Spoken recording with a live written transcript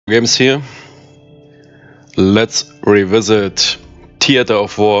games here. Let's revisit Theater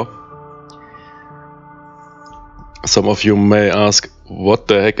of War. Some of you may ask, what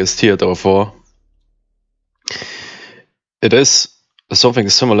the heck is Theater of War? It is something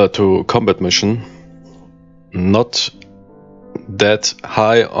similar to Combat Mission, not that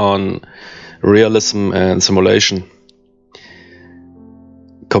high on realism and simulation.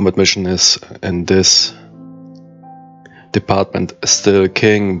 Combat Mission is in this department still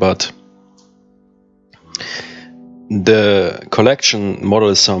king, but the collection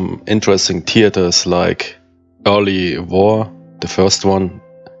models some interesting theaters like early war, the first one,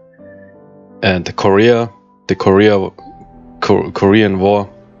 and Korean War,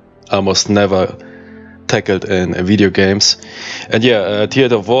 almost never tackled in video games. And yeah,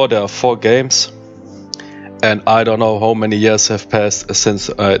 Theater of War, there are 4 games, and I don't know how many years have passed since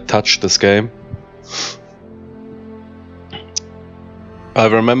I touched this game. I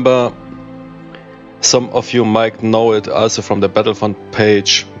remember some of you might know it also from the Battlefront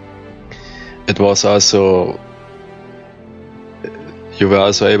page. It was also, you were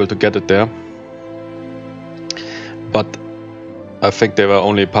also able to get it there, but I think they were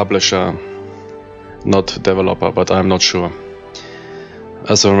only publisher, not developer, but I'm not sure. I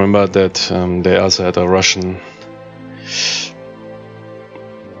also remember that they also had a Russian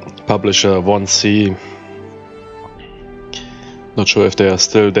publisher, 1C. Not sure if they are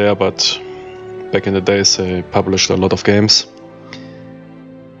still there, but back in the days they published a lot of games.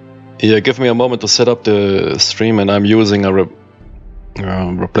 Yeah, give me a moment to set up the stream, and I'm using a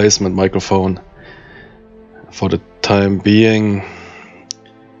replacement microphone for the time being.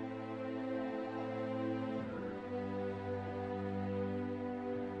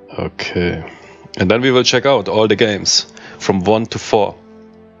 Okay, and then we will check out all the games from 1 to 4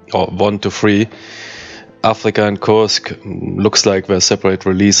 or 1 to 3. Africa and Kursk looks like they're separate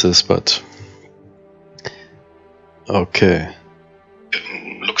releases, but okay.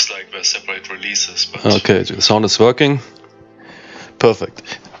 Looks like they're separate releases, but okay, the sound is working. Perfect.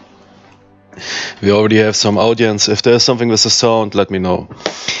 We already have some audience. If there's something with the sound, let me know.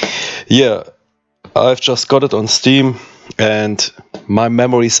 Yeah, I've just got it on Steam, and my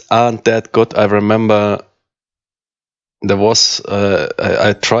memories aren't that good. I remember there was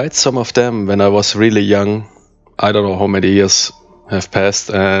I tried some of them when I was really young. I don't know how many years have passed,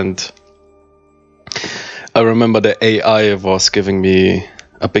 and I remember the AI was giving me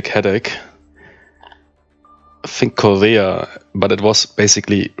a big headache. I think Korea, but it was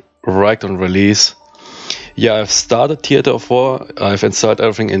basically right on release. Yeah, I've started Theater of War. I've installed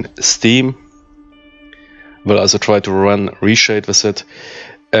everything in Steam. Will also try to run Reshade with it,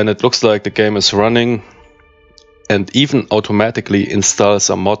 and it looks like the game is running, and even automatically installs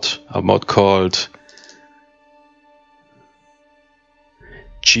a mod called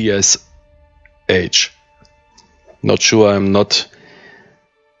GSH. Not sure, I'm not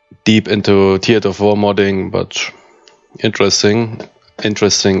deep into Theater of War modding, but interesting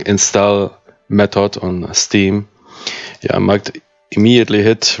install method on Steam. Yeah, I might immediately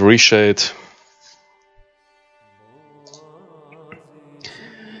hit Reshade.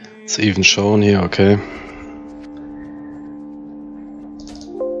 It's even shown here, okay.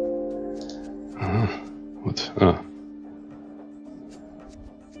 What? Ah.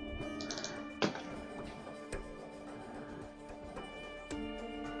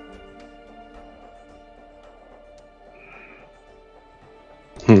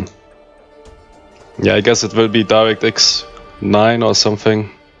 Yeah, I guess it will be DirectX 9 or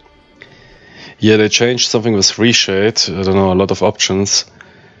something. Yeah, they changed something with Reshade. I don't know, a lot of options.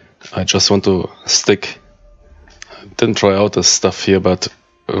 I just want to stick. I didn't try out this stuff here, but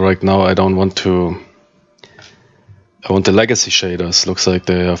right now I don't want to. I want the legacy shaders. Looks like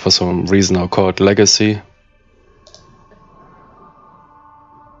they are for some reason now called legacy.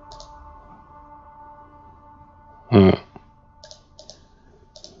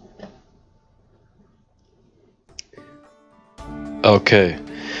 Okay,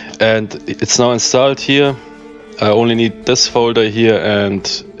 and it's now installed here. I only need this folder here, and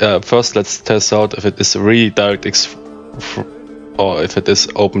first let's test out if it is really DirectX or if it is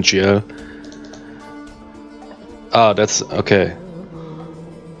OpenGL. Ah, that's okay.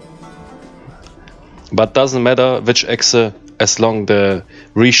 But doesn't matter which exe, as long the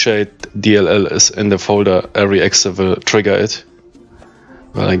Reshade DLL is in the folder, every exe will trigger it.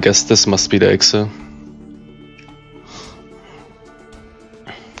 Well, I guess this must be the exe.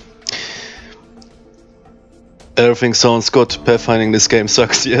 Everything sounds good. Pathfinding this game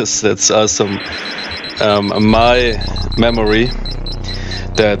sucks. Yes, that's awesome. My memory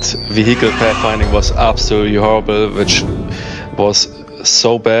that vehicle pathfinding was absolutely horrible, which was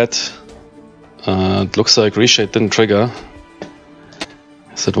so bad. It looks like Reshade didn't trigger.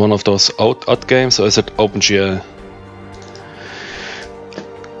 Is it one of those odd games or is it OpenGL?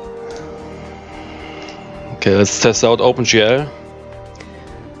 Okay, let's test out OpenGL.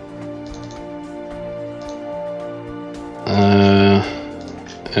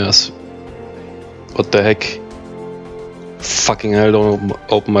 Yes. What the heck? Fucking hell, don't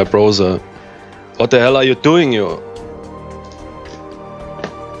open my browser. What the hell are you doing, you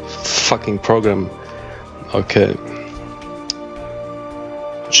fucking program? Okay.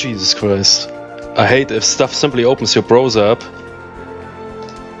 Jesus Christ. I hate if stuff simply opens your browser up.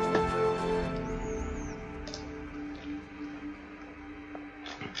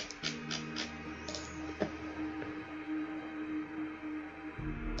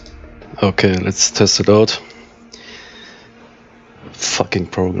 Okay, let's test it out. Fucking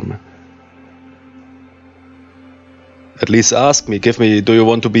program. At least ask me, give me, do you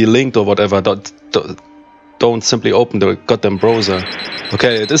want to be linked or whatever. Don't simply open the goddamn browser.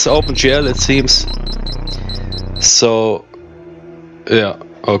 Okay, it is OpenGL, it seems. So, yeah,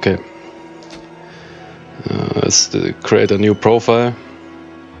 okay. Let's create a new profile.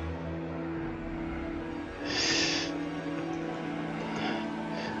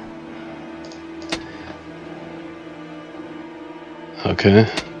 Okay.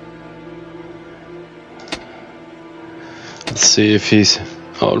 Let's see if he's...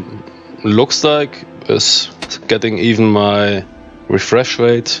 Oh, looks like is getting even my refresh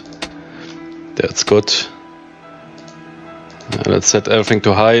rate. That's good. Let's set everything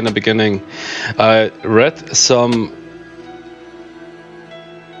to high in the beginning. I read some...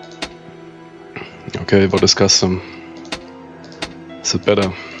 Okay, what is custom? Is it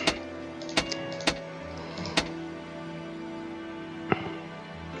better?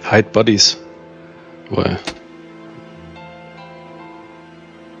 Hide bodies. Where?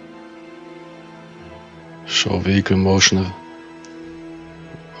 Show vehicle motion.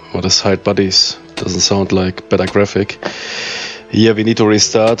 What is hide bodies? Doesn't sound like better graphic. Here we need to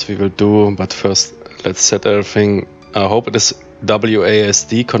restart. We will do, but first let's set everything. I hope it is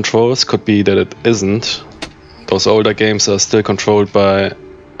WASD controls. Could be that it isn't. Those older games are still controlled by.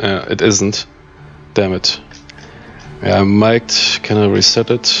 It isn't. Damn it. Yeah, I'm mic'd. Can I reset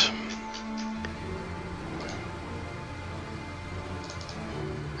it?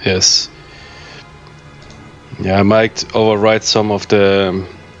 Yes. Yeah, I might overwrite some of the...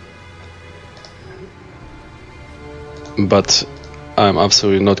 But I'm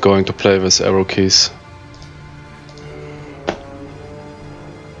absolutely not going to play with arrow keys.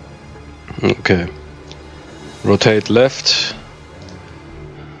 Okay. Rotate left.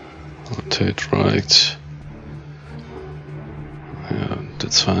 Rotate right. Yeah,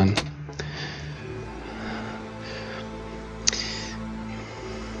 that's fine.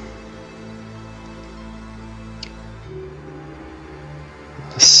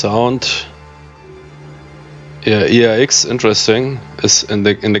 Sound. Yeah, ERX, interesting, is in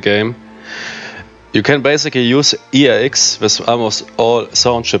the game. You can basically use ERX with almost all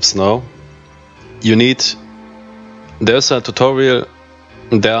sound chips now. You need... There's a tutorial.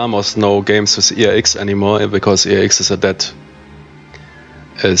 There are almost no games with ERX anymore because ERX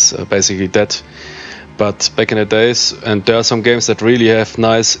is basically dead. But back in the days, and there are some games that really have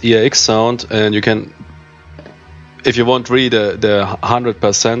nice ERX sound, and you can... If you want really the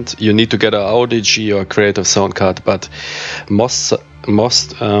 100%, you need to get an Audigy or Creative sound card. But most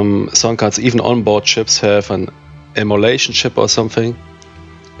sound cards, even onboard chips, have an emulation chip or something,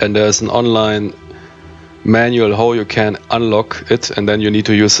 and there's an online manual how you can unlock it, and then you need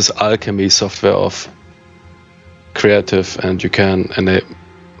to use this Alchemy software of Creative, and you can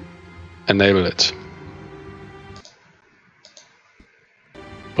enable it.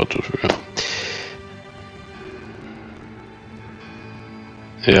 But yeah.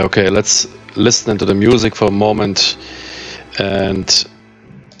 Yeah, okay, let's listen into the music for a moment, and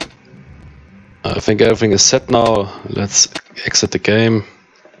I think everything is set now. Let's exit the game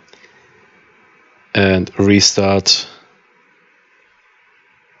and restart.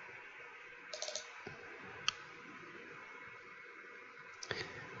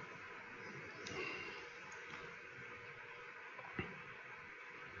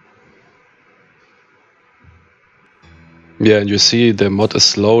 Yeah, and you see the mod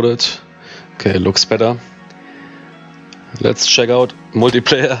is loaded. Okay, looks better. Let's check out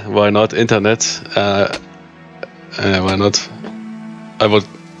multiplayer. Why not? Internet. Why not?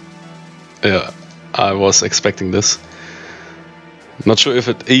 I was expecting this. Not sure if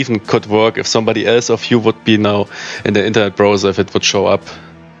it even could work if somebody else of you would be now in the internet browser, if it would show up.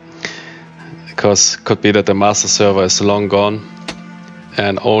 Because could be that the master server is long gone.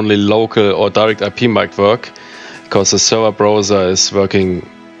 and only local or direct IP might work, because the server browser is working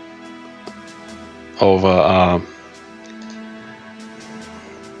over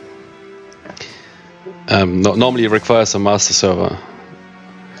normally requires a master server.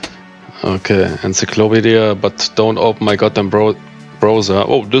 Okay, encyclopedia, but don't open my goddamn browser.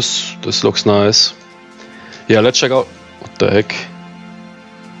 Oh, this looks nice. Yeah, let's check out. What the heck?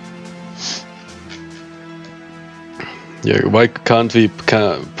 Yeah, why can't we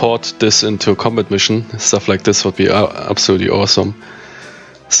port this into a combat mission? Stuff like this would be absolutely awesome.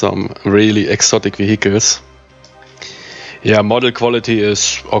 Some really exotic vehicles. Yeah, model quality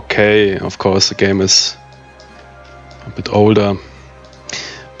is okay. Of course, the game is a bit older.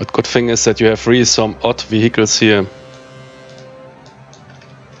 But good thing is that you have really some odd vehicles here.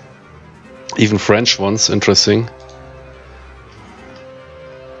 Even French ones, interesting.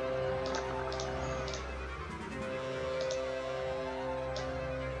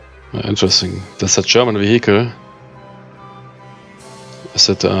 Interesting. That's a German vehicle. Is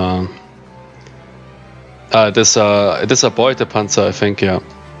it it is a Beutepanzer, I think, yeah.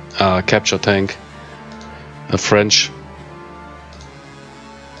 Capture tank. A French.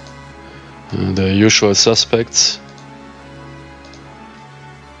 The usual suspects.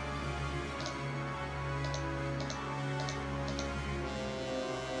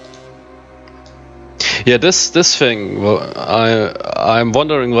 Yeah, this thing. Well, I'm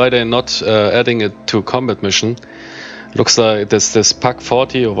wondering why they're not adding it to combat mission. Looks like this Pak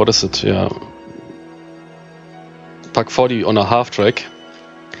 40, or what is it? Yeah, Pak 40 on a half track.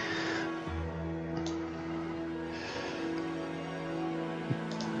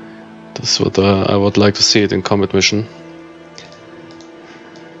 That's what I would like to see it in combat mission.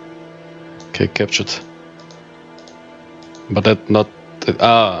 Okay, captured. But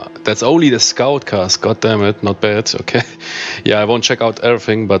that's only the scout cars. God damn it, not bad. Okay, yeah, I won't check out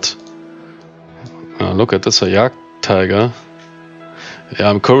everything, but look at this, a Jagdtiger. Yeah,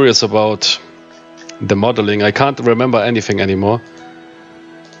 I'm curious about the modeling. I can't remember anything anymore,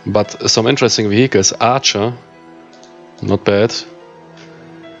 but some interesting vehicles. Archer, not bad.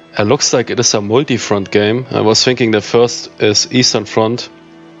 It looks like it is a multi-front game. I was thinking the first is Eastern Front,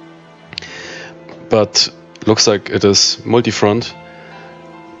 but looks like it is multi-front.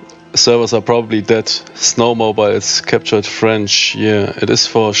 Servers are probably dead. Snowmobiles captured French. Yeah, it is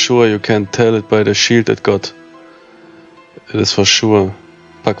for sure. You can tell it by the shield it got. It is for sure.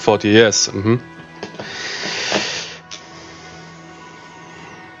 Pak 40, yes.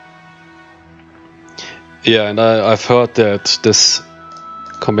 Yeah, and I've heard that this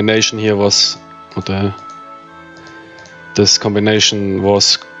combination here was... What the hell? This combination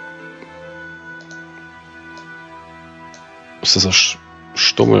was... Is this a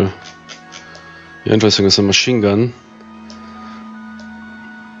Stummel? Yeah, interesting, it's a machine gun.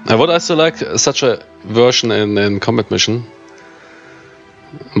 I would also like such a version in combat mission.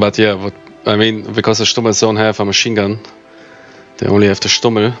 But yeah, I mean, because the Stummels don't have a machine gun, they only have the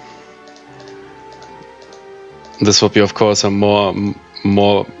Stummel. This would be, of course, a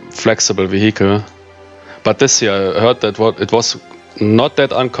more flexible vehicle. But this year, I heard that it was not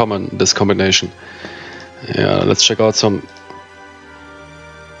that uncommon, this combination. Yeah, let's check out some...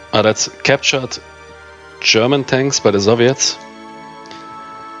 that's captured German tanks by the Soviets.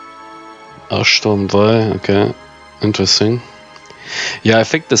 Sturm 3, okay, interesting. Yeah, I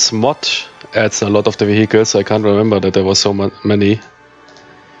think this mod adds a lot of the vehicles. I can't remember that there was so many.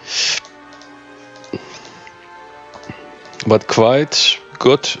 But quite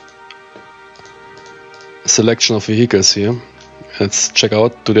good selection of vehicles here. Let's check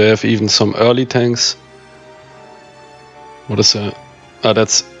out. Do they have even some early tanks? What is that?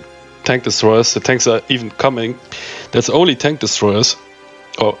 That's tank destroyers. The tanks are even coming. That's only tank destroyers.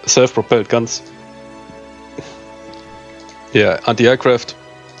 Or self-propelled guns. Yeah, anti-aircraft.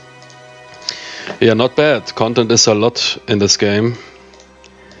 Yeah, not bad. Content is a lot in this game.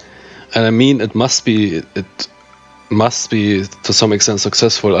 And I mean, it must be to some extent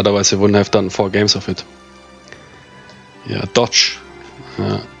successful, otherwise they wouldn't have done 4 games of it. Yeah, Dodge.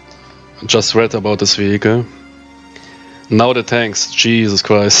 Just read about this vehicle. Now the tanks, Jesus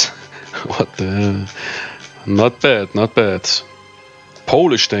Christ. What the hell? Not bad, not bad.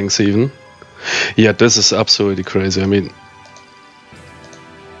 Polish tanks even. Yeah, this is absolutely crazy. I mean,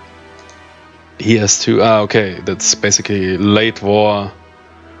 he has 2. Okay, that's basically late war.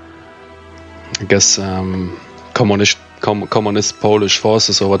 I guess communist Polish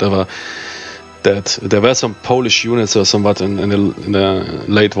forces or whatever. That there were some Polish units or somewhat in the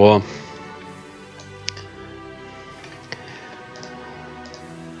late war.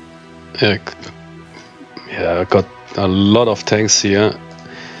 Yeah, God a lot of tanks here.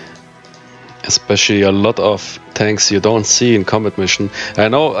 Especially a lot of tanks you don't see in combat mission. I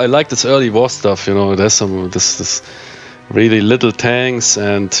know I like this early war stuff, you know, there's some this really little tanks,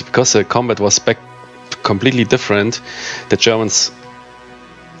 and because the combat was back completely different, the Germans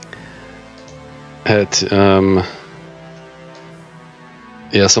had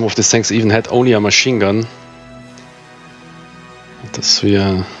yeah, some of these tanks even had only a machine gun. Das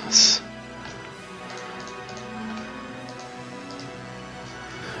wir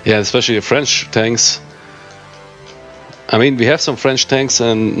yeah, especially the French tanks. I mean, we have some French tanks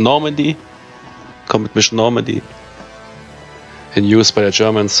in Normandy, combat mission Normandy, in use by the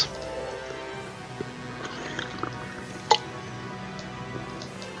Germans.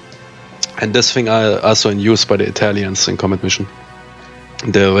 And this thing are also in use by the Italians in combat mission.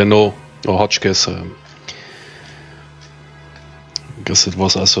 The Renault or Hotchkiss, because it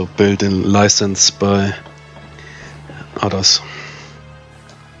was also built and licensed by others.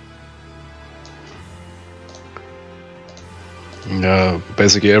 Yeah,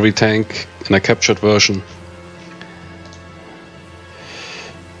 basically every tank in a captured version.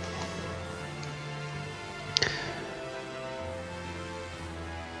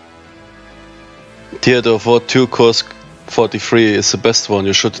 Theater 42 Kursk 43 is the best one.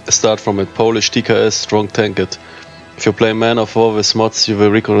 You should start from it. Polish TKS, strong tank it. If you play Man of War with mods, you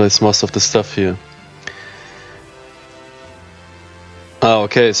will recognize most of the stuff here. Ah,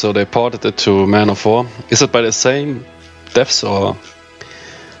 okay, so they ported it to Man of War. Is it by the same devs or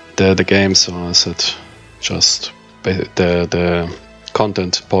the games, or is it just the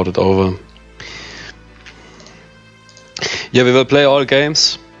content ported over? Yeah, we will play all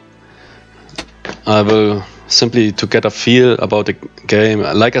games. I will simply to get a feel about the game.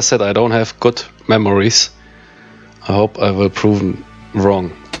 Like I said, I don't have good memories. I hope I will prove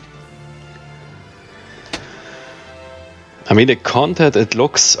wrong. I mean, the content, it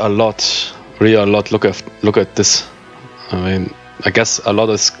looks a lot, really a lot. Look at this. I mean, I guess a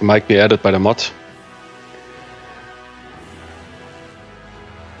lot might be added by the mod.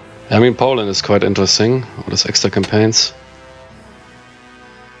 I mean, Poland is quite interesting. All these extra campaigns.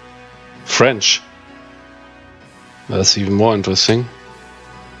 French. That's even more interesting.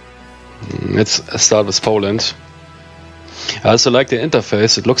 Let's start with Poland. I also like the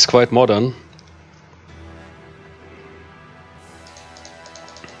interface. It looks quite modern.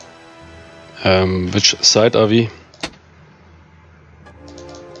 Which side are we?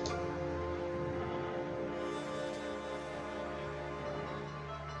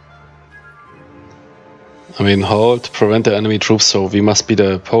 I mean, hold, prevent the enemy troops, so we must be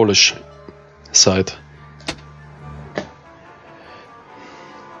the Polish side.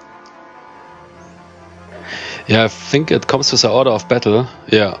 Yeah, I think it comes with the order of battle.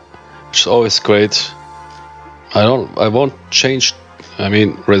 Yeah, which is always great. I won't change. I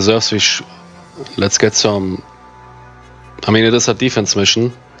mean, reserves. Let's get some. I mean, it is a defense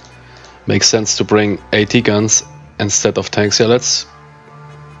mission. Makes sense to bring AT guns instead of tanks. Yeah, let's.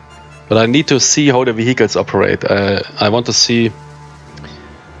 But I need to see how the vehicles operate. I want to see.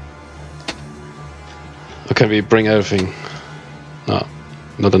 Okay, we bring everything. No,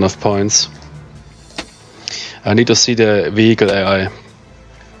 not enough points. I need to see the vehicle AI.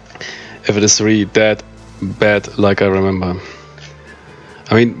 If it is really that bad like I remember.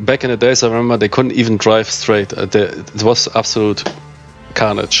 I mean, back in the days I remember they couldn't even drive straight. It was absolute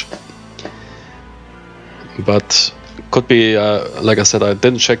carnage. But could be, like I said, I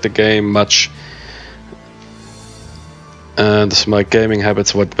didn't check the game much. And my gaming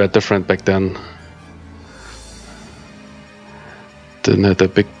habits were different back then. Didn't have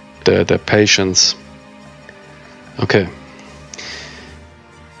the patience. Okay.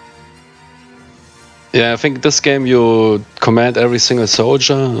 Yeah, I think this game you command every single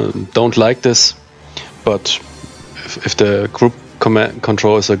soldier. Don't like this, but if the group command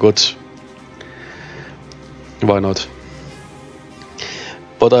controls are good, why not?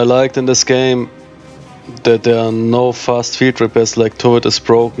 But I liked in this game that there are no fast field repairs like turret is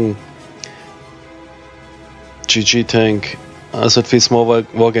broken, GG tank. Also it feels more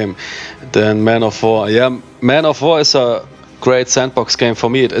war game than Man of War. Yeah, Man of War is a great sandbox game. For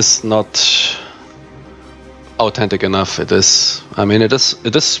me it is not authentic enough. It is, I mean, it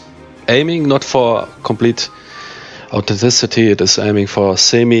is aiming not for complete authenticity. It is aiming for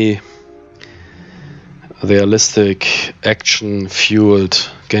semi-realistic,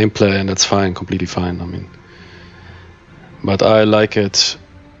 action-fueled gameplay, and that's fine, completely fine. I mean, but I like it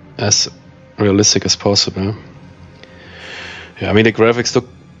as realistic as possible. Yeah, I mean, the graphics look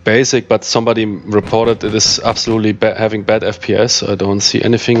basic, but somebody reported it is absolutely having bad FPS. I don't see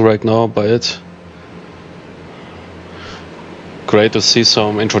anything right now by it. Great to see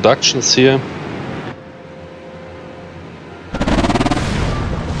some introductions here.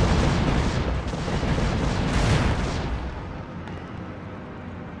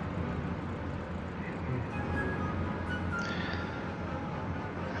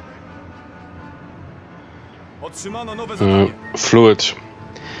 Fluid.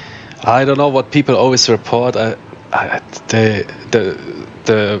 I don't know what people always report.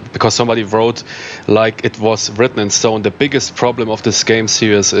 Because somebody wrote like it was written in stone. The biggest problem of this game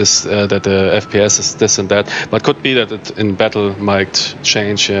series is that the FPS is this and that. But could be that it in battle might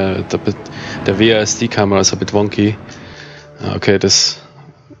change. The VSD camera is a bit wonky. Okay, this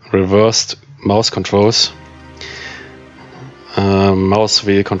reversed mouse controls. Mouse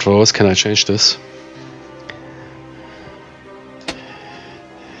wheel controls. Can I change this?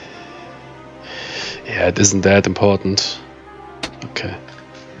 Yeah, it isn't that important. Okay.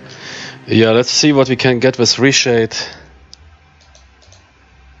 Yeah, let's see what we can get with reshade.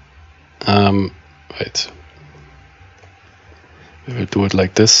 Wait. We will do it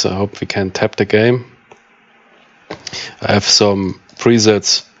like this. I hope we can tap the game. I have some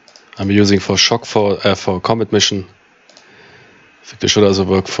presets I'm using for shock for combat mission. I think they should also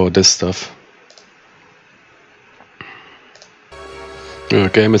work for this stuff. The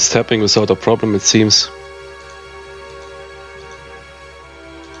game is tapping without a problem, it seems.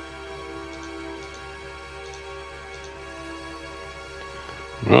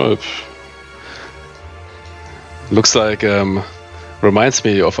 Oh, looks like reminds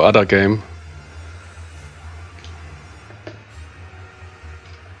me of other game.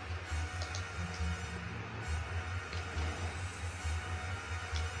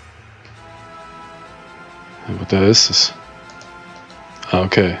 What the hell is this?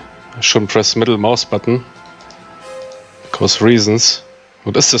 Okay, I shouldn't press middle mouse button because reasons.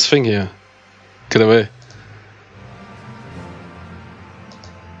 What is this thing here? Get away.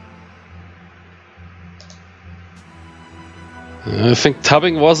 I think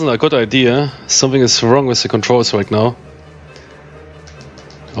tabbing wasn't a good idea. Something is wrong with the controls right now.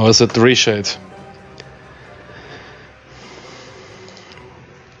 Or is it reshade?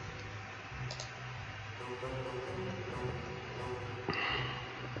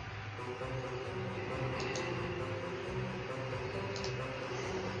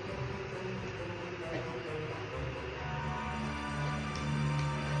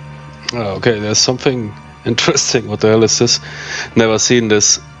 Oh, okay, there's something interesting. What the hell is this? Never seen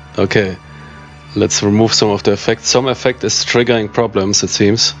this. Okay, let's remove some of the effects. Some effect is triggering problems, it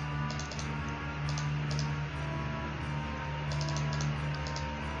seems.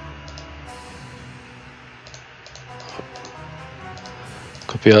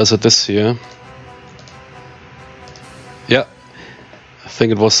 Could be also this here. Yeah, I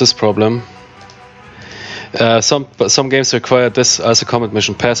think it was this problem. Some games require this as a combat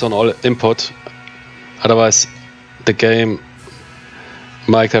mission. Pass on all input. Otherwise, the game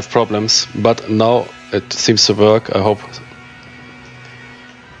might have problems. But now it seems to work. I hope.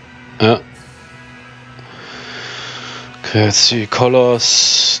 Yeah. Okay, let's see.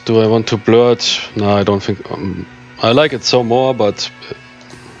 Colors. Do I want to blur it? No, I don't think. I like it so more, but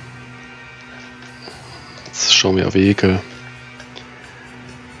let's show me a vehicle.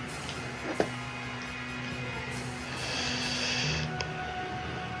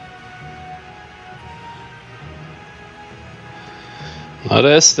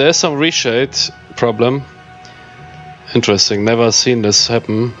 There's some reshade problem. Interesting, never seen this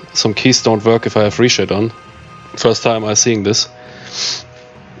happen. Some keys don't work if I have reshade on. First time I'm seeing this.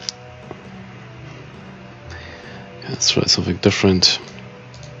 Let's try something different.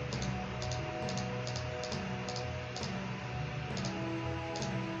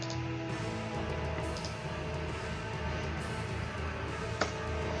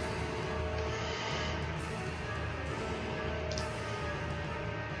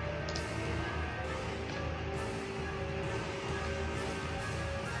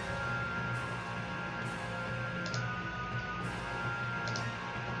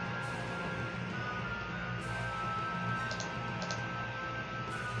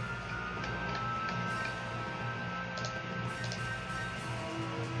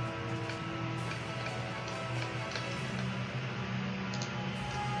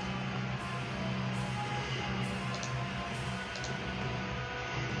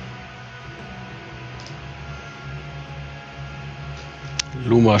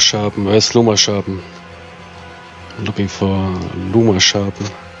 Luma Sharpen, where's Luma Sharpen? I'm looking for Luma Sharpen.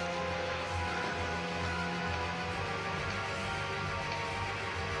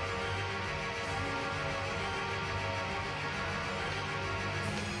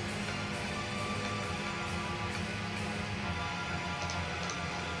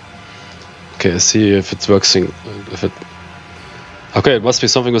 Okay, see if it works. Okay, it must be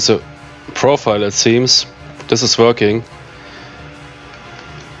something with the profile, it seems. This is working.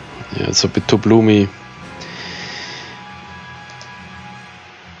 Yeah, it's a bit too bloomy.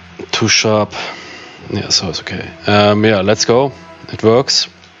 Too sharp. Yeah, so it's okay. Yeah, let's go. It works.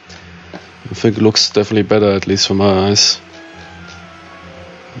 I think it looks definitely better, at least for my eyes.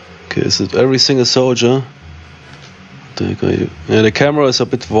 Okay, is it every single soldier? Yeah, the camera is a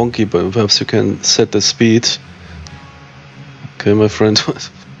bit wonky, but perhaps you can set the speed. Okay, my friend.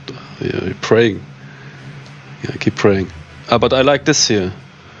 Yeah, you're praying. Yeah, keep praying. But I like this here.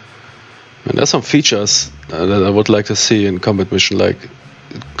 And there's some features that I would like to see in combat mission, like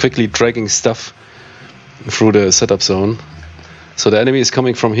quickly dragging stuff through the setup zone. So the enemy is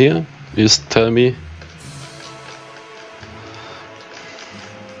coming from here. You just tell me.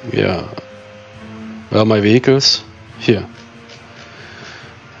 Yeah. Where are my vehicles? Here.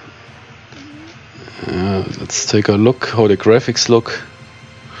 Let's take a look how the graphics look.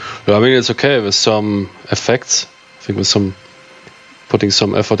 I mean, it's okay with some effects. I think with some putting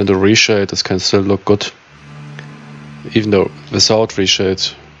some effort into reshade, this can still look good. Even though without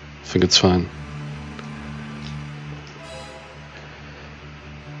reshade, I think it's fine.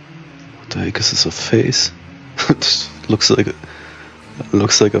 What the heck is this, a face? It looks like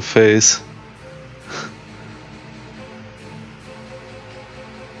a face.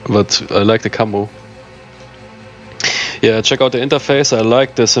 But I like the camo. Yeah, check out the interface. I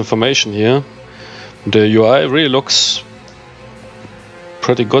like this information here. The UI really looks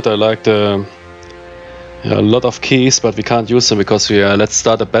pretty good. I like the a lot of keys, but we can't use them because let's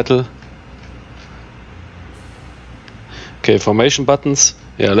start a battle. Okay, formation buttons.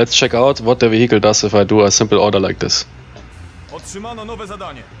 Yeah, let's check out what the vehicle does if I do a simple order like this.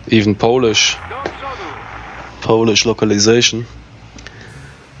 Even Polish localization.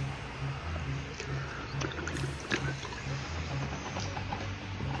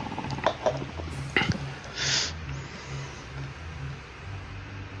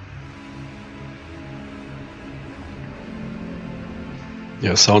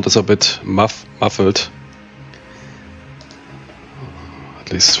 Yeah, sound is a bit muffled.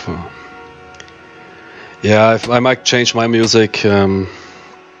 At least for... Yeah, I might change my music. I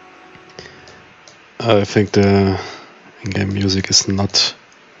think the in-game music is not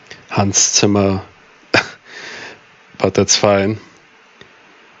Hans Zimmer, but that's fine.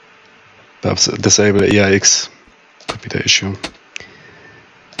 Perhaps disable EIX could be the issue.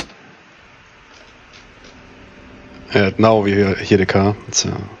 Now we hear the car.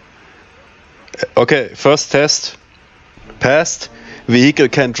 Okay, first test. Passed. Vehicle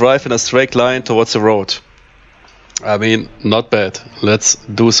can drive in a straight line towards the road. I mean, not bad. Let's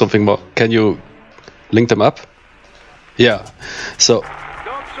do something more. Can you link them up? Yeah. So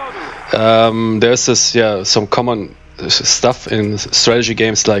there's this, some common stuff in strategy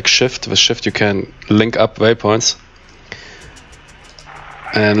games like Shift. With Shift you can link up waypoints.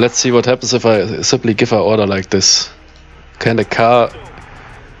 And let's see what happens if I simply give an order like this. Can the car...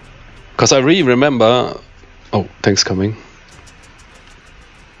 Because I really remember... Oh, tanks coming.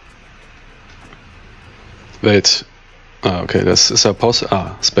 Wait. Okay, is there pause?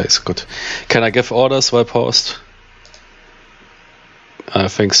 Space, good. Can I give orders while paused? I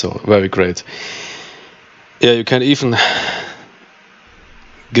think so, very great. Yeah, you can even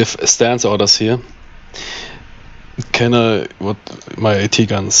give stance orders here. Can I... What... My AT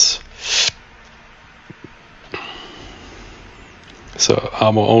guns... So,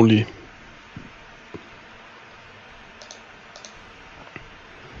 armor only.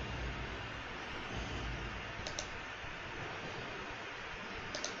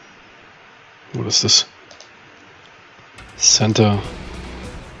 What is this? Center.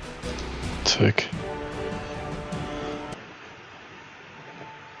 Attack.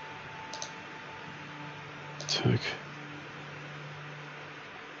 Attack.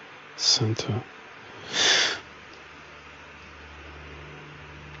 Center.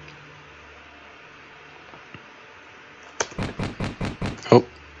 Oh,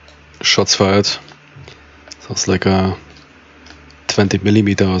 shots fired. Sounds like a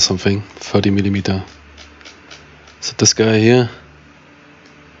 20mm or something, 30mm. Is it this guy here?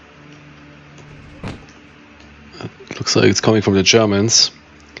 It looks like it's coming from the Germans.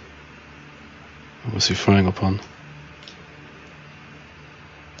 What was he firing upon?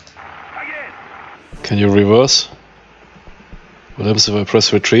 Can you reverse? What happens if I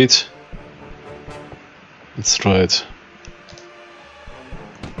press retreat? Let's try it.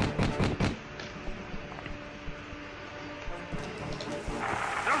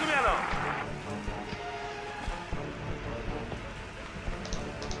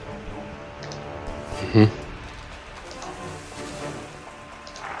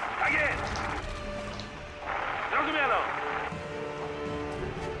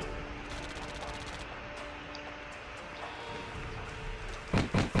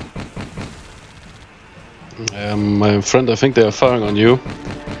 My friend, I think they are firing on you.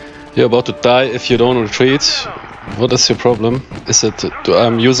 You're about to die if you don't retreat. What is your problem? Is it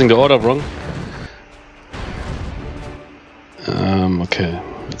I'm using the order wrong? Okay.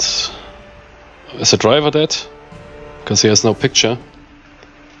 Is the driver dead? Because he has no picture.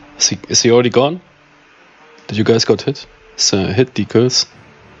 Is he already gone? Did you guys got hit? It's hit decals.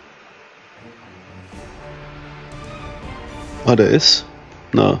 Oh, there is?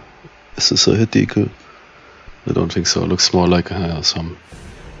 No. Is this a hit decal? I don't think so. It looks more like some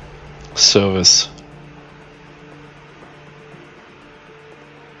service.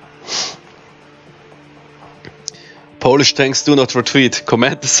 Polish tanks do not retreat.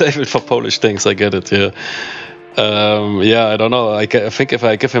 Command disabled for Polish tanks. I get it. Yeah. Yeah. I don't know. I think if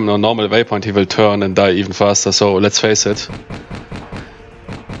I give him a normal waypoint, he will turn and die even faster. So let's face it.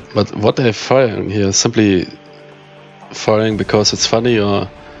 But what they're firing here? Simply firing because it's funny, or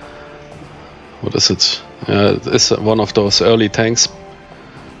what is it? Yeah, it's one of those early tanks.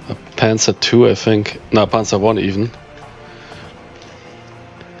 A Panzer II, I think. No, Panzer I even.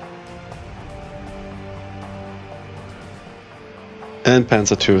 And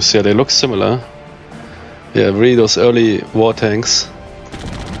Panzer IIs, yeah, they look similar. Yeah, really those early war tanks.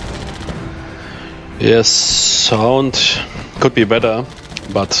 Yes, sound could be better,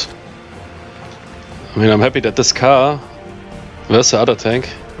 but I mean, I'm happy that this car. Where's the other tank?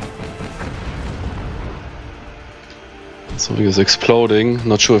 Something is exploding.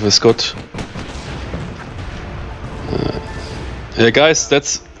 Not sure if it's good. Yeah, guys,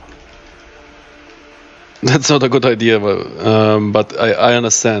 that's not a good idea. But I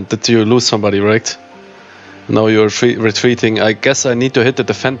understand. Did you lose somebody, right? Now you're retreating. I guess I need to hit the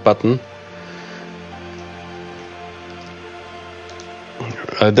defend button.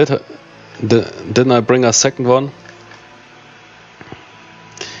 Didn't I bring a second one?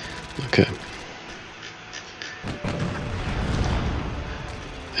 Okay.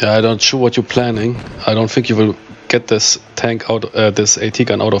 Yeah, I don't sure what you're planning. I don't think you will get this tank out, this AT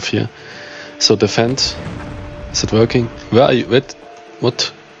gun out of here. So defend. Is it working? Where are you? Wait,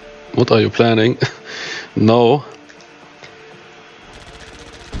 what? What are you planning? No.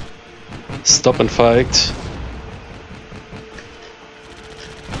 Stop and fight.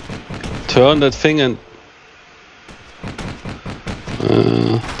 Turn that thing and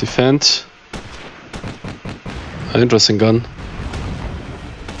defend. An interesting gun.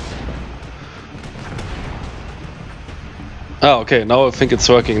 Ah, okay, now I think it's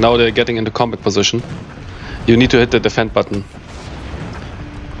working. Now they're getting into combat position. You need to hit the defend button.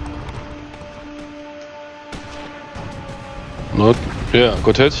 Not, yeah,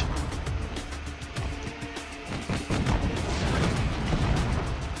 good hit.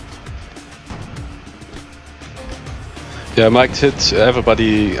 Yeah, I might hit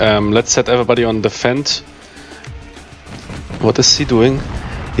everybody. Let's set everybody on defend. What is he doing?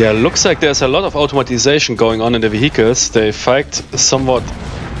 Yeah, looks like there's a lot of automatization going on in the vehicles. They fight somewhat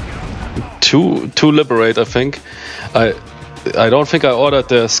too liberate, I think. I don't think I ordered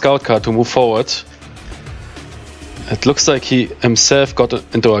the scout car to move forward. It looks like he himself got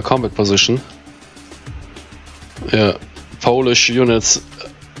into a combat position. Yeah, Polish units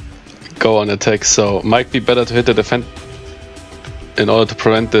go on attack, so might be better to hit the defend in order to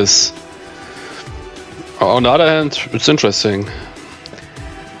prevent this. On the other hand, it's interesting.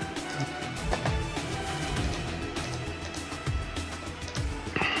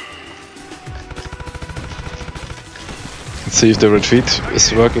 Let's see if the retreat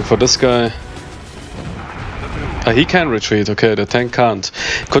is working for this guy. He can retreat, okay, the tank can't.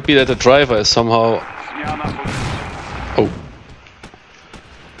 Could be that the driver is somehow... Oh.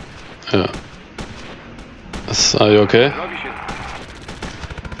 Yeah. Are you okay?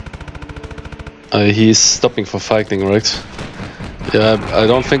 He's stopping for fighting, right? Yeah, I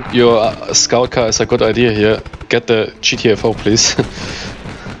don't think your scout car is a good idea here. Get the GTFO, please.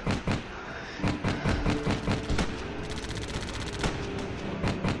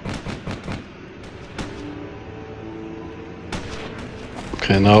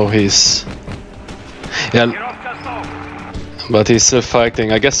 Okay, now he's... Yeah, but he's still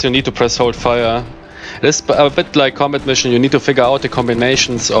fighting. I guess you need to press hold fire. It's a bit like combat mission. You need to figure out the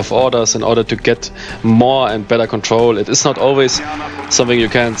combinations of orders in order to get more and better control. It is not always something you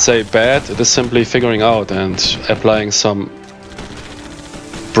can say bad. It is simply figuring out and applying some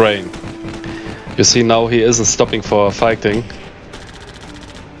brain. You see now he isn't stopping for fighting.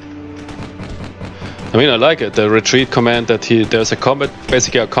 I mean, I like it. The retreat command that there's a combat,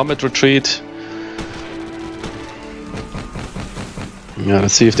 basically a combat retreat. Yeah,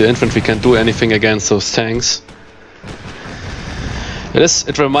 let's see if the infantry can do anything against those tanks.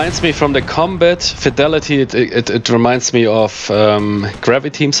 It reminds me from the combat fidelity. It reminds me of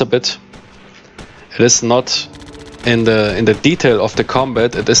Gravity Teams a bit. It is not in the detail of the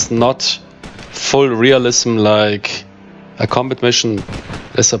combat. It is not full realism like a combat mission.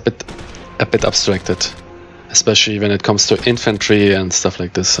 It's a bit abstracted, especially when it comes to infantry and stuff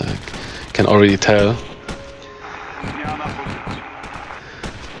like this. I can already tell.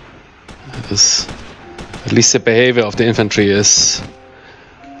 At least the behavior of the infantry is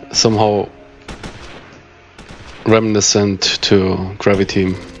somehow reminiscent to Gravity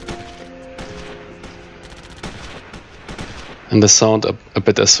Team. And the sound a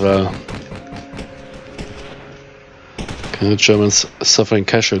bit as well. Okay, the Germans suffering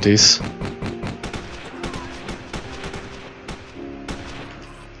casualties.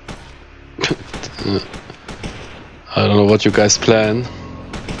 I don't know what you guys plan,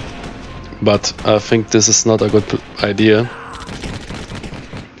 but I think this is not a good idea.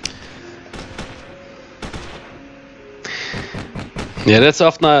 Yeah, that's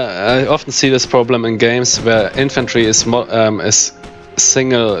often I often see this problem in games where infantry is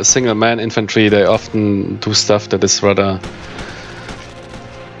single man infantry. They often do stuff that is rather.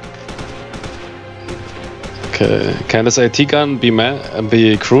 Okay, can this AT gun be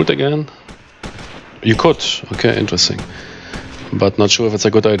crewed again? You could. Okay, interesting, but not sure if it's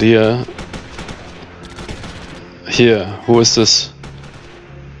a good idea. Here, who is this?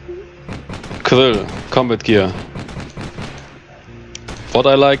 Quill, combat gear. What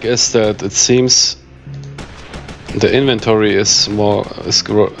I like is that it seems the inventory is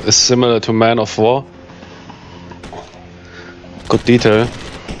similar to Man of War. Good detail.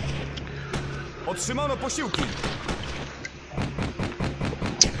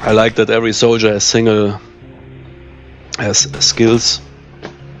 I like that every soldier has skills.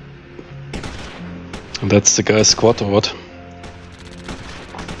 And that's the guy's squad or what?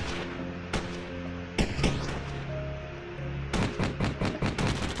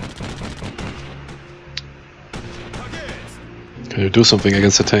 Can you do something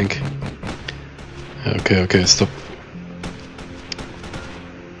against the tank? Okay, stop.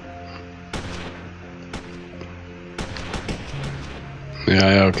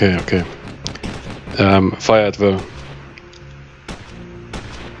 Yeah, okay. Fire at will.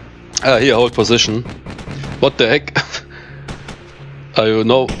 Here, hold position. What the heck? You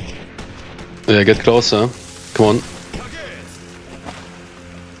know? Yeah, get closer. Come on.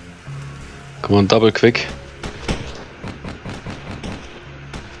 Come on, double quick.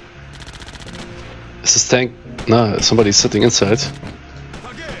 Is this tank? No, somebody's sitting inside.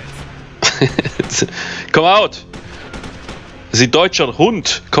 Come out! Sie deutscher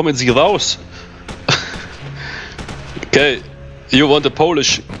Hund! Kommen Sie raus! Okay, you want a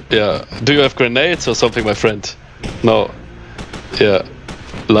Polish? Yeah. Do you have grenades or something, my friend? No. Yeah.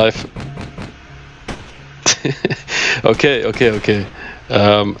 Live. Okay.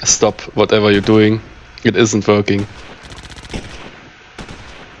 Stop whatever you're doing. It isn't working.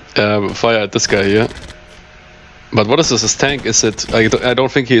 Fire at this guy here. But what is this? This tank? Is it? I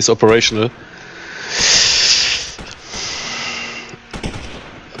don't think he is operational.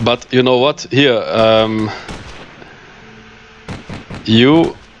 But you know what? Here,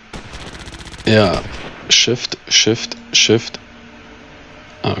 yeah, shift.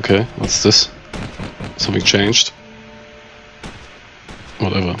 Okay, what's this? Something changed.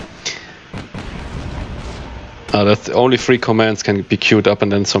 Whatever. That's only 3 commands can be queued up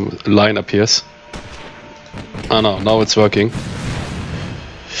and then some line appears. No, now it's working.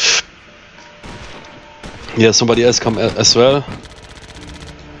 Yeah, somebody else come as well.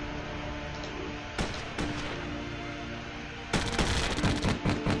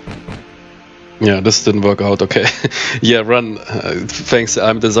 Yeah, this didn't work out. Okay. Yeah, run. Thanks.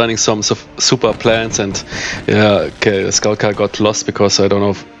 I'm designing some super plans and yeah, okay, the scout car got lost because I don't know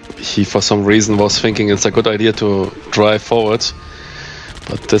if he for some reason was thinking it's a good idea to drive forward.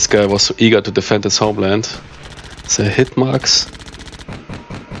 But this guy was so eager to defend his homeland. Is there hit marks?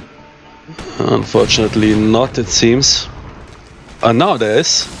 Unfortunately not, it seems. Now there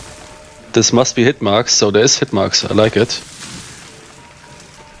is. This must be hit marks, so there is hit marks. I like it.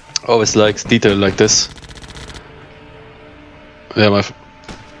 Always likes detail like this. Yeah,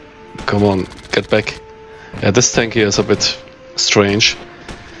 come on, get back. Yeah, this tank here is a bit strange.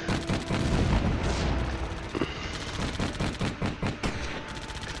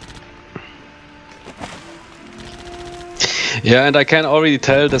 Yeah, and I can already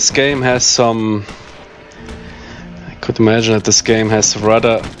tell this game has some Could imagine that this game has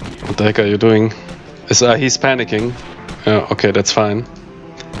rudder. What the heck are you doing? He's panicking. Okay, that's fine.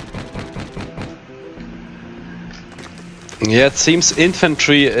 Yeah, it seems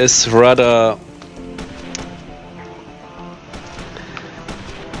infantry is rather...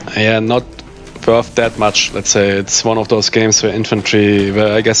 yeah, not worth that much, let's say. It's one of those games where infantry,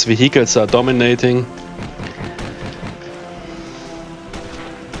 where I guess vehicles are dominating.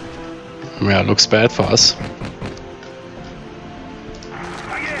 Yeah, looks bad for us.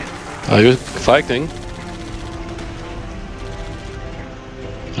 Are you fighting?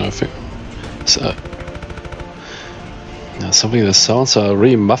 I think so. Yeah, something, the sounds are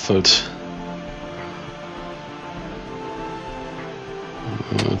really muffled.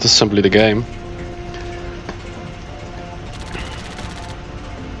 This is simply the game.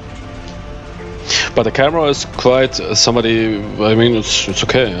 But the camera is quite somebody. I mean, it's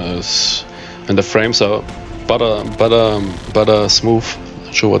okay. And the frames are butter smooth.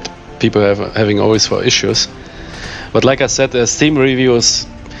 Not sure what people having always for issues. But like I said, the Steam reviews,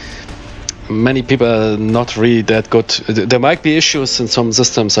 many people are not really that good. There might be issues in some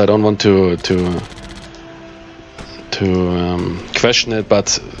systems. I don't want to question it,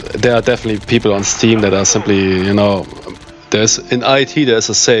 but there are definitely people on Steam that are simply, you know, there's in IT there's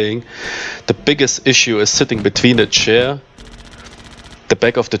a saying, the biggest issue is sitting between the chair, the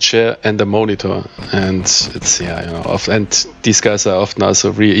back of the chair, and the monitor, and it's, yeah, you know, and these guys are often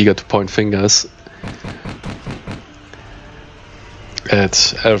also really eager to point fingers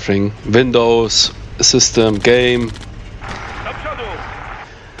at everything. Windows, system, game.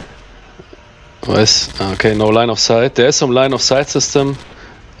 Okay, no line of sight. There is some line of sight system.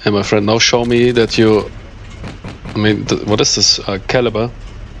 And my friend, now show me that you... I mean, what is this? Caliber?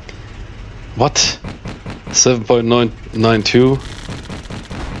 What? 7.992?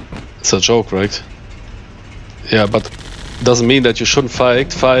 It's a joke, right? Yeah, but doesn't mean that you shouldn't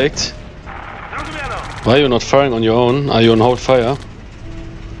fight. Why are you not firing on your own? Are you on hold fire?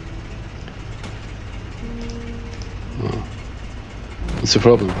 Oh. What's the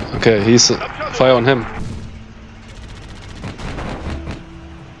problem? Okay, he's... fire on him.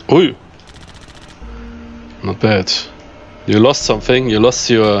 Ooh. Not bad. You lost something. You lost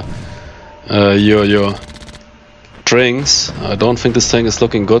your drinks. I don't think this thing is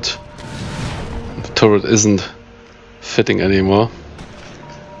looking good. The turret isn't fitting anymore.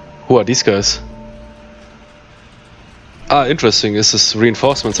 Who are these guys? Ah, interesting. Is this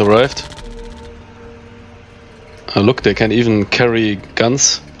reinforcements arrived? Look, they can even carry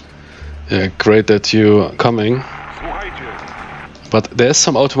guns. Yeah, great that you're coming. But there's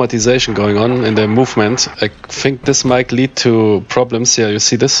some automatization going on in their movement. I think this might lead to problems. Yeah, you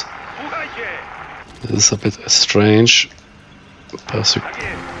see this? This is a bit strange.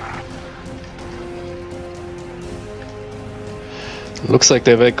 Looks like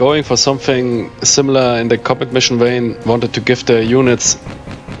they were going for something similar in the combat mission vein. Wanted to give their units,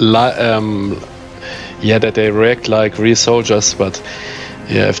 yeah, that they react like real soldiers. But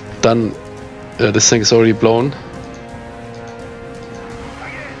yeah, if done, this thing is already blown.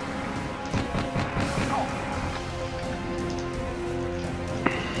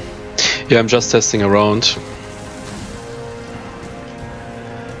 Yeah, I'm just testing around.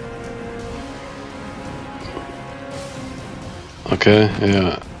 Okay,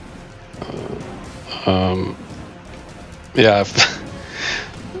 yeah. Yeah,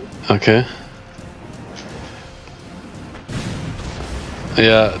 okay.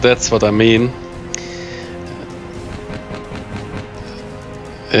 Yeah, that's what I mean.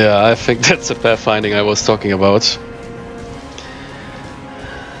 Yeah, I think that's the pathfinding I was talking about.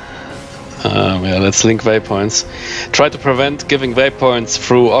 Yeah, let's link waypoints. Try to prevent giving waypoints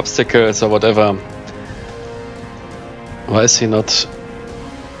through obstacles or whatever. Why is he not?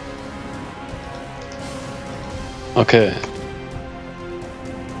 Okay.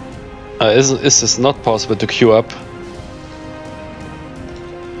 Is this not possible to queue up?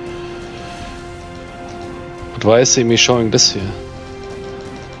 But why is he me showing this here?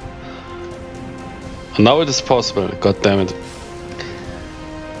 Now it is possible. God damn it.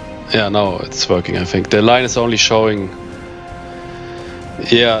 Yeah, now it's working, I think. The line is only showing...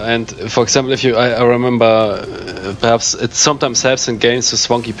 Yeah, and for example, if you... I remember, perhaps it sometimes helps in games with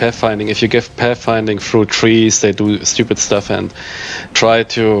swanky pathfinding. If you give pathfinding through trees, they do stupid stuff, and try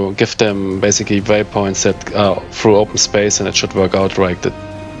to give them basically waypoints that are through open space, and it should work out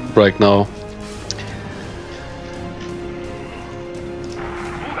right now.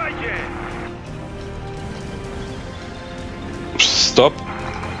 Stop.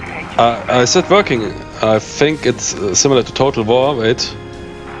 Is it working? I think it's similar to Total War. Wait.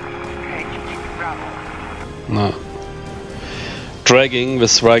 No. dragging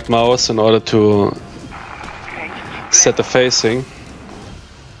with right mouse in order to set the facing.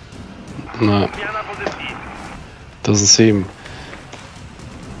 No, doesn't seem.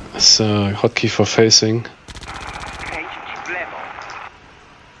 It's a hotkey for facing.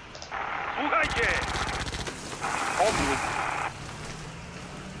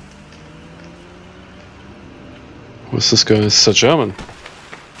 Who's this guy? This is a German.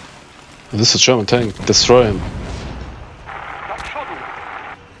 This is a German tank. Destroy him.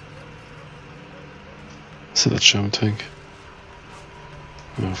 Is it a German tank?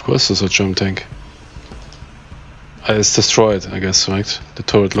 Yeah, of course it's a German tank. It's destroyed, I guess, right? The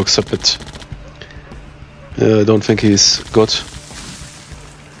turret looks a bit... I don't think he's good.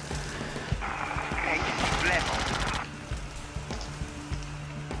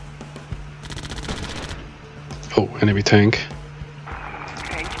 Oh, enemy tank.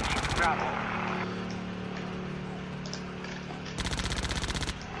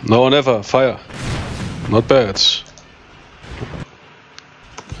 No, never. Fire. Not bad.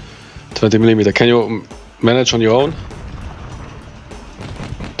 20mm. Can you manage on your own?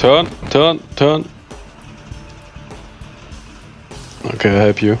 Turn, turn, turn. Okay, I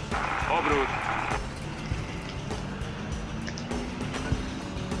help you.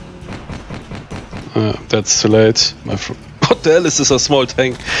 That's too late. What the hell is this? A small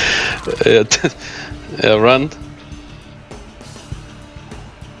tank? Yeah, run.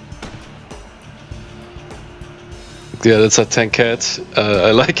 Yeah, that's a tank cat.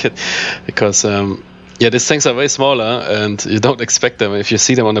 I like it because yeah, these tanks are way smaller and you don't expect them if you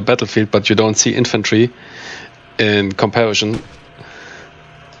see them on the battlefield, but you don't see infantry in comparison.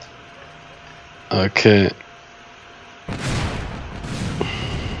 Okay.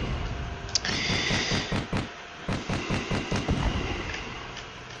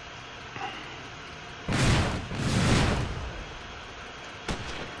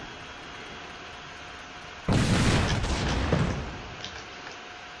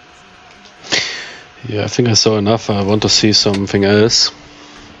 Yeah, I think I saw enough. I want to see something else.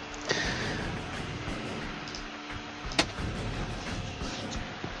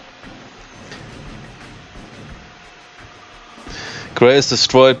 Grey is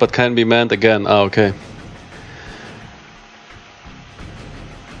destroyed but can be manned again. Ah, okay.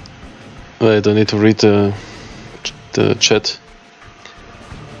 Wait, I need to read the chat.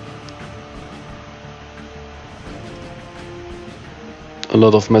 A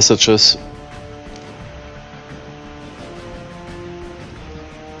lot of messages.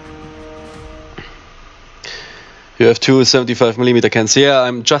 You have two 75mm cans. Yeah,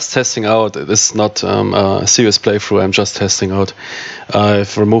 I'm just testing out. This is not a serious playthrough. I'm just testing out.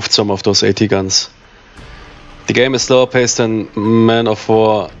 I've removed some of those AT guns. The game is slower paced than Man of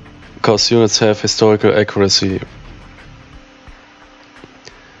War because units have historical accuracy.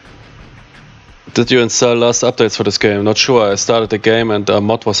 Did you install last updates for this game? Not sure. I started the game and a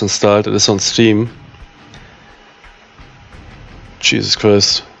mod was installed. It is on Steam. Jesus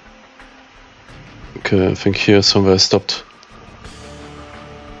Christ. Okay, I think here somewhere I stopped.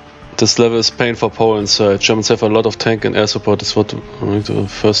 This level is pain for Poland side. Germans have a lot of tank and air support. Is what the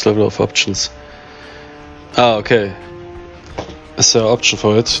first level of options. Ah, okay. Is there an option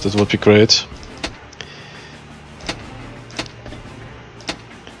for it? That would be great.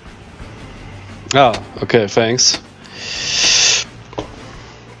 Ah, okay, thanks.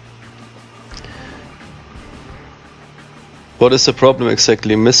 What is the problem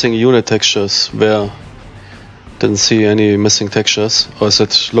exactly? Missing unit textures? Where? Didn't see any missing textures. Or is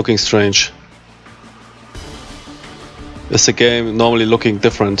it looking strange? Is the game normally looking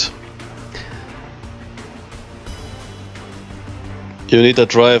different? You need a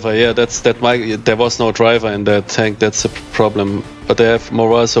driver. Yeah, there was no driver in that tank. That's the problem. But they have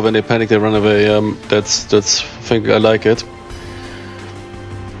morale, so when they panic, they run away. That's. I think I like it.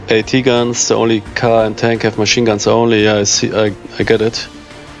 AT guns. The only car and tank have machine guns only. Yeah, I see. I get it.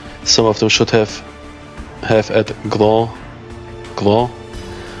 Some of them should have at Grand.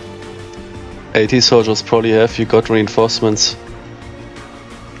 AT soldiers probably have. You got reinforcements.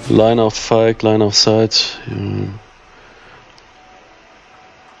 Line of fight, line of sight. Yeah.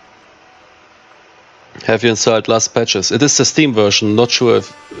 Have you installed last patches? It is the Steam version, not sure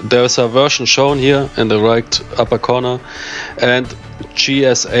if there is a version shown here in the right upper corner, and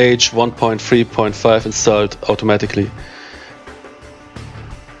GSH 1.3.5 installed automatically.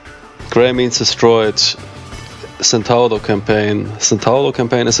 Grey means destroyed. Centauro campaign. Centauro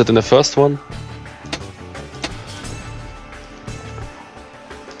campaign, is it in the first one?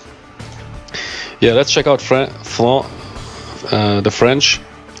 Yeah, let's check out the French.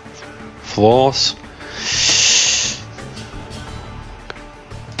 France.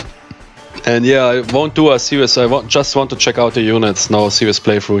 And yeah, I won't do a serious, just want to check out the units, no serious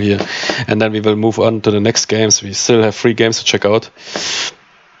playthrough here. And then we will move on to the next games. We still have 3 games to check out.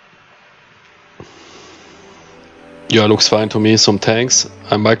 Yeah, looks fine to me, some tanks.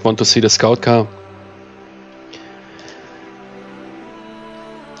 I might want to see the scout car.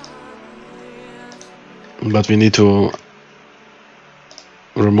 But we need to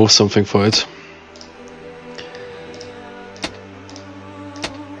remove something for it.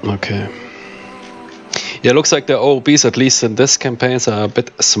 Okay. Yeah, looks like the OOBs, at least in this campaigns, are a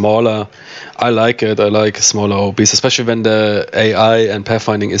bit smaller. I like it. I like smaller OOBs, especially when the AI and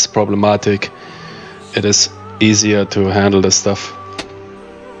pathfinding is problematic. It is easier to handle this stuff.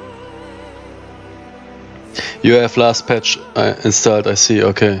 You have last patch installed, I see,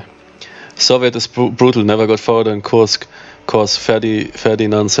 okay. Soviet is brutal, never got forward in Kursk. Cause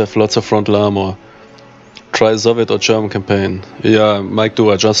Ferdinands have lots of frontal armor. Try Soviet or German campaign. Yeah, might do.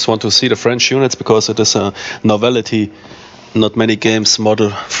 I just want to see the French units because it is a novelty. Not many games model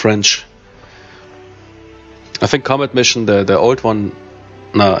French. I think Combat Mission, the old one.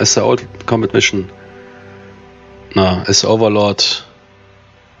 No, it's the old Combat Mission. No, it's Overlord.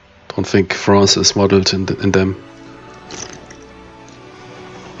 Don't think France is modeled in them.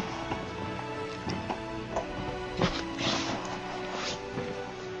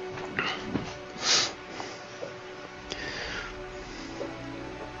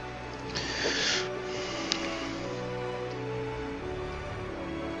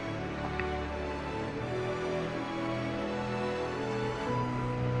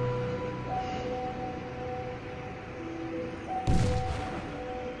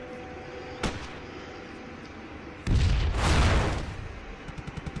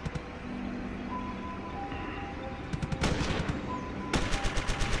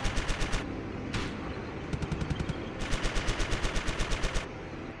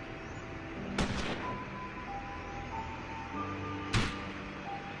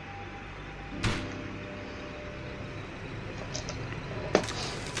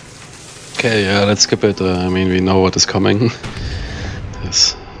 Okay, yeah, let's skip it. I mean, we know what is coming.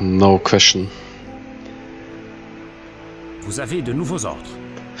 There's no question. Vous avez de nouveaux ordres.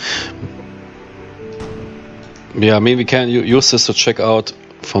 Yeah, I mean, we can use this to check out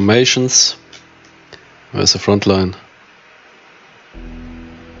formations. Where's the front line?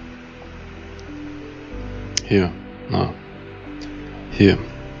 Here. No. Here.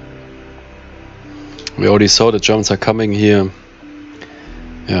 We already saw the Germans are coming here.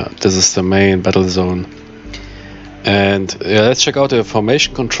 Yeah, this is the main battle zone. And yeah, let's check out the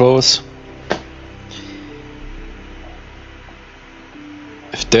formation controls.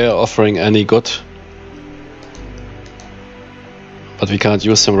 If they're offering any good. But we can't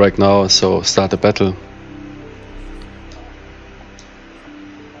use them right now, so start the battle.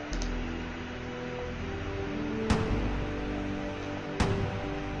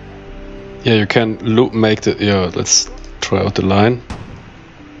 Yeah, you can make the, yeah, let's try out the line.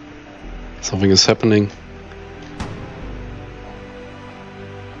 Something is happening.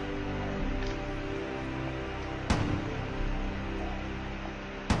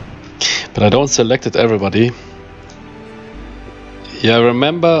 But I don't selected everybody. Yeah,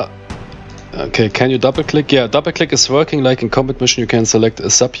 remember. Okay, can you double click? Yeah, double click is working like in Combat Mission. You can select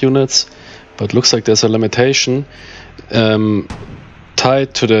subunits, but looks like there's a limitation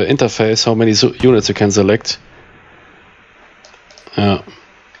tied to the interface. How many units you can select? Yeah.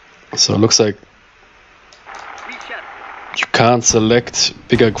 So it looks like you can't select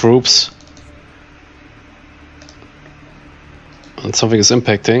bigger groups. And something is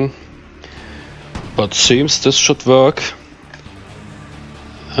impacting. But seems this should work.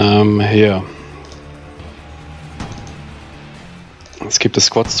 Here. Let's keep the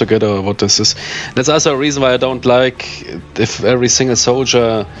squads together, what this is. That's also a reason why I don't like if every single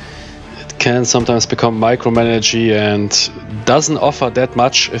soldier can sometimes become micromanagey and doesn't offer that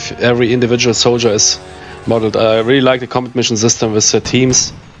much if every individual soldier is modeled. I really like the combat mission system with the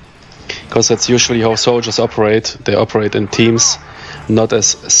teams, because that's usually how soldiers operate. They operate in teams, not as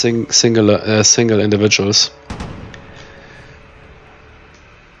single individuals.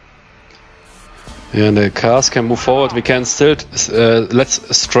 Yeah, and the cars can move forward. We can still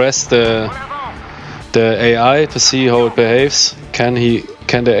let's stress the AI to see how it behaves. Can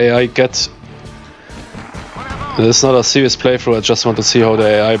the AI get? It's not a serious playthrough. I just want to see how the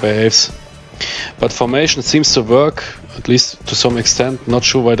AI behaves. But formation seems to work, at least to some extent. Not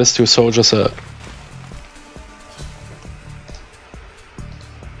sure why these two soldiers are.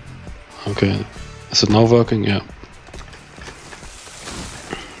 Okay, is it now working? Yeah.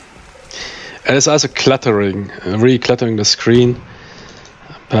 And it's also cluttering, really cluttering the screen.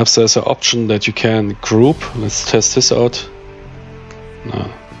 Perhaps there's an option that you can group. Let's test this out.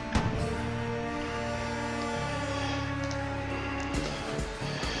 No.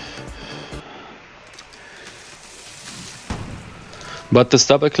 But this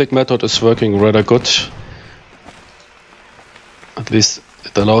double-click method is working rather good. At least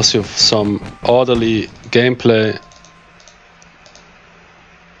it allows you some orderly gameplay.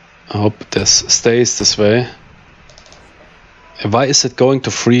 I hope this stays this way. Why is it going to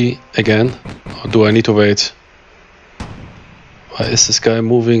free again? Or do I need to wait? Why is this guy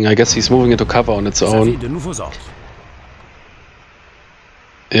moving? I guess he's moving into cover on its own.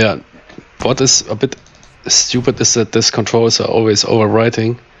 Yeah, what is a bit stupid is that these controls are always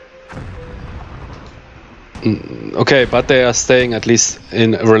overwriting. Okay, but they are staying at least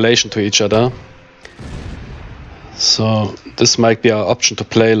in relation to each other. So this might be our option to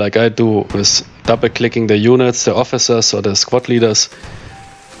play like I do, with double clicking the units, the officers or the squad leaders.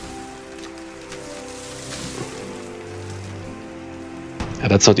 Yeah,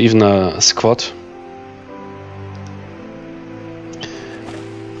 that's not even a squad.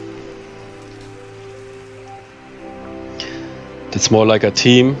 It's more like a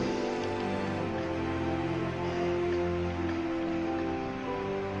team.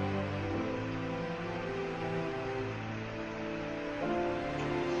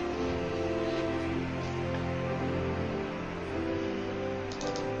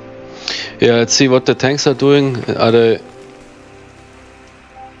 Yeah, let's see what the tanks are doing. Are they...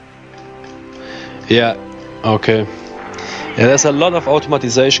 Yeah, okay. Yeah, there's a lot of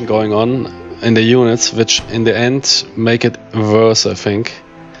automatization going on in the units, which in the end make it worse, I think.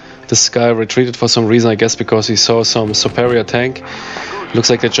 This guy retreated for some reason, I guess because he saw some superior tank. Looks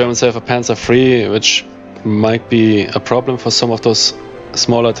like the Germans have a Panzer III, which might be a problem for some of those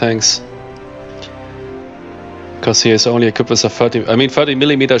smaller tanks. Because he is only equipped with a 30... I mean,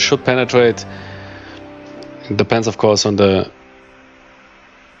 30mm should penetrate. It depends, of course, on the...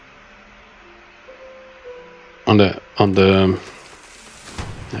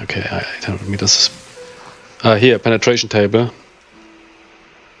 Okay, 800 meters. Here, penetration table.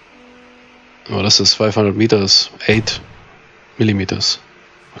 Oh, this is 500 meters, 8mm.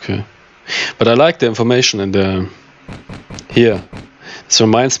 Okay. But I like the information in the... Here. This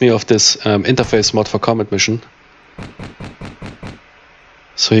reminds me of this interface mod for Combat Mission.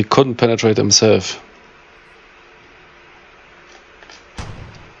 So he couldn't penetrate himself.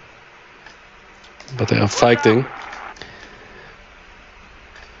 But they are fighting.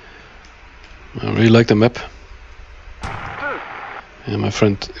 I really like the map. Yeah, my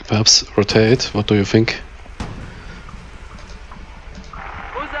friend, perhaps rotate. What do you think?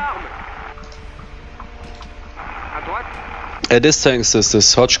 These tanks,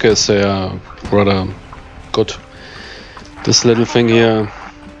 this Hotchkiss, they are rather good. This little thing here,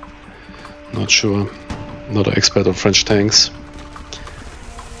 not sure. Not an expert on French tanks.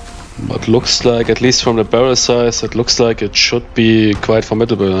 But looks like, at least from the barrel size, it looks like it should be quite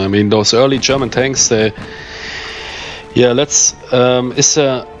formidable. I mean, those early German tanks, they... Yeah, let's... is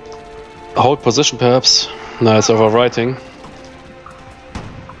there a hold position perhaps? No, it's overwriting.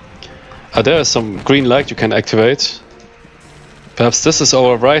 There is some green light you can activate. Perhaps this is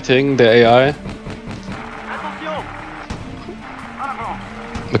overwriting the AI.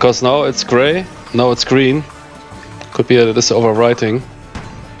 Because now it's gray, now it's green. Could be that it is overwriting.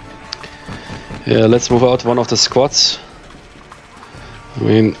 Yeah, let's move out one of the squads. I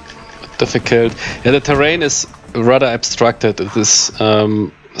mean, difficult. Yeah, the terrain is rather abstracted. It is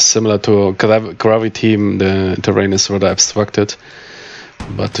similar to Gravity Team. The terrain is rather abstracted.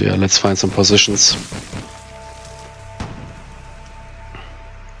 But yeah, let's find some positions.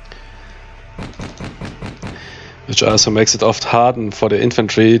 Which also makes it oft harder for the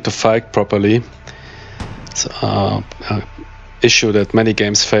infantry to fight properly. It's an issue that many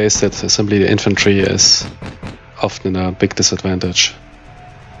games face, that simply the infantry is often a big disadvantage.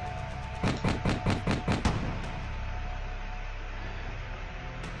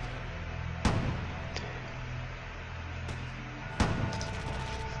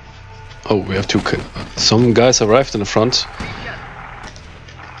 Oh, we have some guys arrived in the front.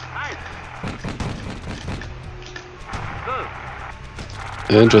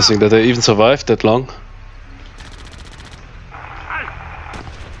 Interesting that they even survived that long.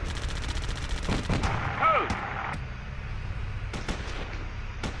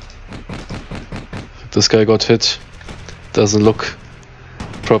 This guy got hit. Doesn't look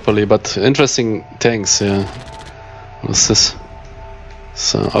properly, but interesting tanks, yeah. What's this?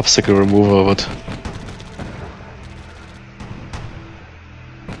 It's an obstacle remover, but...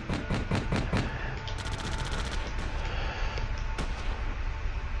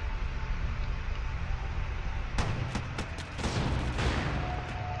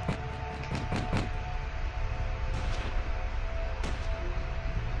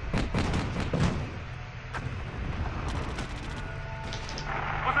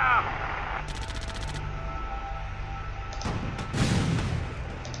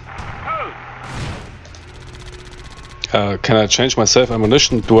 Can I change my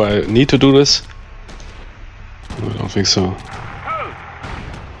self-ammunition? Do I need to do this? I don't think so.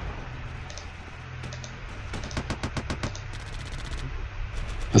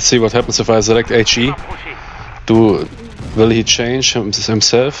 Let's see what happens if I select HE. Will he change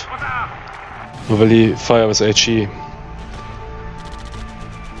himself? Or will he fire with HE?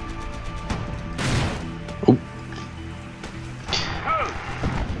 Oh.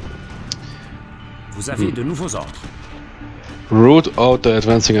 Vous avez de nouveaux ordres. Root out the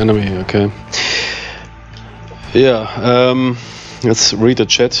advancing enemy, okay. Yeah, let's read the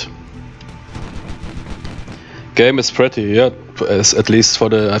chat. Game is pretty, yeah, at least for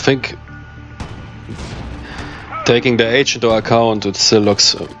the, I think, taking the age into account, it still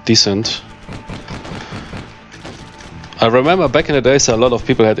looks decent. I remember back in the days a lot of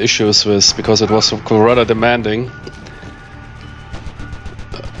people had issues with, because it was rather demanding.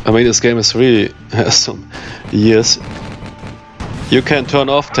 I mean, this game is really has some years. You can turn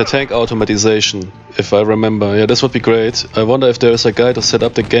off the tank automatization, if I remember. Yeah, this would be great. I wonder if there is a guy to set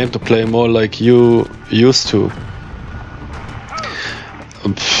up the game to play more like you used to.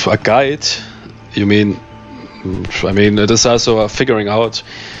 A guide? You mean? I mean, it is also a figuring out.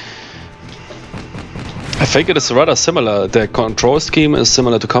 I think it is rather similar. The control scheme is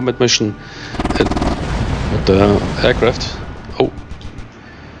similar to Combat Mission. With the aircraft. Oh,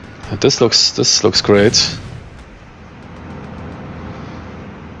 this looks great.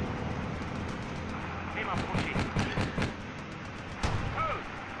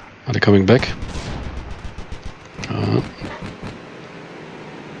 Are they coming back?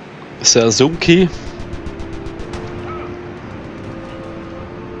 Is there a zoom key?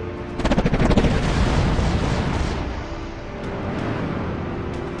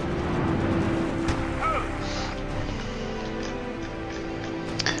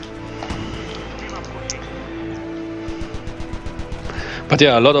 But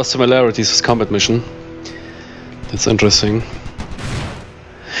yeah, a lot of similarities with Combat Mission. That's interesting.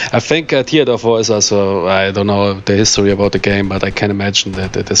 I think Theater 4 is also, I don't know the history about the game, but I can imagine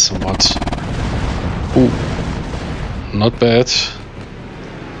that it is somewhat... Ooh, not bad.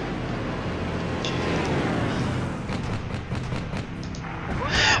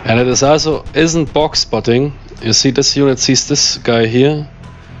 And it is also, isn't box spotting. You see this unit sees this guy here.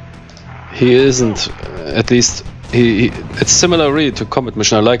 He isn't, at least, it's similar really to Combat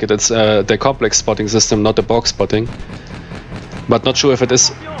Mission, I like it. It's the complex spotting system, not the box spotting. But not sure if it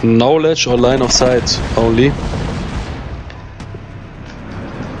is knowledge or line of sight only.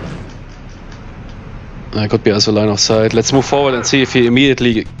 It could be also line of sight. Let's move forward and see if they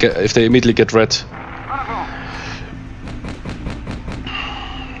immediately get red.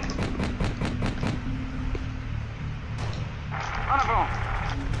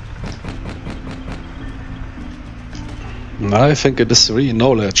 I think it is really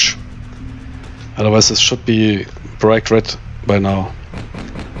knowledge. Otherwise, it should be bright red by now.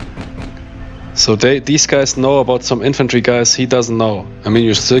 So these guys know about some infantry guys he doesn't know. I mean,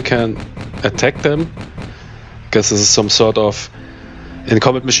 you still can attack them. I guess this is some sort of... In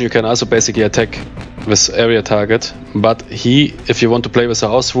Combat Mission you can also basically attack with area target. But if you want to play with a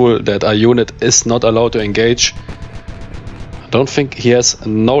house rule that a unit is not allowed to engage, I don't think he has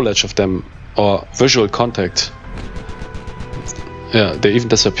knowledge of them or visual contact. Yeah, they even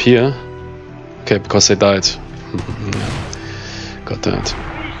disappear. Okay, because they died. Got that.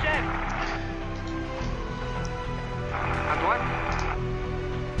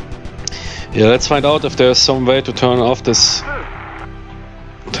 Yeah, let's find out if there's some way to turn off this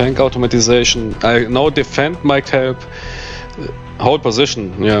tank automatization. I know defend might help. Hold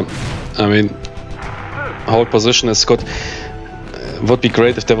position, yeah. I mean, hold position is good. Would be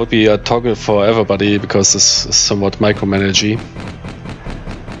great if there would be a toggle for everybody, because this is somewhat micromanagey.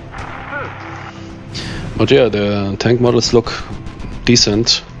 But yeah, the tank models look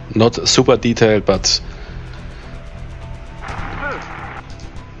decent. Not super detailed, but...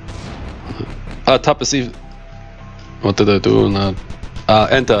 tab is even... What did I do? No.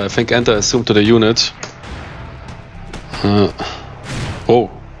 Enter. I think enter is zoomed to the unit. Oh,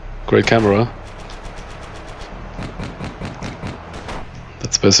 great camera.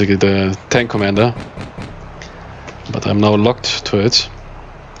 That's basically the tank commander. But I'm now locked to it.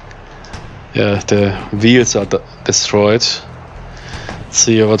 Yeah, the wheels are destroyed. Let's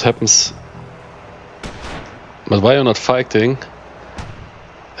see what happens. But why are you not fighting?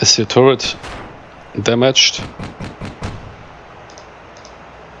 Is your turret damaged?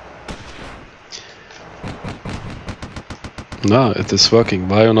 No, it is working.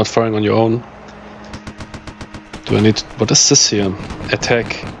 Why are you not firing on your own? Do I need... What is this here?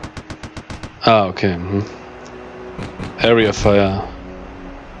 Attack. Ah, okay. Area fire.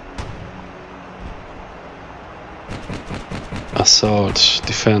 Assault,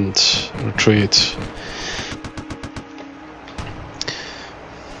 defend, retreat.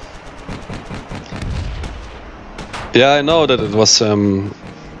 Yeah, I know that it was on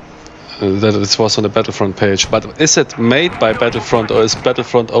the Battlefront page, but is it made by Battlefront or is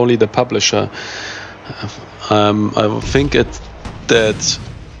Battlefront only the publisher? I think that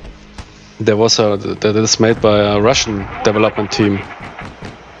it is made by a Russian development team.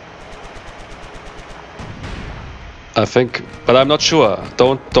 I think, but I'm not sure.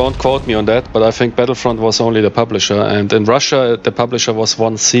 Don't quote me on that. But I think Battlefront was only the publisher, and in Russia the publisher was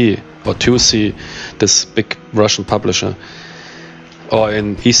 1C or 2C, this big Russian publisher. Or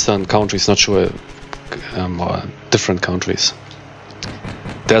in Eastern countries, not sure, or different countries.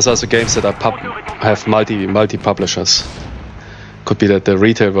 There's also games that have multi publishers. Could be that the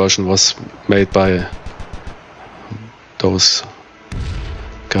retail version was made by those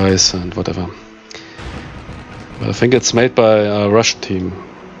guys and whatever. But I think it's made by a Russian team.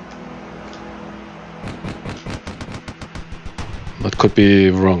 But could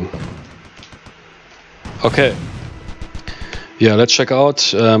be wrong. Okay. Yeah, let's check out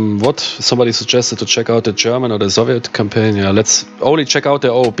what somebody suggested to check out the German or the Soviet campaign. Yeah, let's only check out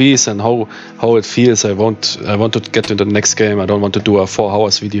the OOBs and how it feels. I want to get to the next game. I don't want to do a 4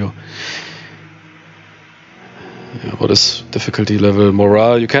 hours video. Yeah, what is difficulty level?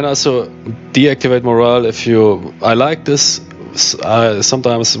 Morale. You can also deactivate morale if you... I like this. I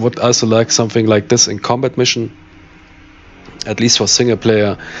sometimes would also like something like this in combat mission. At least for single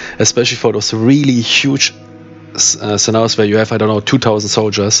player. Especially for those really huge scenarios where you have, I don't know, 2,000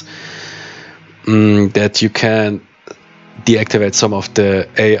 soldiers. That you can deactivate some of the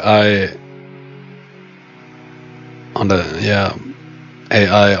AI on the...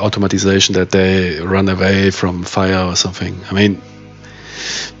 AI automatization, that they run away from fire or something. I mean,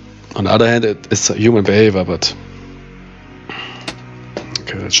 on the other hand, it's a human behavior, but...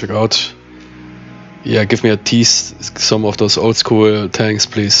 Okay, let's check out. Yeah, give me a tease, some of those old school tanks,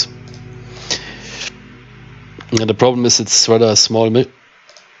 please. And the problem is it's rather a small...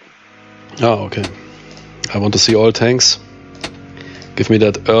 Oh, okay. I want to see all tanks. Give me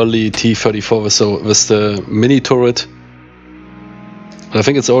that early T-34 with the mini turret. But I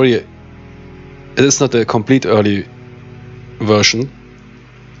think it's already... It is not a complete early version.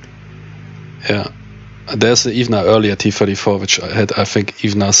 Yeah. There's even an earlier T-34 which had, I think,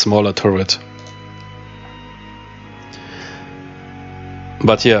 even a smaller turret.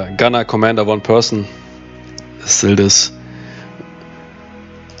 But yeah, gunner, commander, one person. Still this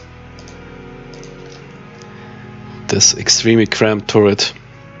extremely cramped turret.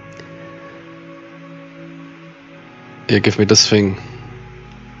 Yeah, give me this thing.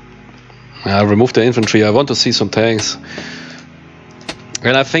 Remove the infantry. I want to see some tanks.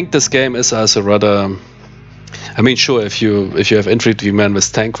 And I think this game is also rather... I mean, sure, if you have infantrymen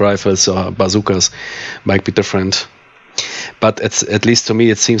with tank rifles or bazookas, might be different. But at least to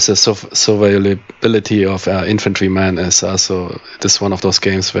me, it seems the survivability of infantrymen is also... This one of those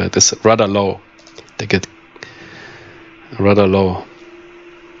games where it is rather low. They get rather low.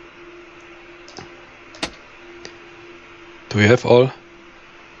 Do we have all?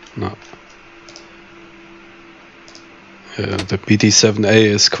 No. The BT-7A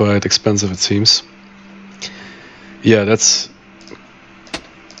is quite expensive, it seems. Yeah, that's...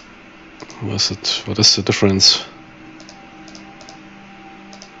 What is the difference?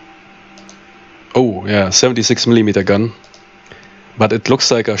 Oh, yeah, 76mm gun. But it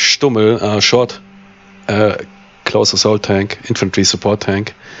looks like a Stummel, short close assault tank, infantry support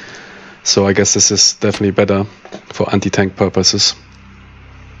tank. So I guess this is definitely better for anti-tank purposes.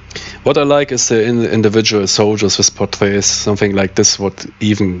 What I like is the individual soldiers with portraits. Something like this would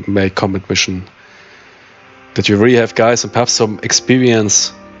even make combat mission. That you really have guys and perhaps some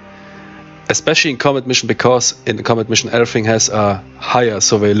experience, especially in combat mission, because in combat mission everything has a higher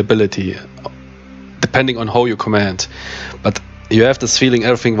survivability, depending on how you command. But you have this feeling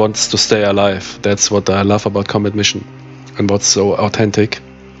everything wants to stay alive. That's what I love about combat mission and what's so authentic.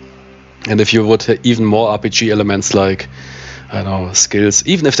 And if you would have even more RPG elements like, I don't know, skills,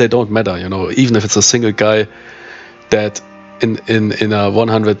 even if they don't matter, you know, even if it's a single guy that in a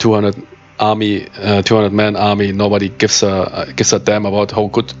 100, 200 army, 200 man army, nobody gives a damn about how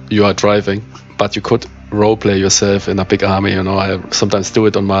good you are driving, but you could roleplay yourself in a big army, you know. I sometimes do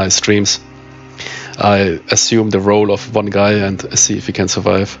it on my streams. I assume the role of one guy and see if he can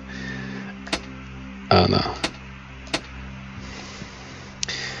survive. No.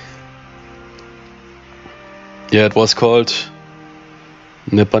 Yeah, it was called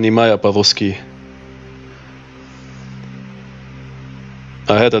Nepanimaya Paruski.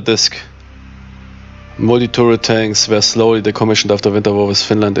 I had a disc. Multi-turret tanks were slowly decommissioned after winter war with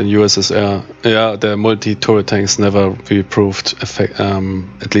Finland and USSR. Yeah, the multi-turret tanks never really proved effect,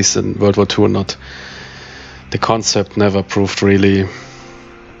 at least in World War II, not. The concept never proved really.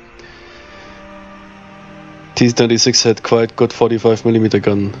 T-36 had quite good 45mm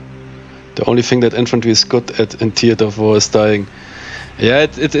gun. The only thing that infantry is good at in theater of war is dying. Yeah,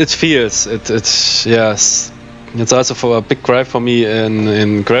 it feels. It's yes. It's also for a big gripe for me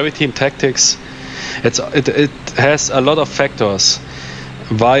in gravity team tactics. It has a lot of factors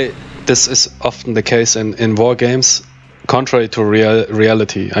why this is often the case in war games, contrary to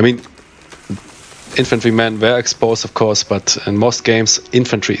reality. I mean, infantrymen were exposed, of course, but in most games,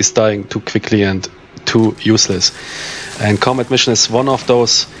 infantry is dying too quickly and too useless. And combat mission is one of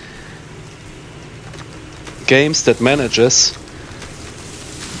those games that manages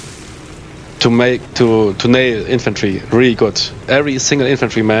to nail infantry really good. Every single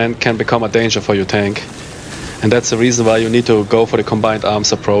infantryman can become a danger for your tank, and that's the reason why you need to go for the combined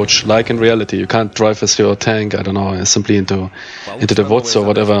arms approach. Like in reality, you can't drive with your tank, I don't know, simply into the woods or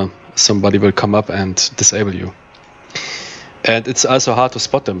whatever. Somebody will come up and disable you. And it's also hard to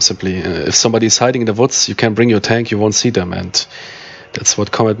spot them simply. If somebody is hiding in the woods, you can bring your tank, you won't see them, and that's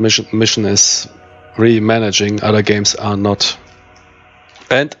what combat mission is really managing. Other games are not.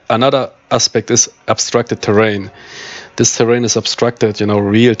 And another aspect is abstracted terrain. This terrain is abstracted, you know,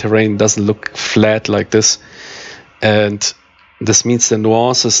 real terrain doesn't look flat like this. And this means the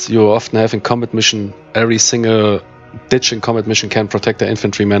nuances you often have in combat mission, every single ditch in combat mission can protect the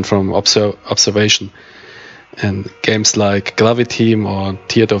infantryman from observation. And games like Gravity Team or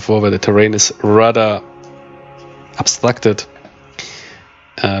Theater of War, where the terrain is rather abstracted,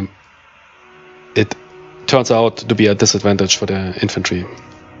 it turns out to be a disadvantage for the infantry.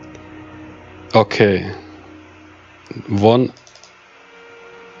 Okay. One.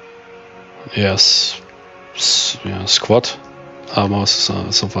 Yes. Yeah, squad. Almost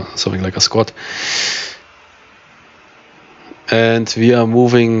something like a squad. And we are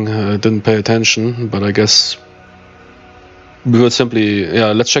moving, didn't pay attention, but I guess we will simply,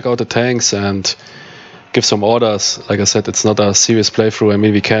 yeah, let's check out the tanks and give some orders. Like I said, it's not a serious playthrough. I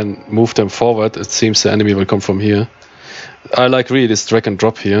mean, we can move them forward. It seems the enemy will come from here. I like really this drag and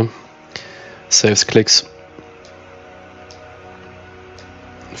drop here. Saves clicks.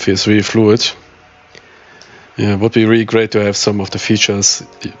 Feels really fluid. Yeah, it would be really great to have some of the features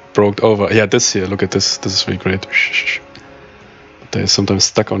brought over. Yeah, this here, look at this. This is really great. They're sometimes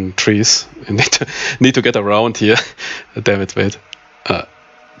stuck on trees. You need to get around here. Damn it, wait.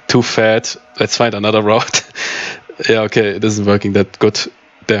 Too fat. Let's find another route. Yeah, okay, it isn't working that good.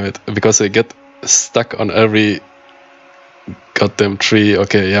 Damn it. Because they get stuck on every goddamn tree.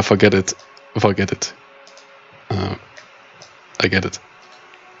 Okay, yeah, forget it. Forget it. I get it.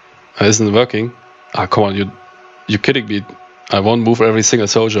 Isn't it working? Ah, come on, you kidding me? I won't move every single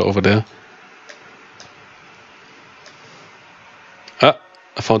soldier over there. Ah,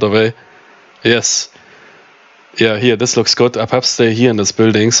 I found a way. Yes. Yeah, here, this looks good. I perhaps stay here in this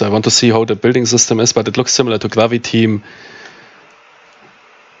building, so I want to see how the building system is, but it looks similar to Gravity Team.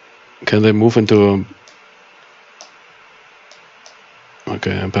 Can they move into...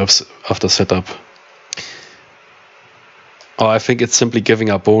 Okay, and perhaps after setup. Oh, I think it's simply giving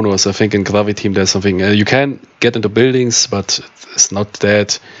a bonus. I think in Gravity Team there's something... you can get into buildings, but it's not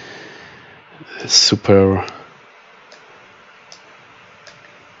that super...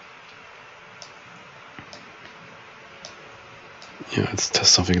 Yeah, let's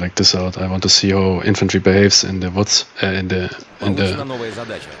test something like this out. I want to see how infantry behaves in the woods, in the.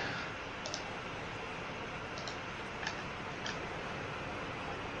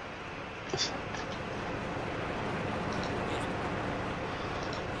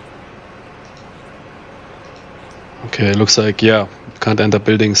 Okay, looks like, yeah, can't enter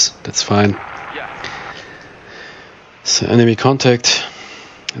buildings. That's fine. So enemy contact.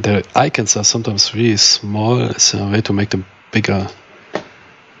 The icons are sometimes really small. Is there a way to make them bigger?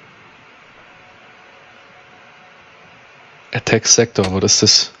 Attack sector, what is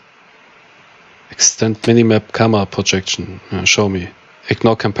this? Extend minimap camera projection. Show me.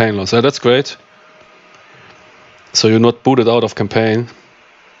 Ignore campaign loss. That's great. So you're not booted out of campaign.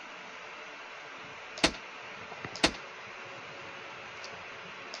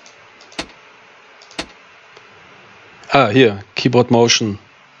 Ah, here, keyboard motion.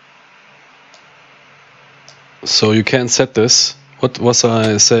 So you can set this. What was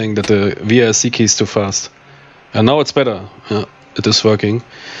I saying, that the VLC key is too fast? And now it's better. Yeah. it is working.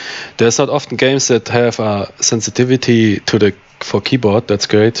 There's not often games that have a sensitivity to for keyboard. That's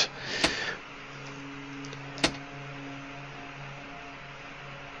great.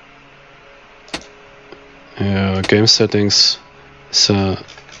 Game settings. So,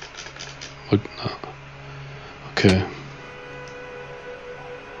 okay.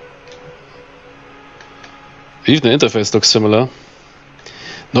 Even the interface looks similar.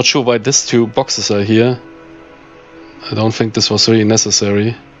 Not sure why these two boxes are here. I don't think this was really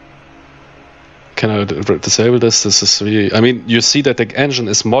necessary. Can I disable this? This is really... I mean, you see that the engine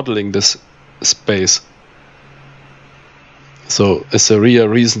is modeling this space. So is there really a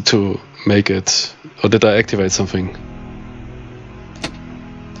reason to make it... Or did I activate something?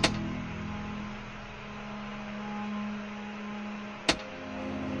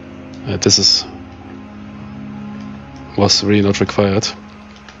 This was really not required.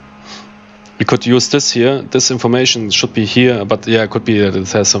 We could use this here. This information should be here, but yeah, it could be that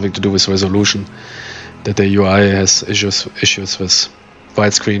it has something to do with resolution. That the UI has issues with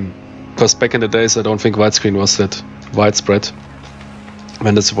widescreen. Because back in the days, I don't think widescreen was that widespread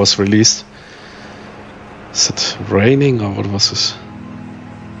when this was released. Is it raining or what was this?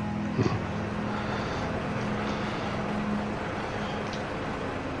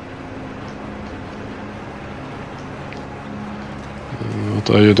 What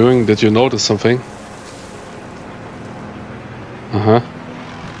are you doing? Did you notice something?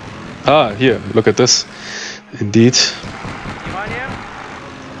 Ah, here, look at this. Indeed.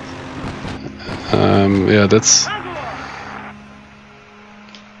 Yeah, that's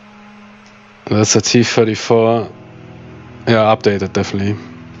a T34. Yeah, updated definitely.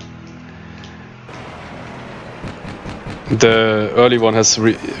 The early one has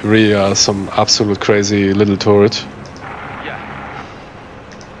really some absolute crazy little turret.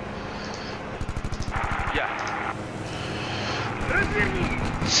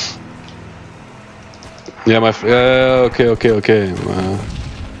 Yeah, okay.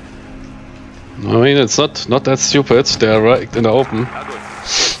 I mean, it's not that stupid. They are right in the open.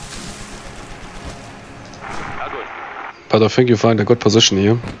 But I think you find a good position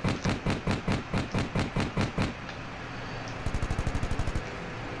here.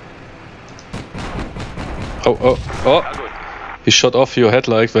 Oh! He shot off your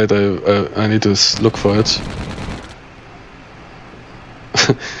headlight. Wait, I need to look for it.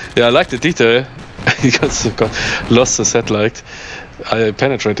 Yeah, I like the detail. He got lost his headlight.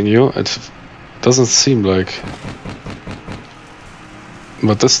 Penetrating you. It doesn't seem like.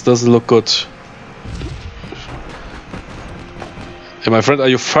 But this doesn't look good. Hey, my friend, are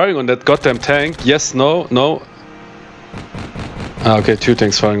you firing on that goddamn tank? Yes, no, no. Ah, okay, two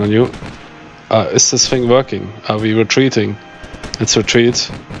tanks firing on you. Is this thing working? Are we retreating? Let's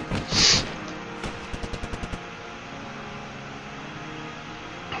retreat.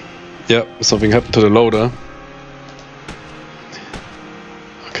 Yeah, something happened to the loader.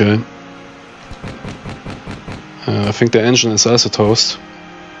 Okay. I think the engine is also toast.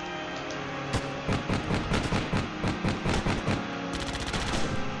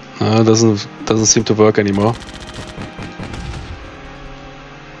 Doesn't seem to work anymore.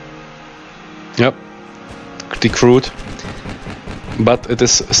 Yep, decrewed, but it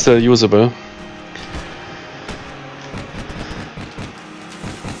is still usable.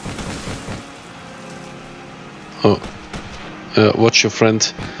 Oh, watch your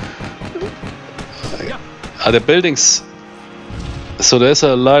friend. Are the buildings? So there's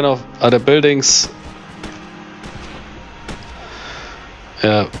a line of other buildings.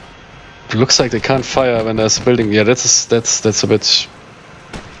 Yeah, it looks like they can't fire when there's a building. Yeah, that's a bit.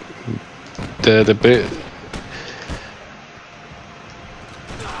 The build.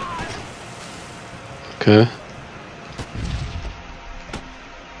 Okay.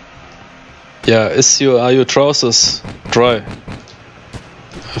 Yeah, are your trousers dry?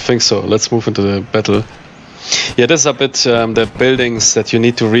 I think so. Let's move into the battle. Yeah, this is a bit the buildings that you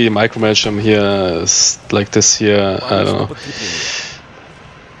need to really micromanage them here, like this here. I don't know.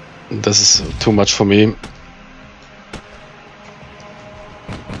 This is too much for me.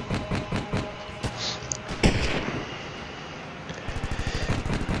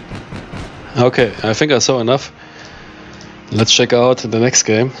 Okay, I think I saw enough. Let's check out the next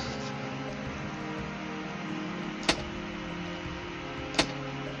game.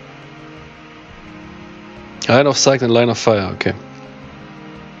 Line of sight and line of fire, okay.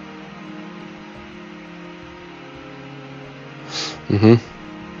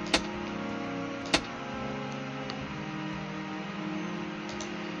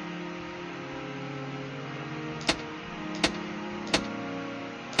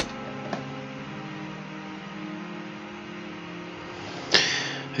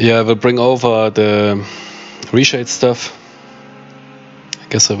 Yeah, I will bring over the reshade stuff. I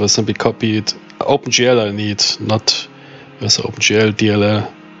guess I will simply copy it. OpenGL I need, not with OpenGL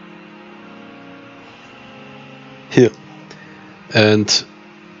DLL. Here. And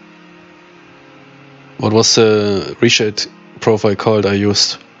what was the reshade profile called I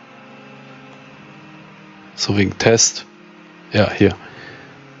used? Something test. Yeah, here.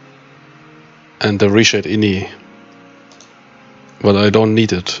 And the reshade ini. But I don't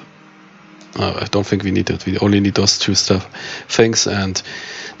need it. I don't think we need it. We only need those two things, and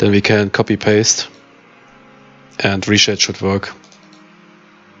then we can copy paste, and reshade should work.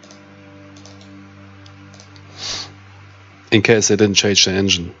 In case I didn't change the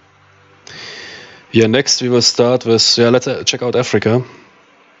engine. Yeah, next we will start with, yeah, let's check out Africa.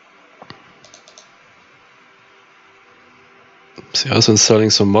 See, also installing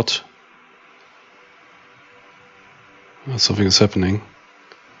some mod. Something is happening.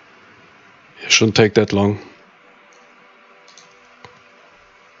 It shouldn't take that long.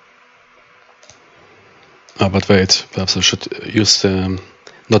 Ah, but wait, perhaps I should use the,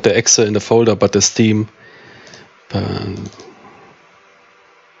 not the exe in the folder, but the Steam.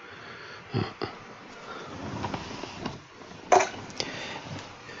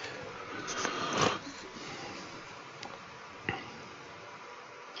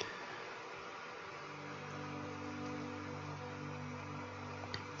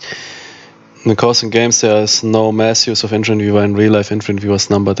 Because in games there is no mass use of Infinite Viewer. In real life, Infinite Viewer is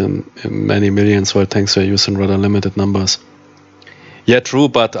numbered in many millions, while tanks are used in rather limited numbers. Yeah, true,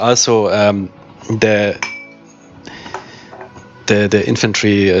 but also the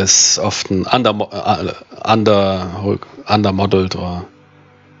infantry is often under modeled, or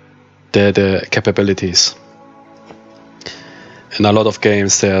the capabilities. In a lot of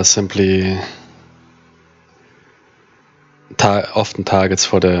games, they are simply often targets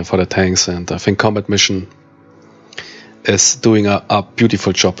for the tanks, and I think Combat Mission is doing a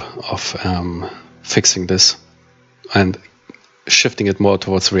beautiful job of fixing this and shifting it more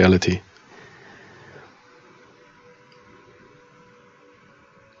towards reality.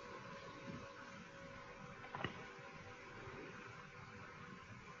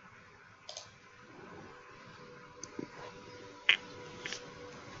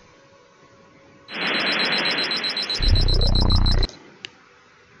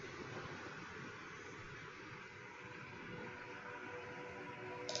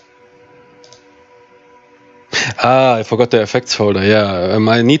 Ah, I forgot the effects folder. Yeah,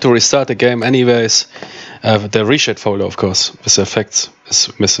 I need to restart the game anyways. The reshade folder, of course, with the effects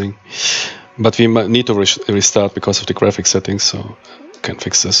is missing. But we might need to restart because of the graphic settings, so can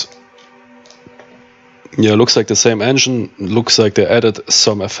fix this. Yeah, looks like the same engine. Looks like they added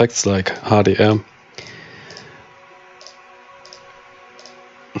some effects like HDR.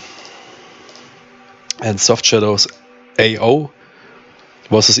 And soft shadows AO.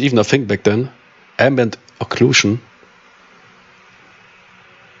 Was this even a thing back then? Ambient occlusion?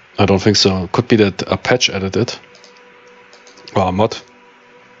 I don't think so. Could be that a patch added it. Or a mod.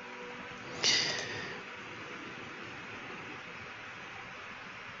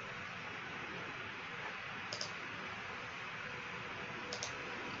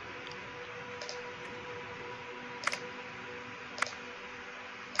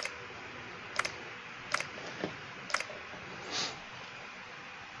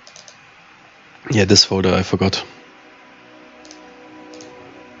 Yeah, this folder I forgot.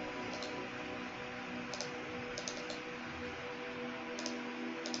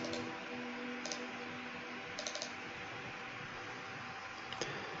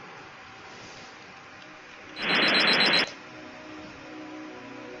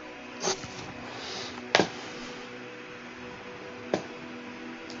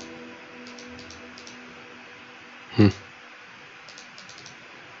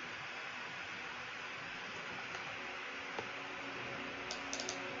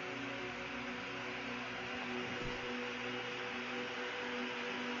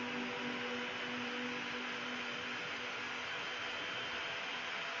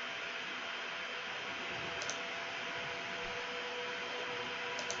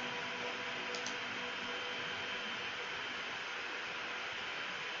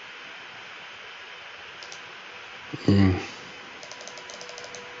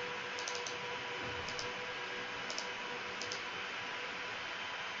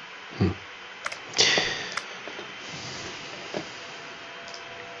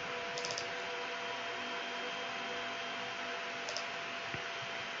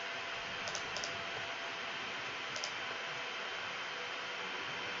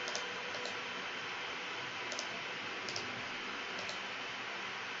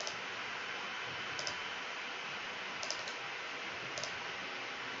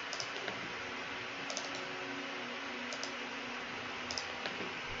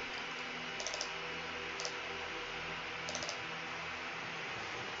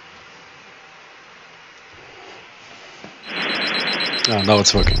 Yeah, now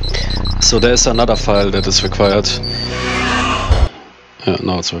it's working. So there's another file that is required. Yeah,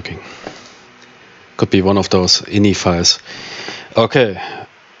 now it's working. Could be one of those INI files. Okay,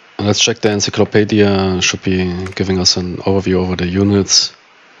 let's check the encyclopedia. Should be giving us an overview over the units.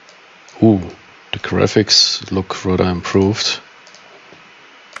 Ooh, the graphics look rather improved.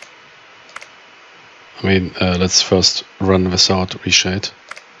 I mean, let's first run without reshade.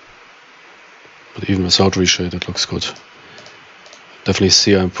 But even without reshade, it looks good. Definitely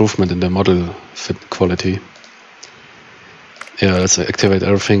see an improvement in the model fit quality. Yeah, let's activate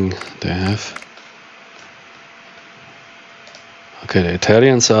everything they have. Okay, the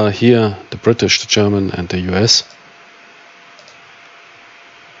Italians are here, the British, the German, and the US.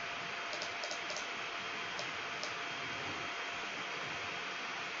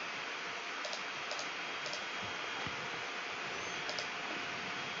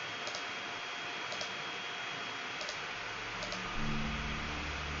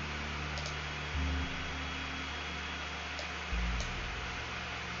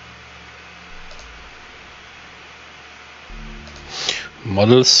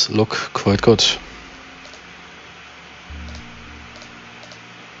 Models look quite good.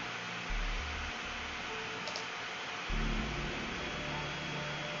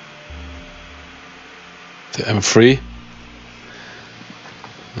 The M3.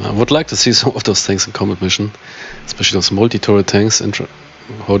 I would like to see some of those things in Combat Mission, especially those multi-turret tanks, and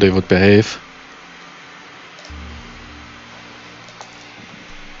how they would behave.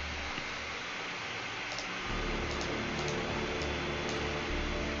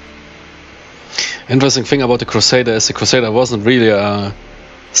 Interesting thing about the Crusader is the Crusader wasn't really a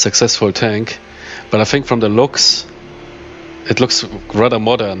successful tank, but I think from the looks, it looks rather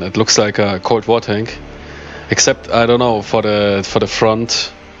modern. It looks like a Cold War tank, except I don't know for the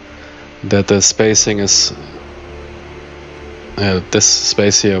front that the spacing is. This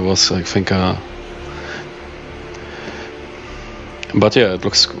space here was, I think, but yeah, it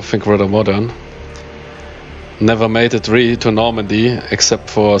looks, I think, rather modern. Never made it really to Normandy, except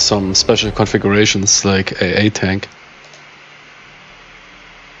for some special configurations like AA tank.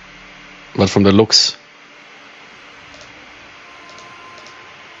 But from the looks,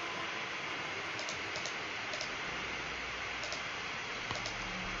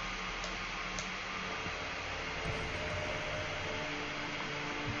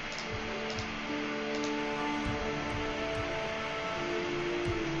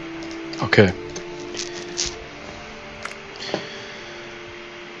 okay.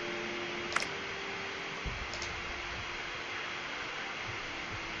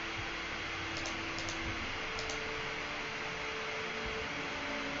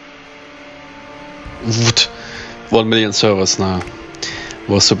 Woot. 1 million servers now.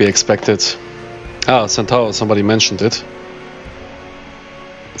 Was to be expected. Ah, Centaur, somebody mentioned it.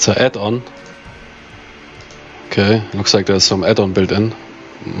 It's an add-on. Okay, looks like there's some add-on built in.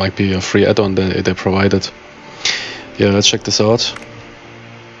 Might be a free add-on they provided. Yeah, let's check this out.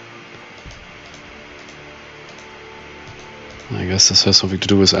 I guess this has something to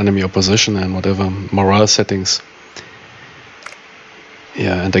do with enemy opposition and whatever morale settings.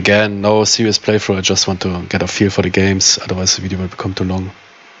 Yeah, and again, no serious playthrough, I just want to get a feel for the games, otherwise the video will become too long.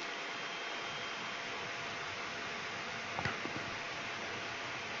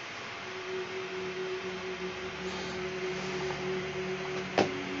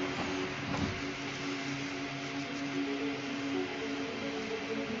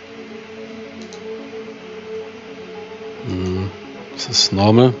 Is this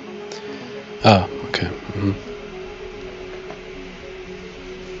normal? Ah, okay.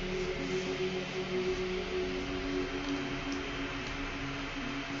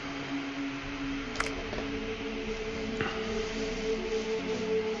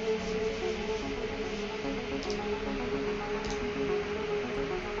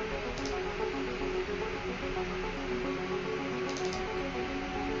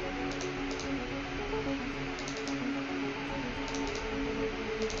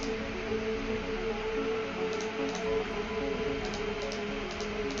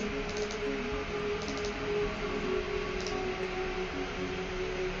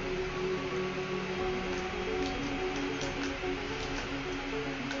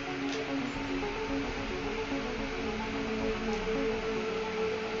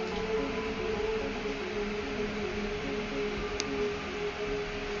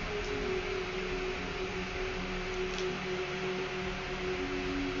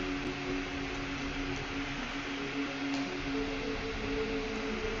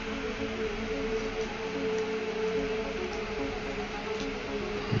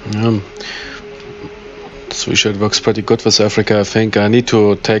 So it works pretty good with Africa, I think. I need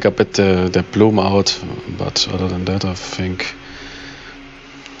to take a bit the bloom out, but other than that, I think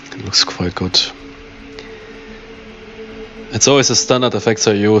it looks quite good. It's always the standard effects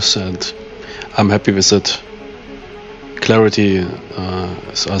I use, and I'm happy with it. Clarity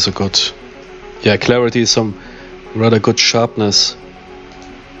is also good. Yeah, clarity is some rather good sharpness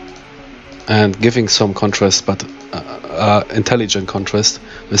and giving some contrast, but intelligent contrast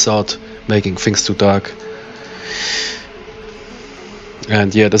without making things too dark.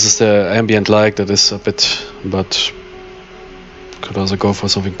 And yeah, this is the ambient light that is a bit, but could also go for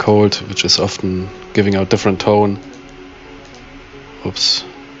something cold, which is often giving out different tone. Oops.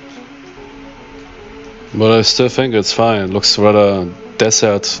 But I still think it's fine. It looks rather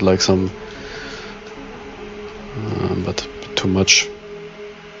desert, like some, but too much.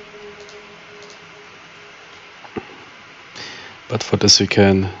 But for this we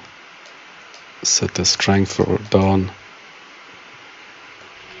can set the strength down.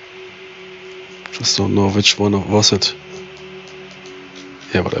 Just don't know which one was it.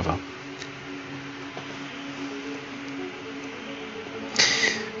 Yeah, whatever.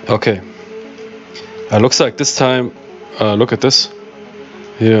 Okay. Looks like this time, look at this.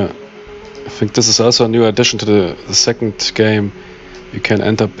 Here, I think this is also a new addition to the second game. You can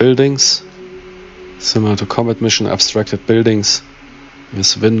enter buildings, similar to combat mission, abstracted buildings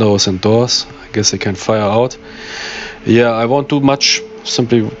with windows and doors. I guess they can fire out. Yeah, I won't do much,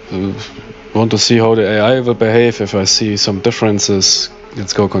 simply want to see how the AI will behave. If I see some differences,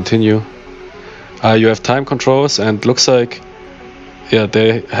 let's go continue. You have time controls, and looks like, yeah,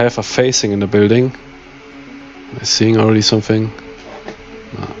 they have a facing in the building. Am I seeing already something?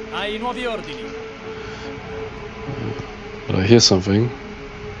 No. But I hear something.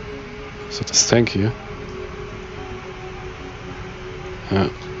 Is that this tank here? Yeah.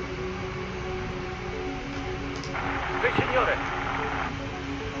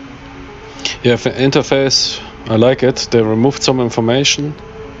 Yeah, interface, I like it. They removed some information,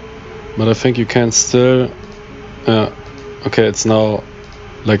 but I think you can still... okay, it's now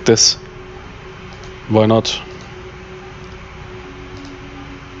like this. Why not?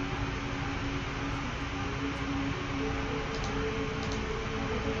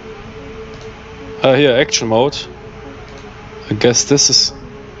 Here, action mode. I guess this is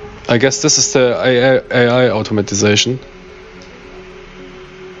the AI automatization.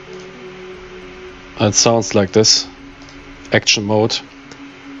 It sounds like this. Action mode.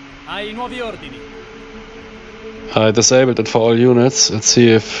 I disabled it for all units. Let's see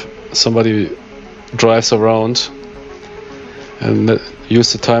if somebody drives around and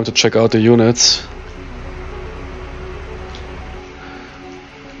use the time to check out the units.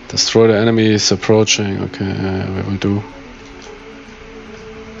 Destroy the enemies approaching. Okay, we will do.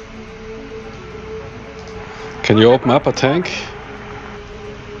 Can you open up a tank?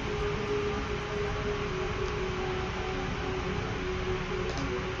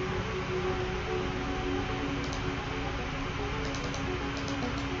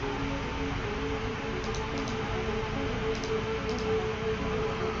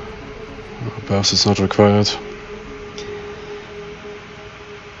 Perhaps it's not required.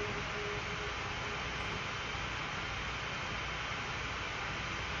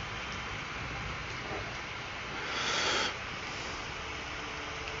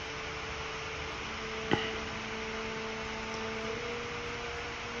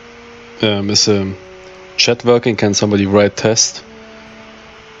 Is chat working? Can somebody write test?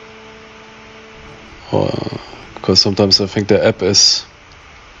 Or because sometimes I think the app is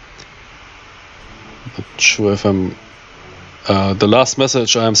not sure if I'm. The last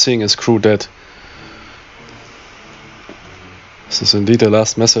message I'm seeing is crew dead. This is indeed the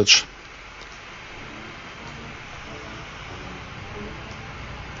last message.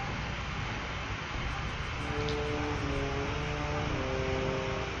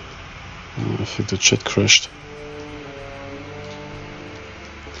 I think the chat crashed.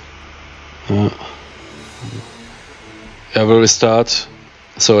 Yeah, we'll restart.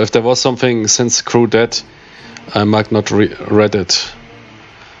 So if there was something since crew dead, I might not read it.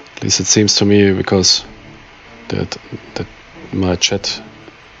 At least it seems to me, because that my chat,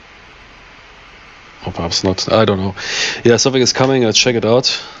 or perhaps not. I don't know. Yeah, something is coming. I'll check it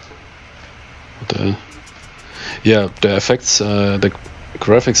out. Yeah, the effects, the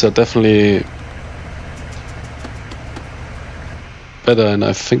graphics are definitely better, and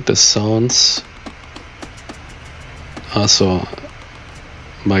I think the sounds also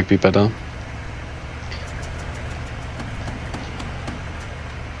might be better.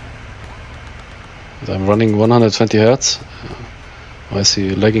 But I'm running 120 Hz. Why is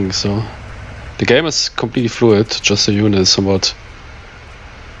he lagging so? The game is completely fluid, just the unit is somewhat.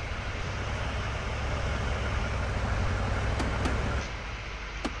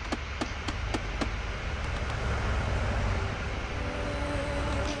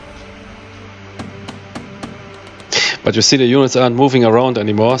 But you see the units aren't moving around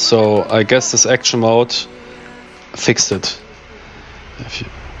anymore, so I guess this action mode fixed it.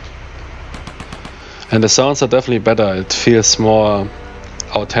 And the sounds are definitely better, it feels more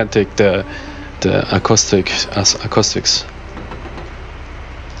authentic, the acoustics.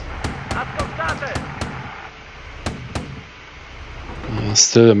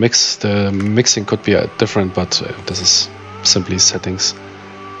 Still a mix, the mixing could be different, but this is simply settings.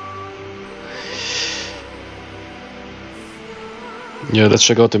 Yeah, let's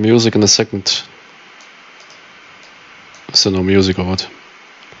check out the music in a second. Is there no music or what?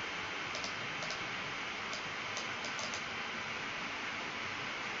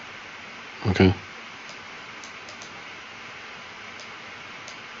 Okay.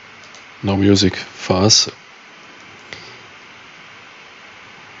 No music for us.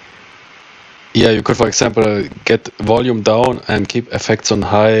 Yeah, you could, for example, get volume down and keep effects on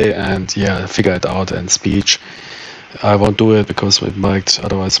high and yeah, figure it out and speech. I won't do it because it might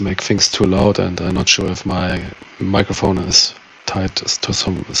otherwise make things too loud, and I'm not sure if my microphone is tied to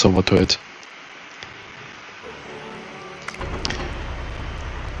somewhat to it.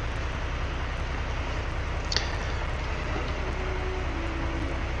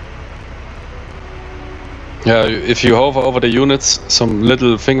 Yeah, if you hover over the units, some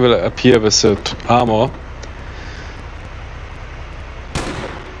little thing will appear with the armor.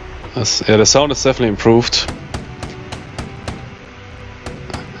 Yeah, the sound is definitely improved.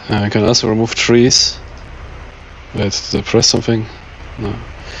 I can also remove trees. Wait, did I press something? No.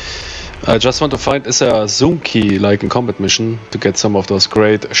 I just want to find, is there a zoom key like in Combat Mission to get some of those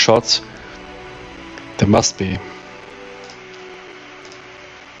great shots? There must be.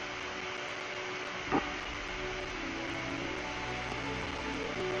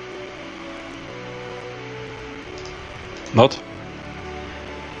 Not?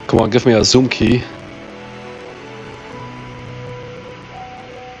 Come on, give me a zoom key.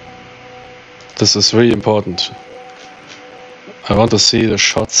 This is really important. I want to see the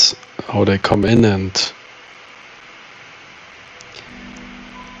shots, how they come in, and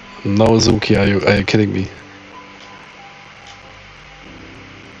no zoom key, are you kidding me?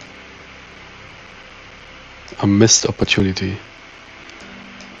 A missed opportunity.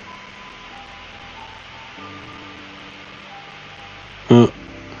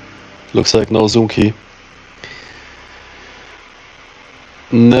 Looks like no zoom key.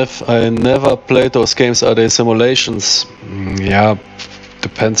 I never played those games. Are they simulations? Yeah,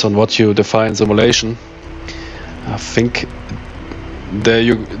 depends on what you define simulation. I think they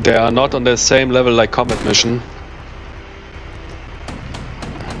are not on the same level like Combat Mission.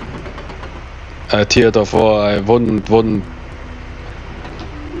 Theater 4, I wouldn't.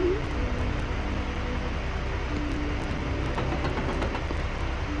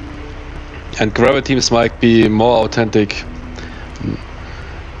 And Gravity Teams might be more authentic.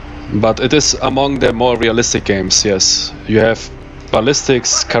 But it is among the more realistic games, yes. You have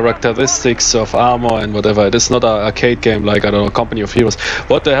ballistics, characteristics of armor and whatever. It is not an arcade game like, I don't know, Company of Heroes.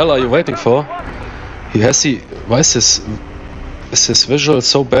 What the hell are you waiting for? Why is this visual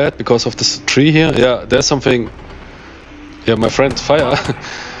so bad because of this tree here? Yeah, there's something. Yeah, my friend, fire.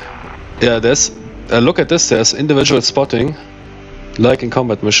 Yeah, there's, look at this, there's individual spotting, like in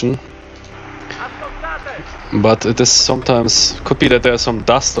Combat Mission. But it is sometimes, could be that there's some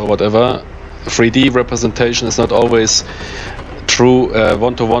dust or whatever. 3D representation is not always true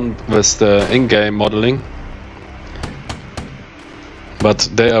one-to-one with the in-game modeling. But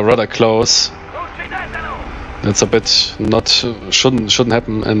they are rather close. That's a bit not, shouldn't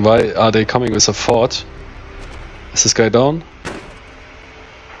happen. And why are they coming with a fort? Is this guy down?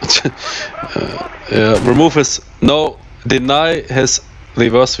 Yeah, remove his, no, deny his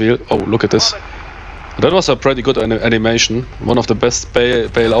reverse wheel. Oh, look at this. That was a pretty good animation. One of the best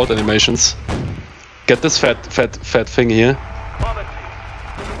bail-out animations. Get this fat thing here.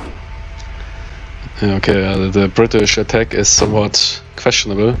 Yeah, okay, the British attack is somewhat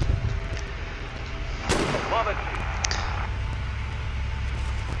questionable.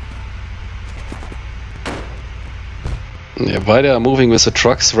 Yeah, why they are moving with the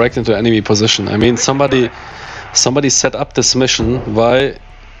trucks right into enemy position? I mean, somebody set up this mission.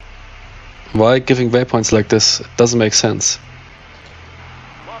 Why giving waypoints like this? It doesn't make sense.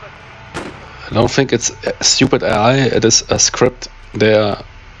 I don't think it's a stupid AI, it is a script. They are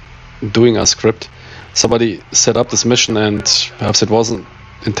doing a script. Somebody set up this mission and perhaps it wasn't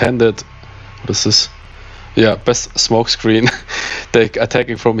intended What is this? Yeah, best smoke screen. They're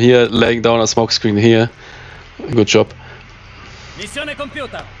attacking from here, laying down a smoke screen here. Good job. Missione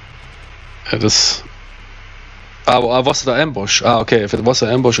compiuta. It is. Was it an ambush? Okay, if it was an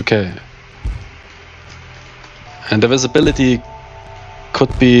ambush, okay. And the visibility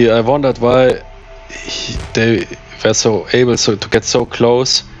could be. I wondered why they were so able to get so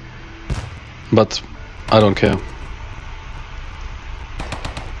close, but I don't care.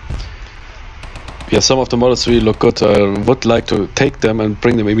 Yeah, some of the models really look good. I would like to take them and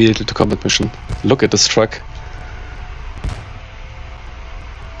bring them immediately to combat mission. Look at this truck.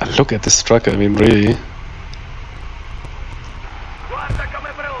 Look at this truck, I mean, really.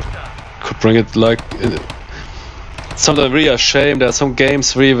 Could bring it like... Sometimes really a shame. There are some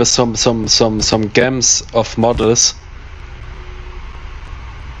games really with some gems of models.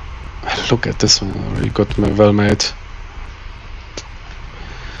 Look at this one, really good, well made.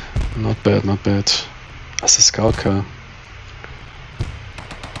 Not bad, not bad. That's a scout car.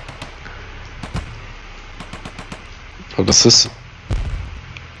 What is this?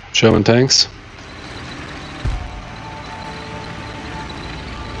 German tanks.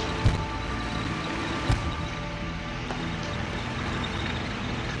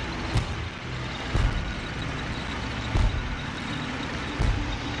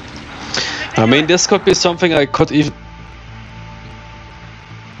 I mean, this could be something I could even...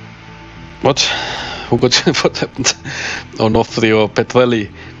 What? What happened? Onofrio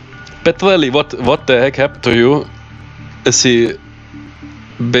Petrelli. Petrelli, what the heck happened to you? Is he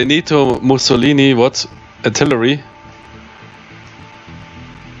Benito Mussolini? What? Artillery?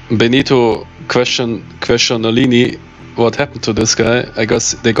 Benito Questionolini. What happened to this guy? I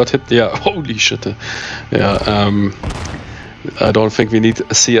guess they got hit. Yeah. Holy shit. Yeah. I don't think we need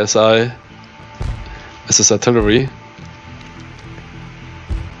a CSI. This is artillery.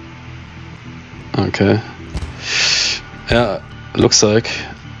 Okay. Yeah, looks like.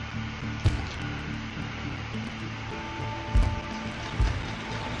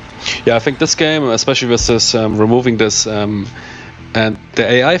 Yeah, I think this game, especially with this removing this, and the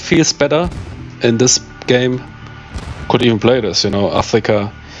AI feels better in this game. Could even play this, you know,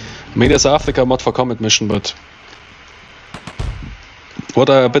 Africa. I mean, there's an Africa mod for combat mission, but what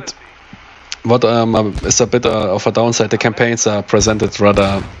is a bit of a downside. The campaigns are presented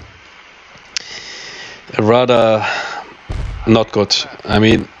rather not good. I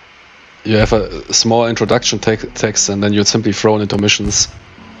mean, you have a small introduction text and then you're simply thrown into missions.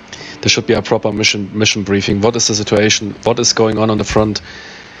 There should be a proper mission briefing. What is the situation? What is going on the front?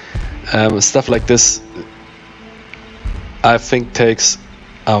 Stuff like this, I think, takes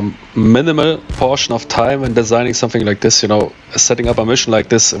a minimal portion of time when designing something like this. You know, setting up a mission like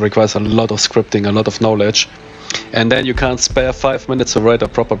this requires a lot of scripting, a lot of knowledge, and then you can't spare 5 minutes to write a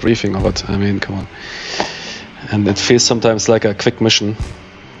proper briefing of it. I mean, come on. And it feels sometimes like a quick mission,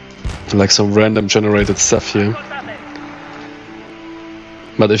 like some random generated stuff here.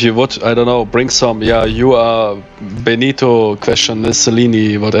 But if you would, I don't know, bring some, yeah, you are Benito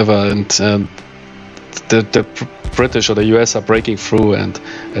Mussolini, whatever, and the British or the US are breaking through and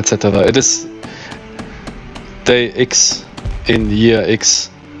etc. It is day X in year X.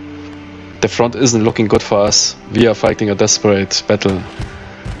 The front isn't looking good for us. We are fighting a desperate battle.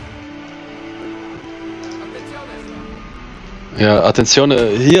 Yeah,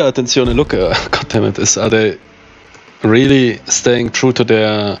 attenzione, here attenzione, look, god damn it, are they really staying true to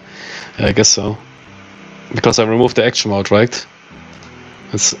their... Yeah, I guess so. Because I removed the action mode, right?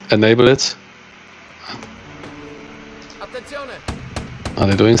 Let's enable it. Are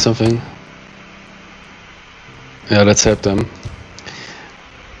they doing something? Yeah, let's help them.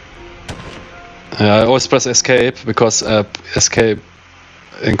 I always press escape because escape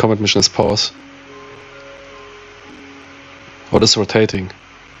in combat mission is pause. What is rotating?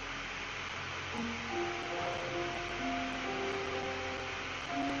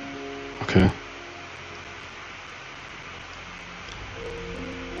 Okay.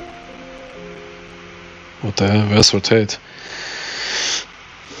 What the hell? Where's rotate?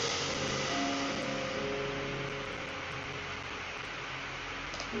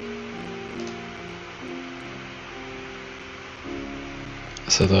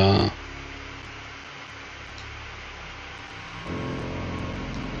 Is it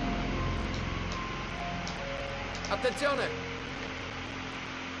Attenzione!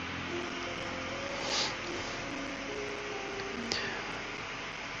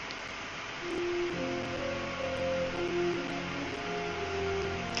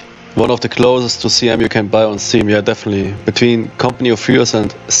 One of the closest to CM you can buy on Steam, yeah, definitely. Between Company of Heroes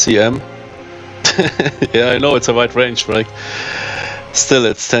and CM. Yeah, I know it's a wide range, right? Still,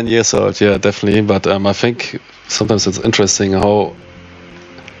 it's 10 years old, yeah, definitely. But I think sometimes it's interesting how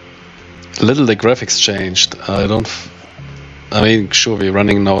little the graphics changed. I mean, sure, we're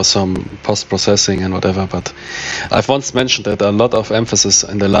running now some post-processing and whatever, but I've once mentioned that a lot of emphasis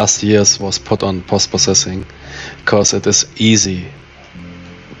in the last years was put on post-processing because it is easy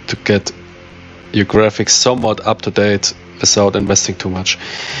to get your graphics somewhat up to date without investing too much.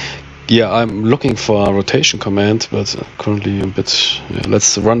 Yeah, I'm looking for a rotation command, but currently a bit... Yeah,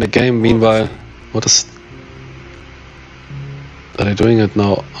 let's run the game. Meanwhile, what is... Are they doing it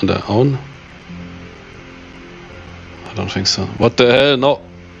now on their own? I don't think so. What the hell? No!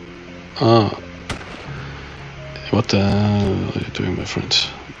 Ah. What the hell are you doing, my friend?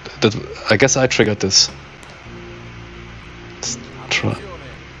 I guess I triggered this. Let's try.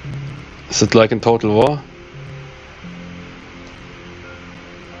 Is it like in Total War?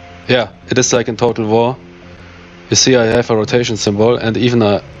 Yeah, it is like in Total War. You see I have a rotation symbol and even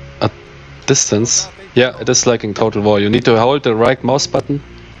a distance. Yeah, it is like in Total War. You need to hold the right mouse button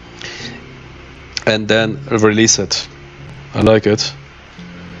and then release it. I like it.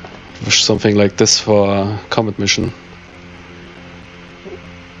 Wish something like this for a combat mission.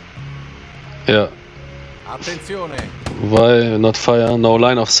 Yeah. Why not fire? No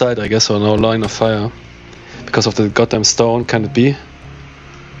line of sight, I guess, or no line of fire. Because of the goddamn stone, can it be?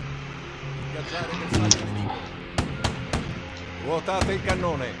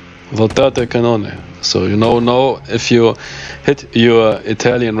 Votate cannone. So you know if you hit your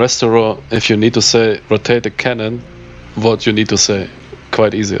Italian restaurant, if you need to say rotate the cannon, what you need to say.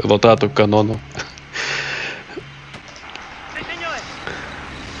 Quite easy. Votato cannone.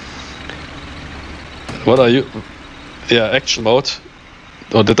 What are you? Yeah, action mode.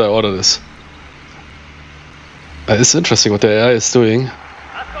 Or did I order this? It's interesting what the AI is doing.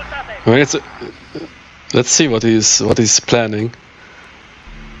 I mean, let's see what he's planning.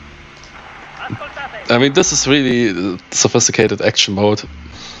 I mean, this is really sophisticated action mode.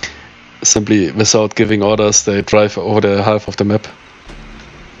 Simply without giving orders, they drive over the half of the map.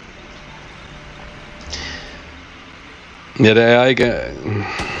 Yeah, the AI.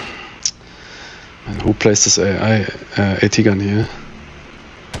 Who plays this AI AT gun here?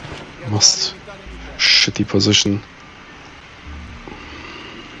 Most shitty position.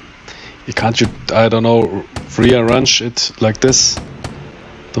 You can't, I don't know, rearrange it like this.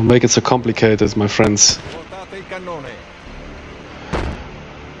 Don't make it so complicated, my friends.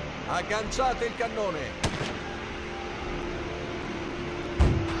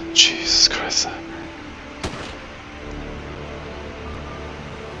 Jesus Christ.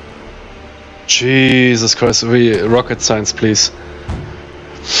 Jesus Christ, rocket science, please.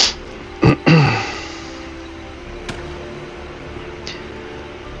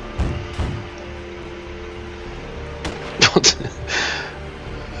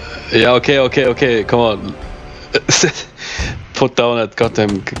 Yeah, okay, come on. Put down that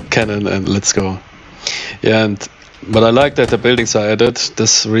goddamn cannon and let's go. Yeah, but I like that the buildings are added.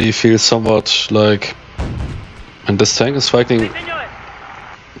 This really feels somewhat like... And this tank is fighting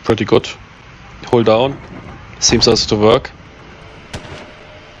pretty good. Hold down. Seems also to work.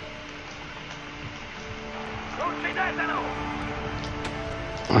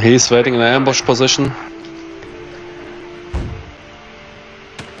 He's waiting in an ambush position.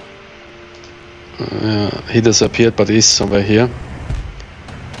 He disappeared, but he's somewhere here.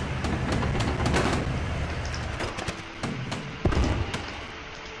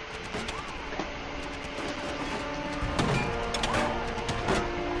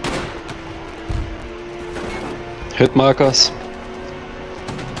 Hit markers.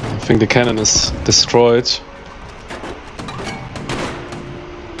 I think the cannon is destroyed.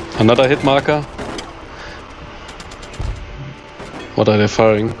 Another hit marker. What are they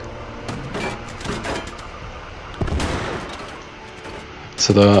firing?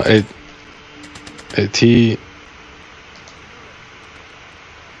 So the AT.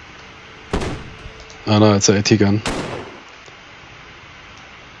 Oh no, it's an AT gun.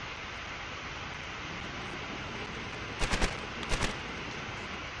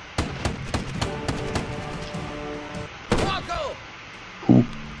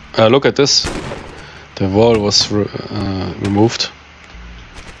 Look at this. The wall was removed.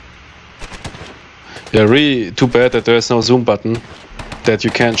 Yeah, really too bad that there is no zoom button. That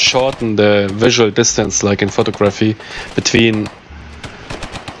you can shorten the visual distance like in photography between.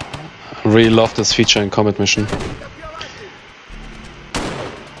 I really love this feature in Combat Mission.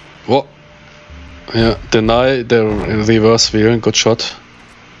 Whoa. Yeah, deny the reverse wheel, good shot.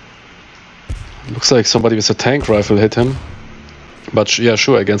 Looks like somebody with a tank rifle hit him. But yeah,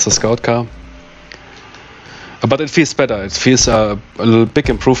 sure, against a scout car. But it feels better. It feels a little big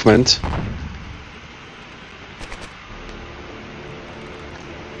improvement.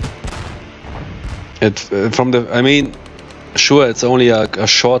 I mean, sure, it's only a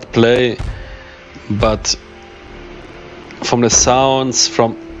short play, but from the sounds,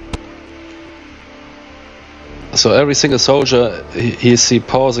 so every single soldier, he's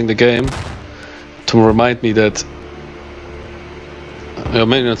pausing the game to remind me that. I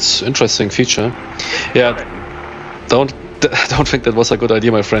mean, it's an interesting feature. Yeah, don't think that was a good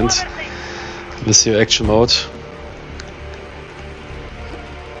idea, my friend. This is your action mode.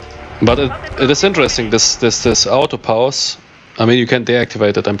 But it is interesting, this auto pause. I mean, you can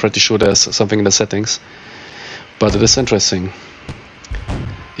deactivate it. I'm pretty sure there's something in the settings. But it is interesting.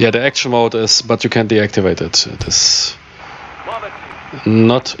 Yeah, the action mode is, but you can deactivate it. It is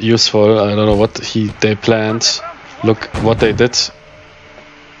not useful. I don't know what they planned. Look what they did.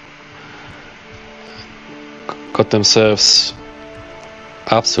 Got themselves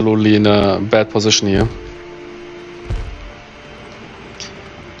absolutely in a bad position here.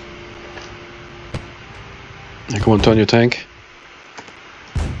 Come on, turn your tank.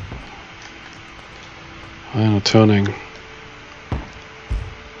 I'm not turning.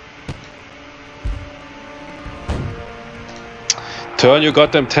 Turn your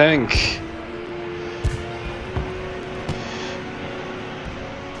goddamn tank.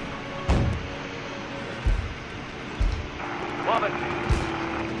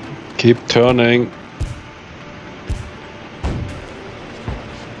 Keep turning.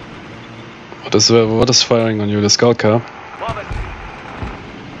 What is firing on you? The scout car?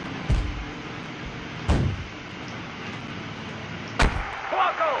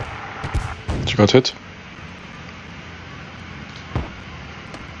 You got hit?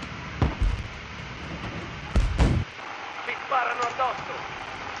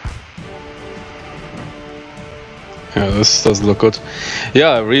 Yeah, this doesn't look good. Yeah,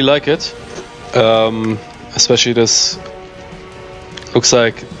 I really like it. Especially this looks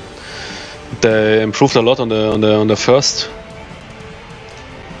like they improved a lot on the first.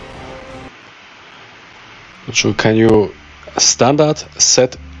 Not sure, can you standard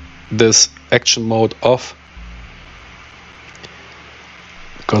set this action mode off?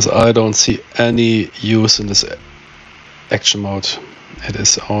 Because I don't see any use in this action mode. It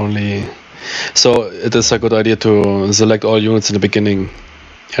is only, so it is a good idea to select all units in the beginning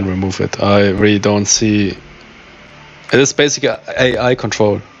and remove it. I really don't see. It is basically AI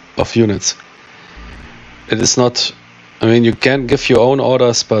control of units. It is not, I mean, you can give your own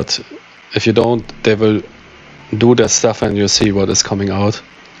orders, but if you don't, they will do their stuff and you see what is coming out.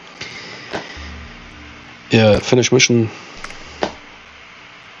 Yeah, finish mission.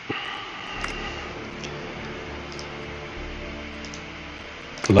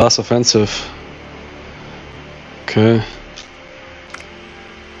 Last offensive. Okay.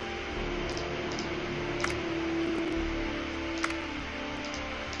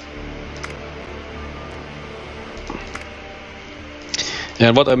 Yeah,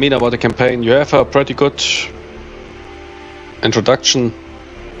 and what I mean about the campaign, you have a pretty good introduction,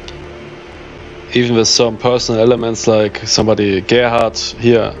 even with some personal elements like somebody, Gerhard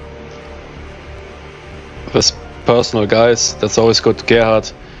here, with personal guys, that's always good,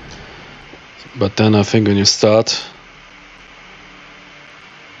 Gerhard. But then I think when you start,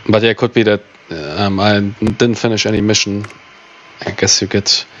 but yeah, it could be that I didn't finish any mission. I guess you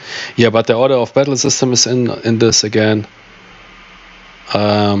get, yeah, but the order of battle system is in this again.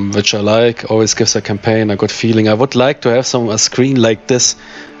 Which I like, always gives a campaign a good feeling. I would like to have a screen like this.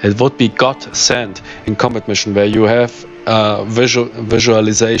 It would be godsend in combat mission where you have a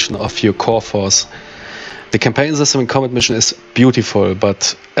visualization of your core force. The campaign system in combat mission is beautiful,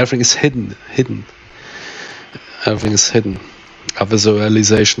 but everything is hidden. Everything is hidden. A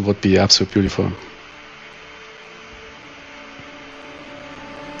visualization would be absolutely beautiful.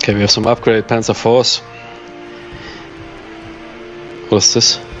 Okay, we have some upgraded Panzer Force. What is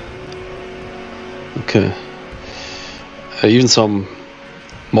this? Okay. Even some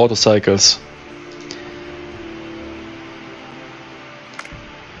motorcycles.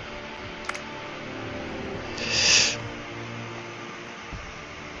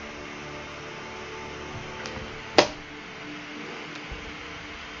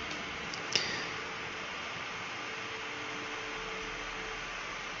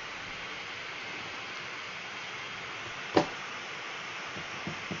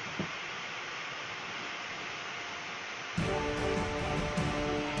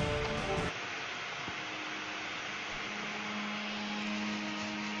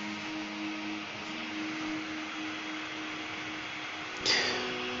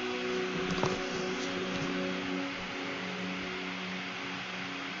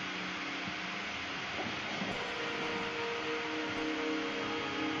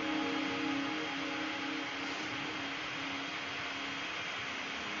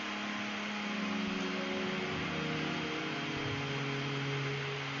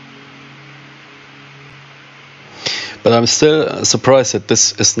 But I'm still surprised that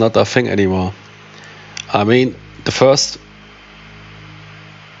this is not a thing anymore. I mean, the first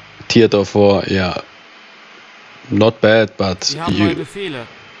Theater of War, yeah, not bad, but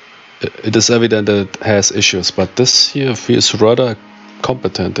it is evident that it has issues. But this here feels rather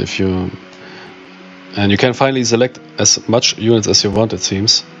competent if you... And you can finally select as much units as you want, it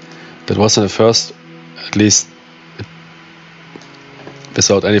seems. That was in the first, at least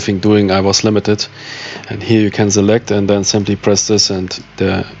without anything doing, I was limited. And here you can select and then simply press this and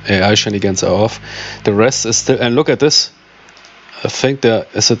the AI shenanigans are off. The rest is still... And look at this. I think there...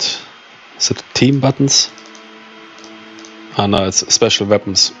 Is it team buttons? Oh no, it's special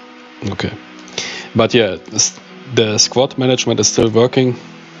weapons. Okay. But yeah, the squad management is still working.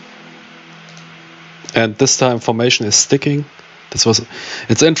 And this time formation is sticking.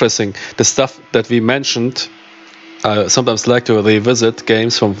 It's interesting. The stuff that we mentioned, I sometimes like to revisit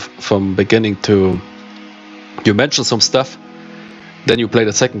games from beginning to... You mention some stuff, then you play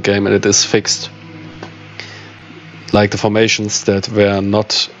the second game and it is fixed. Like the formations that were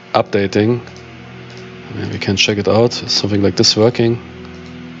not updating. We can check it out. Is something like this working?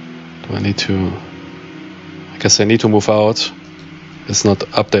 Do I need to... I guess I need to move out. It's not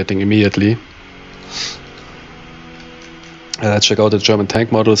updating immediately. Let's check out the German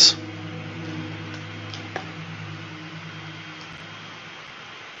tank models.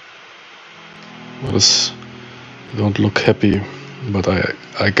 Don't look happy, but I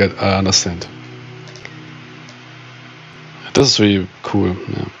understand. This is really cool.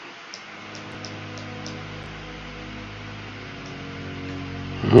 Yeah.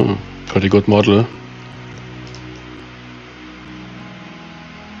 Oh, pretty good model.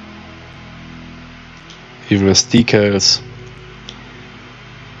 Even with decals.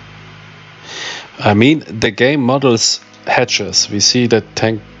 I mean, the game models hatches. We see that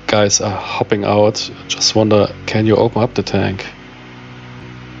tank guys are hopping out. Just wonder, can you open up the tank?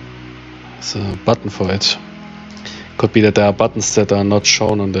 There's a button for it. Could be that there are buttons that are not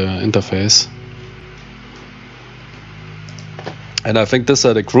shown on the interface. And I think these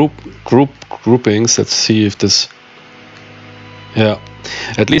are the groupings. Let's see if this... Yeah,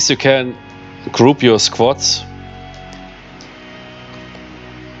 at least you can group your squads.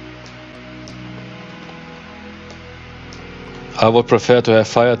 I would prefer to have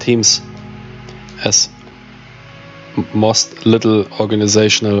fire teams as most little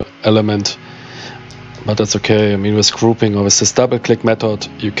organizational element, but that's okay. I mean, with grouping or with this double click method,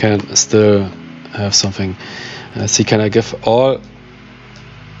 you can still have something. See, can I give all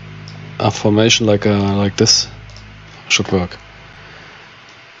a formation like this? Should work.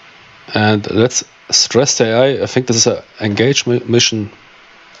 And let's stress the AI. I think this is an engage mission.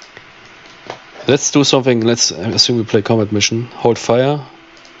 Let's do something. Let's assume we play combat mission. Hold fire.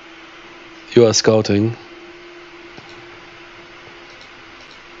 You are scouting.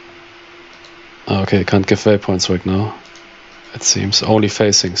 Okay, can't give waypoints right now. It seems only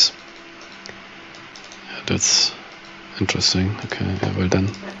facings. Yeah, that's interesting. Okay, yeah, well done.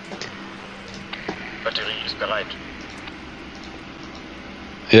 Batterie ist bereit.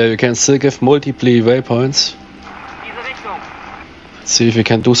 Yeah, you can still give multiple waypoints. Let's see if we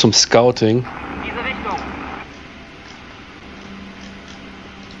can do some scouting.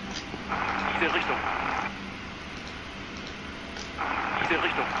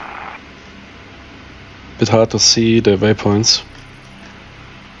 Bit hard to see the waypoints.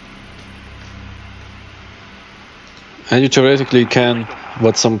 And you theoretically can,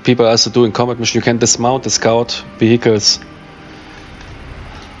 what some people also do in combat mission, you can dismount the scout vehicles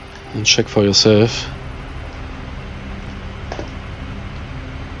and check for yourself.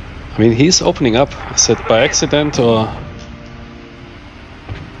 I mean, he's opening up. Is that by accident or...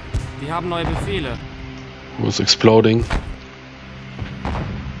 Wir haben neue Befehle. Was exploding.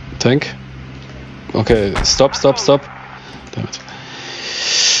 Tank? Okay, stop. Damn it.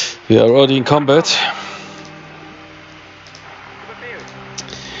 We are already in combat.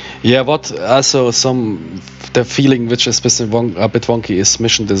 Yeah, what also the feeling which is a bit wonky is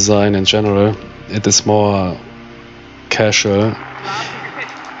mission design in general. It is more casual.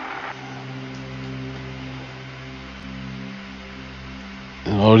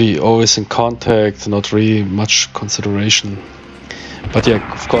 And always in contact, not really much consideration. But yeah,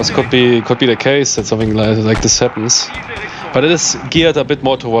 of course, could be the case that something like this happens. But it is geared a bit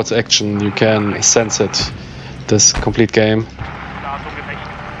more towards action. You can sense it, this complete game.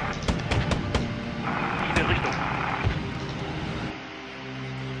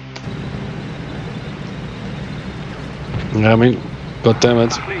 Yeah, I mean, god damn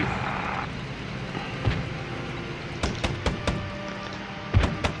it.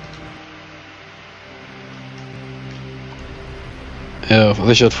 Yeah,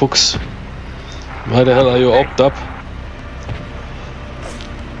 Richard Fuchs. Why the hell are you oped up?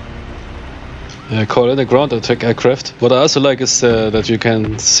 Yeah, call in a ground attack aircraft. What I also like is that you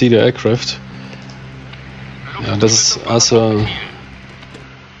can see the aircraft. Yeah, this is also...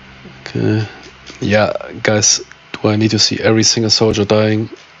 Okay. Yeah, guys, do I need to see every single soldier dying?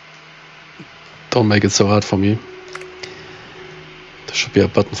 Don't make it so hard for me. There should be a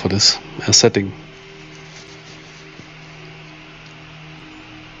button for this. A setting.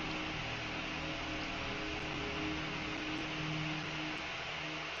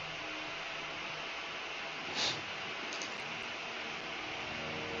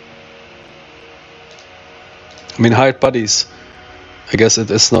 I mean, hide buddies. I guess it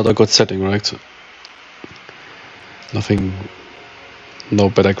is not a good setting, right? Nothing, no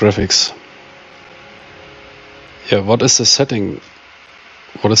better graphics. Yeah, what is the setting?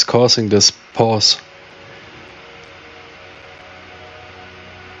 What is causing this pause?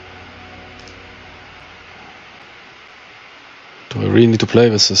 Do I really need to play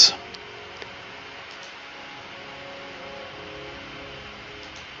with this?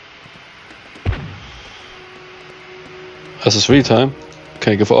 This is free time.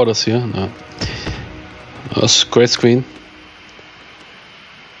 Can I give orders here? No. That's great screen.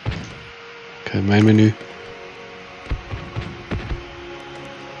 Okay, main menu.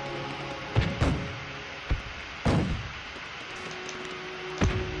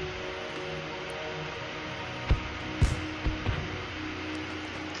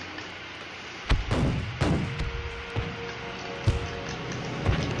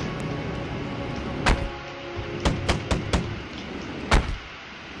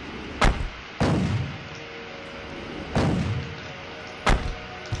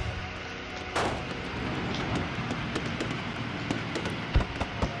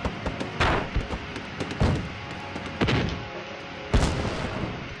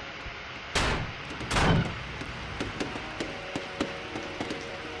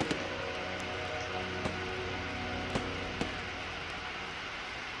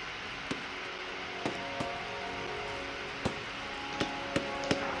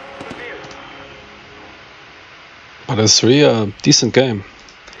 But it's really a decent game.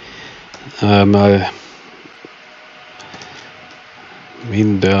 I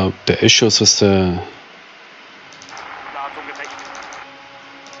mean, the issues with the...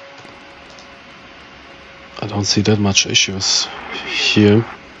 I don't see that much issues here.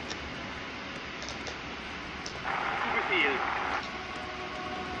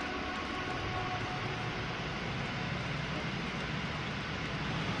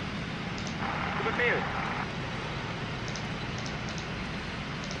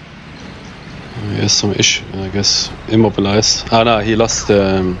 He has some issue, I guess, immobilized. Ah, no, he lost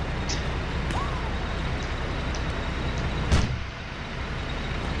the...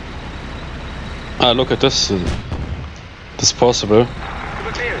 look at this. This is possible.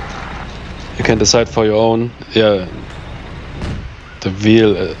 You can decide for your own. Yeah, the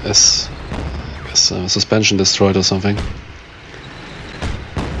wheel is, I guess, suspension destroyed or something.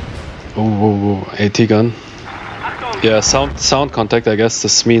 Oh, AT gun. Yeah, sound contact. I guess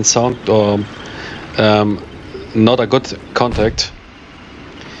this means sound or not a good contact.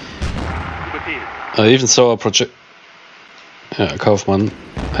 Even so, a project. Yeah, Kaufmann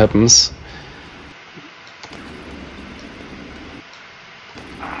happens.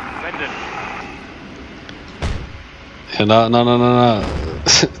 Yeah, no.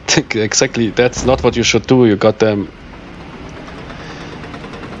 Exactly, that's not what you should do. You got them.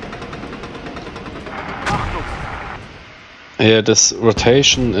 Yeah, this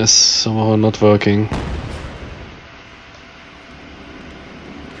rotation is somehow not working.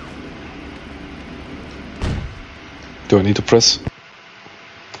 Do I need to press?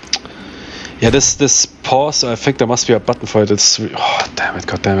 Yeah, this pause, I think there must be a button for it. It's... Oh, damn it,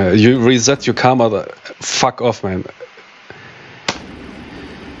 god damn it. You reset your camera. Fuck off, man.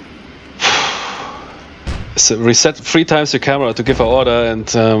 So reset 3 times your camera to give an order, and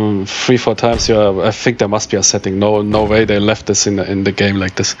 3-4 times your... I think there must be a setting. No way they left this in the game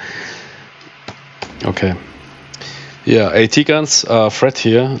like this. Okay. Yeah, AT guns are a threat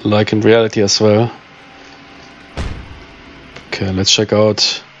here, like in reality as well. Okay, let's check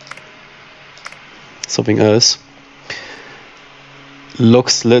out something else.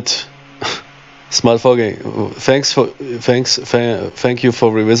 Looks lit. Smart fogging. Thank you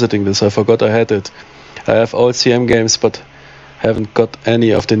for revisiting this. I forgot I had it. I have all CM games, but haven't got any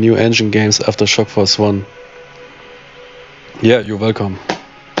of the new engine games after Shock Force 1. Yeah, you're welcome.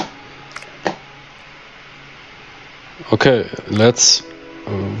 Okay, let's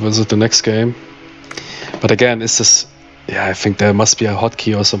visit the next game. But again, is this Yeah, I think there must be a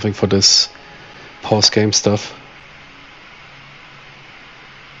hotkey or something for this pause game stuff.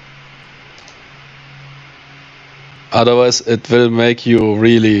 Otherwise, it will make you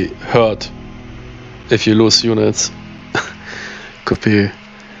really hurt if you lose units. Could be.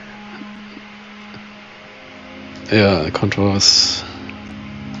 Yeah, controllers.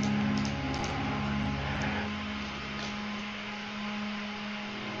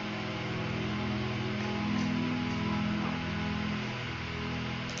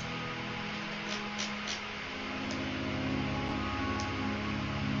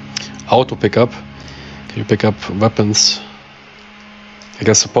 Auto pickup. Can you pick up weapons? I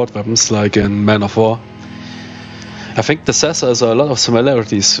guess support weapons like in Man of War. I think the says there's a lot of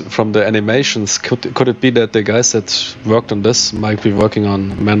similarities from the animations. Could it be that the guys that worked on this might be working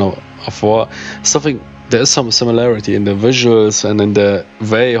on Man of War? There is some similarity in the visuals and in the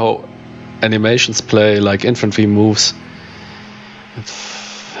way how animations play, like infantry moves. It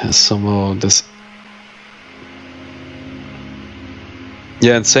has somehow this.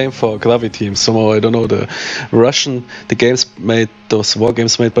 Yeah, and same for Gravity Team. Somehow I don't know, the those war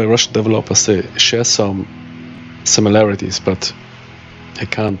games made by Russian developers, they share some similarities, but I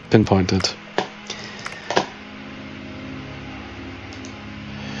can't pinpoint it.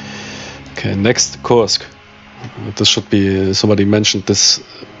 Okay, next, Kursk. This should be, somebody mentioned this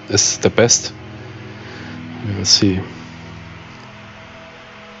is the best. We will see.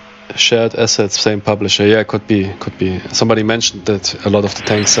 Shared assets, same publisher. Yeah, could be. Somebody mentioned that a lot of the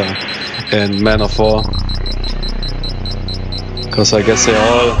tanks are in Man of War. Because I guess they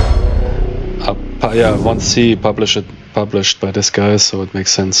all are, yeah, 1C published by this guy, so it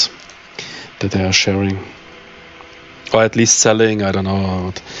makes sense that they are sharing. Or at least selling, I don't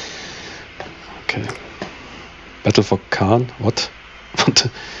know. Okay. Battle for Khan? What?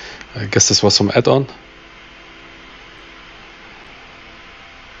 I guess this was some add-on.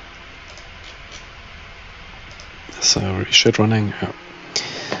 So shit running. Yeah.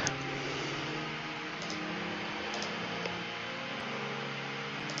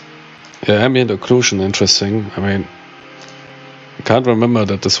 Yeah, ambient occlusion, interesting. I mean, I can't remember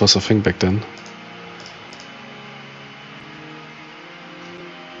that this was a thing back then.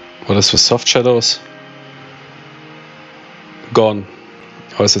 What is with soft shadows? Gone.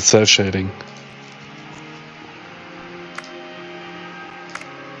 Or is it cell shading?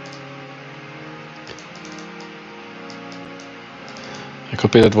 It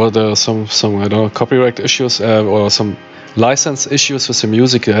could be that there are some I don't know, copyright issues or some license issues with the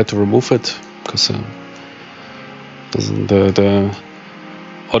music. They had to remove it because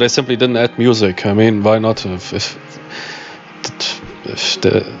or they simply didn't add music. I mean, why not? If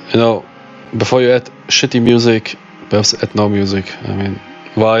you know, before you add shitty music, perhaps add no music. I mean,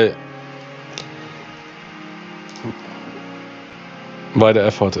 why the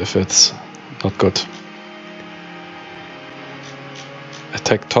effort if it's not good?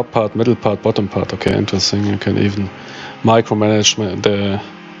 Attack top part, middle part, bottom part. Okay, interesting. You can even micromanage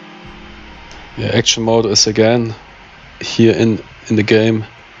the action mode is again here in the game.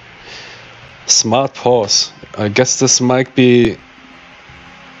 Smart pause. I guess this might be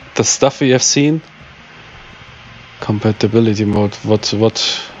the stuff we have seen. Compatibility mode. What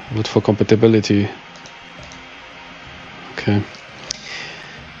for compatibility? Okay.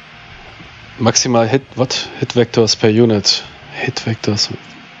 Maximal hit vectors per unit. Hit vectors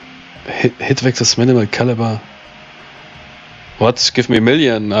minimal caliber. What? Give me a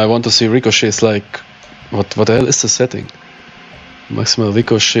million. I want to see ricochets. Like, what the hell is the setting? Maximal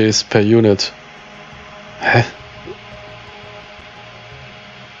ricochets per unit. Hä?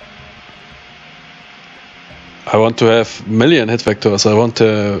 I want to have million hit vectors. I want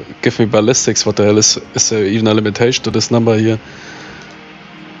to give me ballistics. What the hell is there even a limitation to this number here?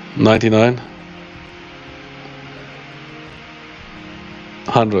 99.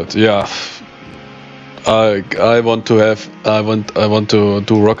 100, yeah. I want to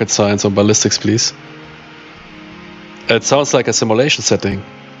do rocket science on ballistics, please. It sounds like a simulation setting.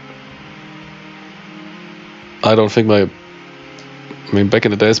 I don't think I mean, back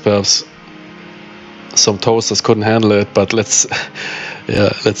in the days, perhaps some toasters couldn't handle it, but let's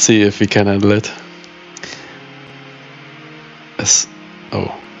see if we can handle it.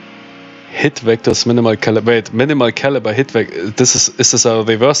 Hit vectors minimal caliber. Wait, minimal caliber hit vector. Is this a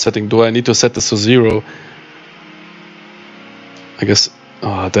reverse setting? Do I need to set this to 0? I guess.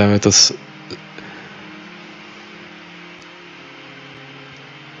 Oh damn it!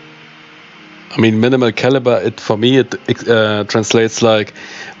 I mean, minimal caliber. For me, it translates like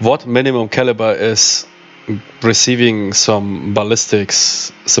what minimum caliber is receiving some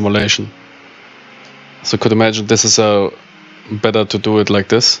ballistics simulation. So could imagine this is better to do it like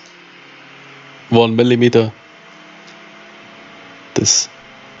this. 1 millimeter. This.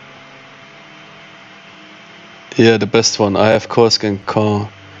 Yeah, the best one. I have Kursk and Car.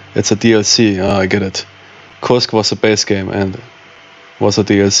 It's a DLC. I get it. Kursk was a base game and was a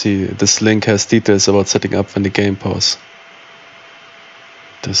DLC. This link has details about setting up when the game pauses.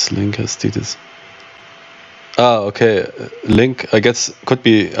 This link has details. Okay. Link, I guess, could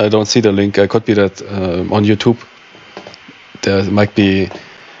be, I don't see the link. I could be that on YouTube. There might be,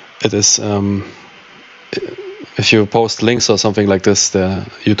 it is, if you post links or something like this, the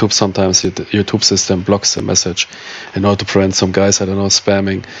YouTube sometimes, the YouTube system blocks the message in order to prevent some guys, I don't know,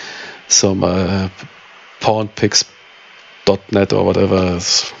 spamming some pornpics.net or whatever.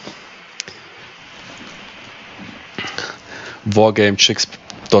 Wargamechicks.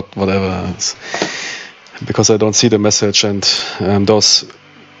 Whatever. Because I don't see the message, and those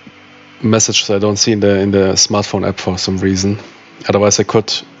messages I don't see in the smartphone app for some reason. Otherwise I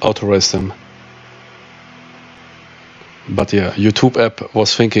could authorize them. But yeah, YouTube app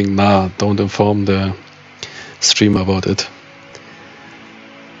was thinking, nah, don't inform the stream about it.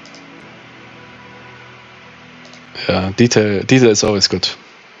 Yeah, detail is always good.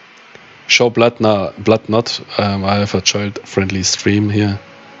 Show blood, nah, blood not. I have a child-friendly stream here.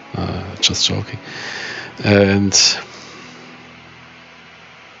 Just joking. And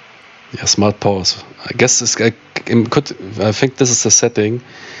yeah, smart pause. I guess this I think this is the setting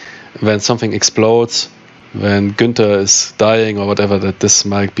when something explodes, when Günther is dying or whatever, that this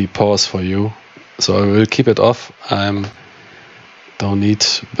might be pause for you. So I will keep it off. Don't need.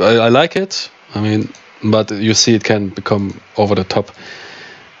 I like it. I mean, but you see, it can become over the top.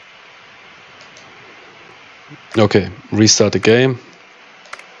 Okay, restart the game.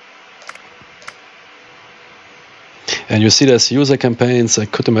 And you see there's user campaigns. I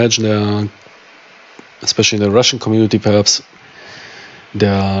could imagine there are, especially in the Russian community perhaps,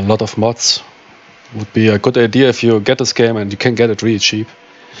 there are a lot of mods. Would be a good idea if you get this game, and you can get it really cheap.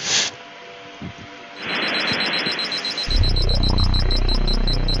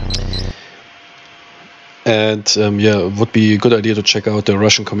 And yeah, it would be a good idea to check out the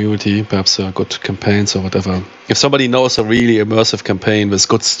Russian community, perhaps good campaigns or whatever. If somebody knows a really immersive campaign with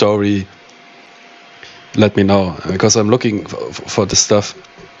good story, let me know, because I'm looking for this stuff.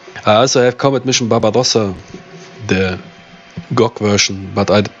 I also have Combat Mission Barbarossa, the GOG version, but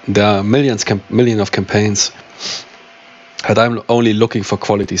there are millions of campaigns, and I'm only looking for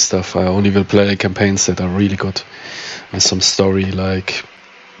quality stuff. I only will play campaigns that are really good, with some story, like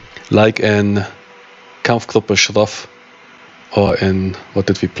in Kampfgruppe Schroff, or in, what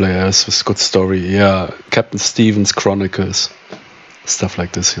did we play as with good story? Yeah, Captain Stevens Chronicles, stuff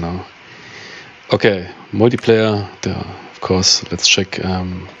like this, you know. Okay, multiplayer, there, of course, let's check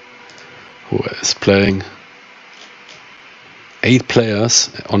who is playing. 8 players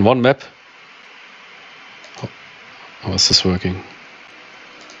on one map. How is this working?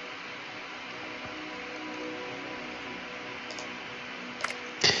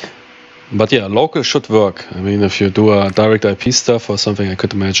 But yeah, local should work. I mean, if you do a direct IP stuff or something, I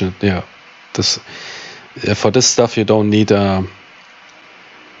could imagine, yeah, this for this stuff you don't need a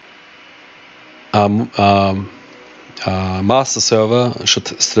master server. Should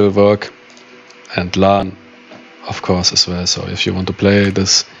still work, and LAN, of course, as well. So if you want to play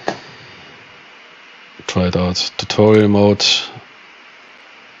this, try it out. Tutorial mode.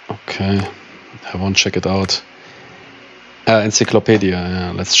 Okay, I won't check it out. Encyclopedia.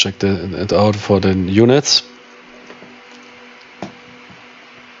 Yeah, let's check it out for the units.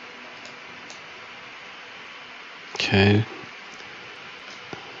 Okay.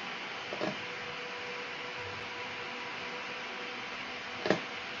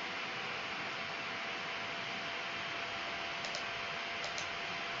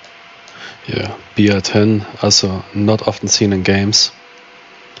 Yeah, BR10, also not often seen in games.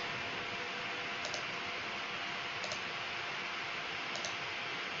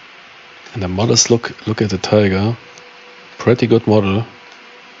 And the models, look at the Tiger. Pretty good model.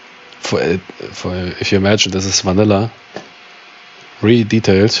 For if you imagine this is vanilla, really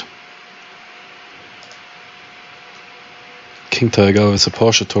detailed. King Tiger with a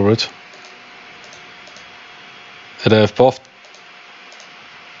Porsche turret. And I have both.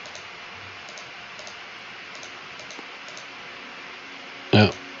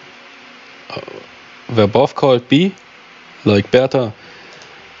 Yeah. They're both called B, like Bertha.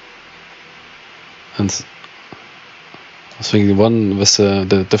 And I was thinking one with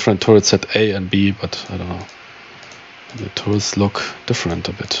the different turrets had A and B, but I don't know. The turrets look different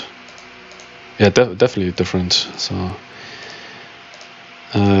a bit. Yeah, definitely different. So,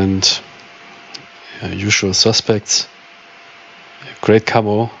 and Usual suspects. Great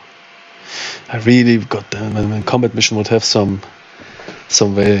camo. I really got when combat mission would have some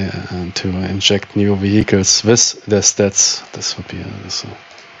way to inject new vehicles with their stats. This would be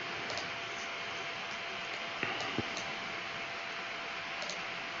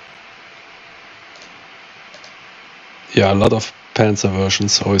yeah, a lot of Panzer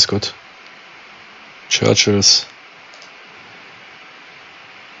versions, always good. Churchills.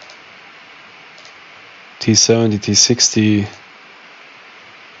 T70, T60.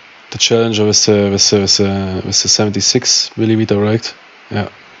 The Challenger with the 76mm, right? Yeah.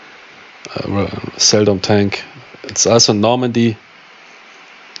 Seldom tank. It's also Normandy.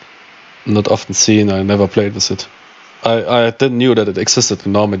 Not often seen. I never played with it. I didn't knew that it existed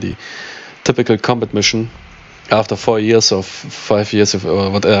in Normandy. Typical combat mission. After 4 years or 5 years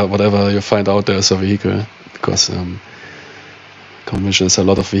or whatever, you find out there's a vehicle, because combat mission is a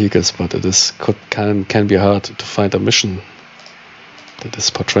lot of vehicles, but it is can be hard to find a mission that is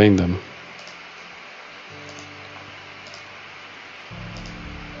portraying them.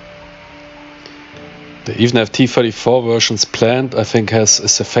 They even have T-34 versions planned. I think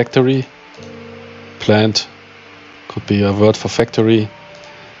is a factory. Planned could be a word for factory,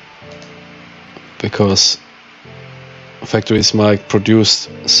 because factories might produce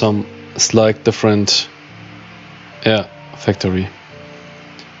some slight different, factory.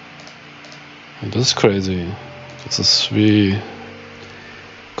 And this is crazy. This is really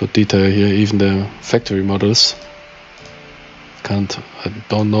good detail here. Even the factory models. I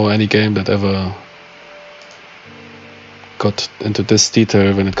don't know any game that ever got into this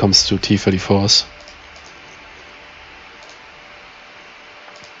detail when it comes to T-34s.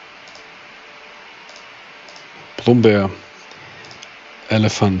 Brummbär,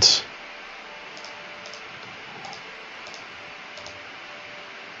 elephant.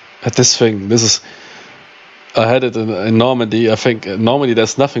 At this thing, I had it in Normandy. I think in Normandy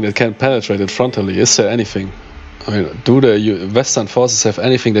there's nothing that can penetrate it frontally. Is there anything? I mean, do the Western forces have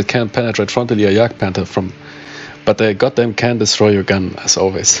anything that can penetrate frontally a Jagdpanther from? But they goddamn can destroy your gun, as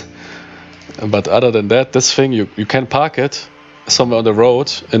always. But other than that, this thing, you can park it somewhere on the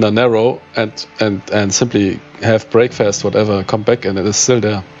road in a narrow and simply have breakfast, whatever, come back, and it is still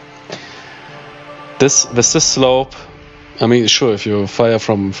there. With this slope, I mean, sure, if you fire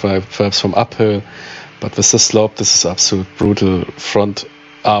perhaps from uphill, but with this slope, this is absolute brutal front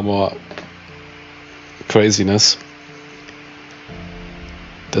armor craziness.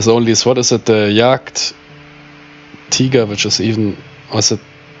 There's only, what is it, the Jagd Tiger, which is even, was it?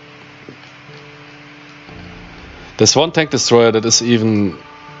 There's one tank destroyer that is even,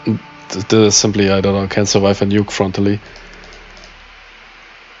 simply, I don't know, can survive a nuke frontally.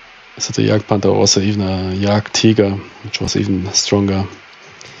 Is it a Jagdpanther or also even a Jagd Tiger, which was even stronger?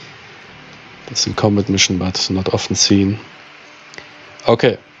 That's in combat mission, but not often seen.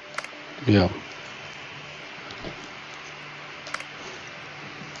 Okay, yeah.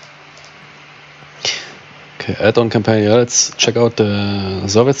 Okay, add-on campaign. Yeah, let's check out the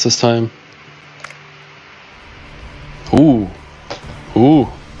Soviets this time. Ooh.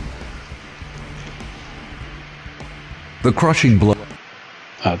 The crushing blow.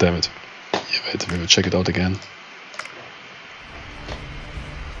 Ah, damn it. Yeah, wait, we will check it out again.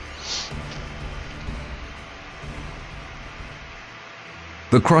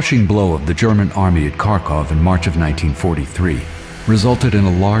 The crushing blow of the German army at Kharkov in March of 1943 resulted in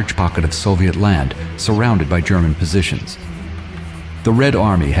a large pocket of Soviet land surrounded by German positions. The Red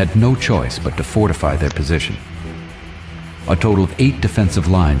Army had no choice but to fortify their position. A total of 8 defensive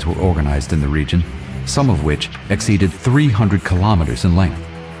lines were organized in the region, some of which exceeded 300 kilometers in length.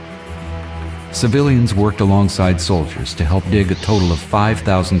 Civilians worked alongside soldiers to help dig a total of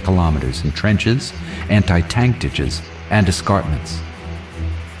 5,000 kilometers in trenches, anti-tank ditches, and escarpments.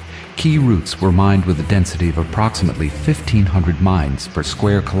 Key routes were mined with a density of approximately 1,500 mines per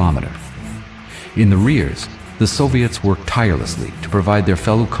square kilometer. In the rears, the Soviets worked tirelessly to provide their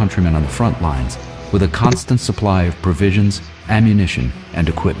fellow countrymen on the front lines with a constant supply of provisions, ammunition, and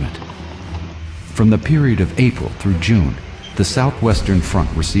equipment. From the period of April through June, the Southwestern Front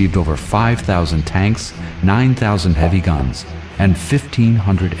received over 5,000 tanks, 9,000 heavy guns, and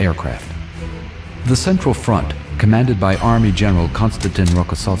 1,500 aircraft. The Central Front, commanded by Army General Konstantin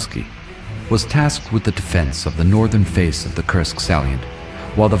Rokossovsky, was tasked with the defense of the northern face of the Kursk salient,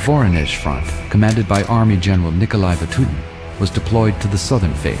 while the Voronezh Front, commanded by Army General Nikolai Vatutin, was deployed to the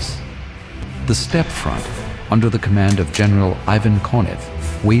southern face. The Steppe Front, under the command of General Ivan Konev,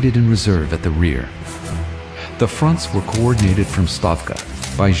 waited in reserve at the rear. The fronts were coordinated from Stavka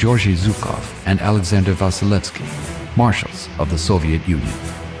by Georgy Zhukov and Alexander Vasilevsky, marshals of the Soviet Union.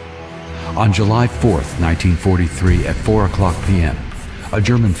 On July 4th, 1943 at 4 o'clock p.m., a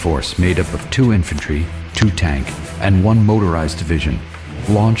German force made up of 2 infantry, 2 tank, and 1 motorized division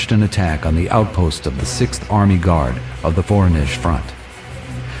launched an attack on the outpost of the 6th Army Guard of the Voronezh Front.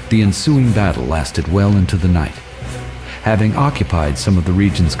 The ensuing battle lasted well into the night. Having occupied some of the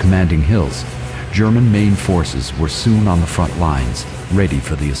region's commanding hills, German main forces were soon on the front lines, ready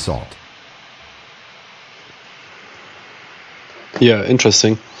for the assault. Yeah,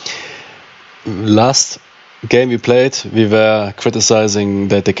 interesting. Last game we played, we were criticizing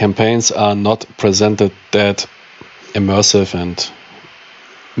that the campaigns are not presented that immersive and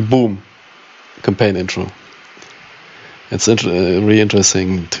boom, campaign intro. It's really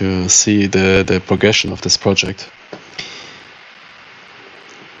interesting to see the progression of this project.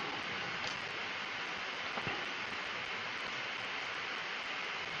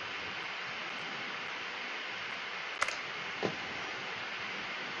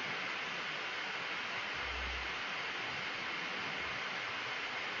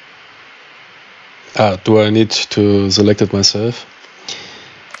 Do I need to select it myself?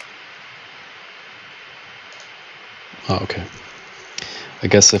 Okay. I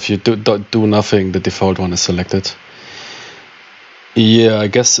guess if you do nothing, the default one is selected. Yeah, I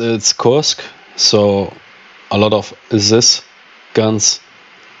guess it's Kursk. So a lot of this guns,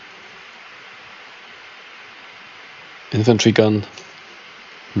 infantry gun.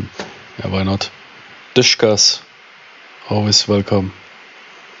 Yeah, why not? Dishkas, always welcome.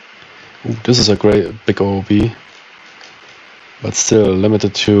 Ooh, this is a great big OOB, but still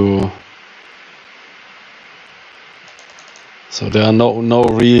limited to. So there are no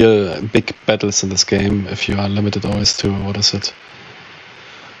real big battles in this game if you are limited always to, what is it?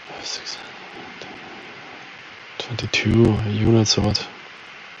 22 units or what?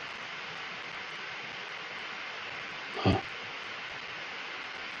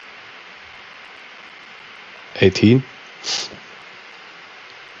 18.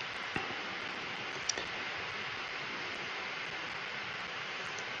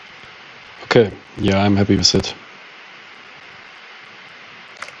 Okay, yeah, I'm happy with it.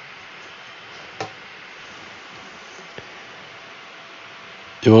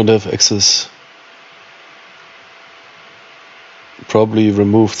 You won't have access. Probably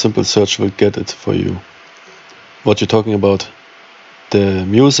removed. Simple search will get it for you. What you're talking about? The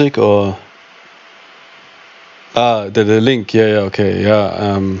music or? The link. Yeah, okay,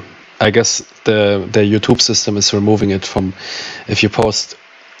 yeah. I guess the YouTube system is removing it from. If you post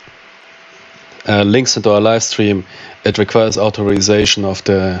links into our live stream, it requires authorization of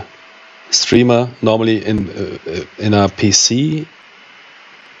the streamer. Normally in a PC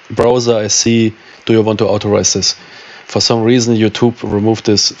browser, I see, do you want to authorize this? For some reason, YouTube removed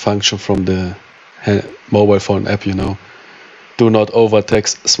this function from the mobile phone app, you know. Do not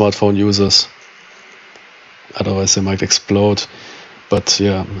overtext smartphone users. Otherwise, they might explode. But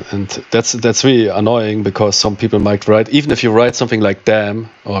yeah, and that's really annoying because some people might write, even if you write something like damn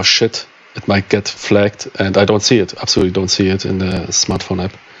or shit, it might get flagged, and I don't see it, absolutely don't see it in the smartphone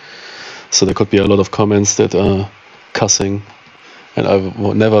app. So there could be a lot of comments that are cussing, and I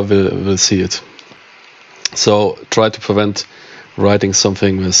never will see it. So try to prevent writing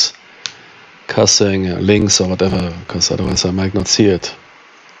something with cussing, links or whatever, because otherwise I might not see it.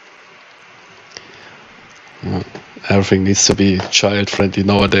 Everything needs to be child-friendly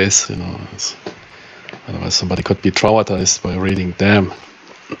nowadays, you know. Otherwise somebody could be traumatized by reading damn.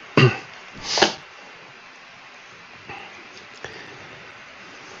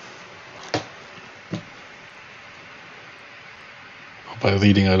 By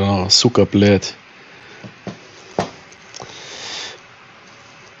reading, I don't know, suka bled.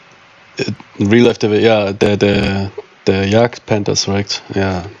 In real life, yeah, the Jagd Panthers, right?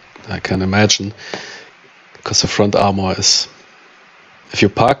 Yeah, I can imagine. Because the front armor is, if you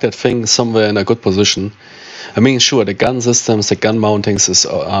park that thing somewhere in a good position, I mean, sure, the gun systems, the gun mountings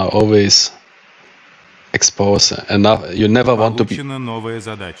are always exposed, and you never want to be.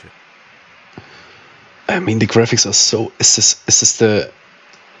 I mean, the graphics are so. Is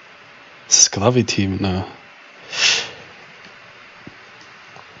this Gravity? No.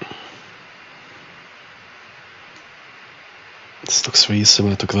 This looks really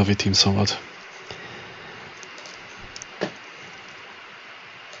similar to Gravity somewhat.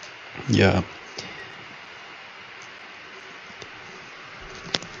 Yeah.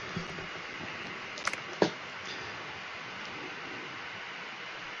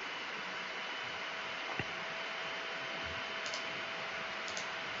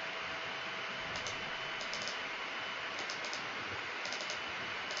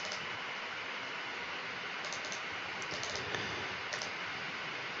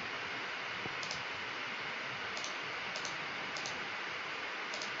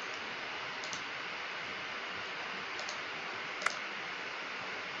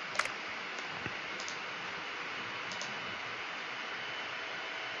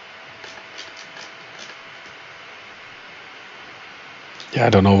 Yeah, I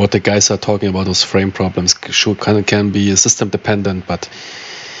don't know what the guys are talking about. Those frame problems sure can be system dependent, but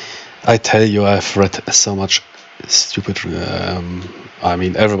I tell you, I've read so much stupid. I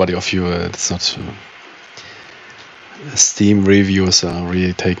mean, everybody of you, it's not. Steam reviews are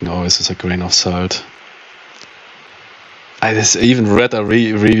really taken always with a grain of salt. I just even read a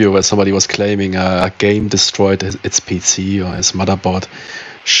review where somebody was claiming a game destroyed its PC or his motherboard.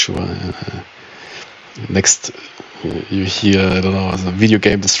 Sure. Next, you hear, I don't know, a video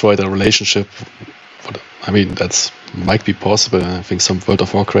game destroyed a relationship. I mean, that's might be possible. I think some World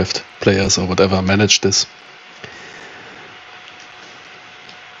of Warcraft players or whatever manage this.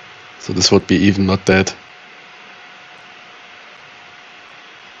 So this would be even not that.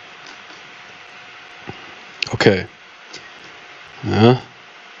 Okay. Yeah.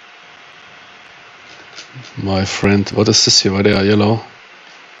 My friend, what is this here? Why they are yellow?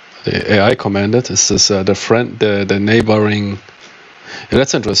 The AI commanded. Is this the neighboring? Yeah,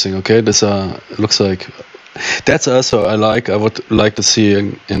 that's interesting. Okay, this looks like that's also I would like to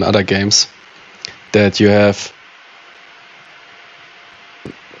see in other games that you have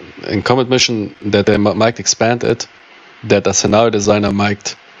in Combat Mission that they might expand it, that a scenario designer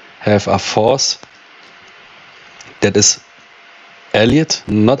might have a force that is allied,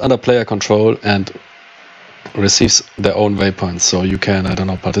 not under player control, and receives their own waypoints. So you can, I don't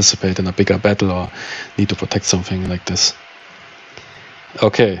know, participate in a bigger battle or need to protect something like this.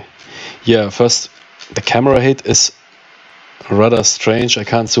 Okay, yeah, first, the camera hit is rather strange. I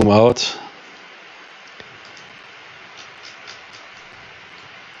can't zoom out.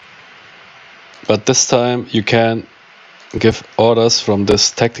 But this time you can give orders from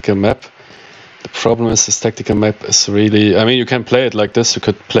this tactical map. The problem is this tactical map is really, I mean, you can play it like this. You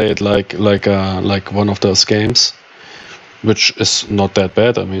could play it like one of those games, which is not that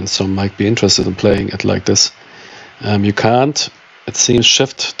bad. I mean, some might be interested in playing it like this. You can't, it seems,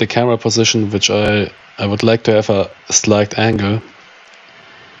 shift the camera position, which I would like to have a slight angle.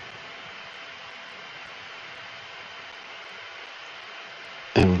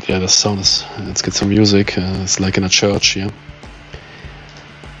 And yeah, the sound is, let's get some music. It's like in a church here.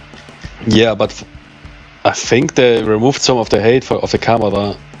 Yeah, but I think they removed some of the hate of the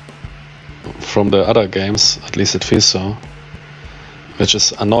camera from the other games, at least it feels so. Which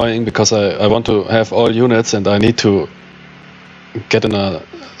is annoying because I want to have all units and I need to get in a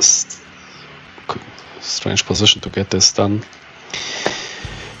strange position to get this done.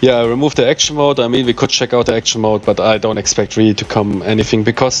 Yeah, I removed the action mode. I mean, we could check out the action mode, but I don't expect really to come anything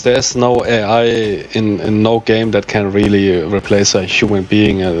because there's no AI in no game that can really replace a human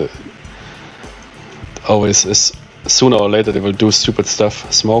being. Always is, sooner or later they will do stupid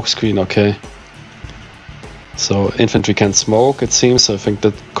stuff. Smoke screen, okay. So infantry can smoke, it seems. I think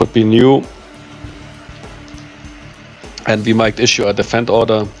that could be new. And we might issue a defend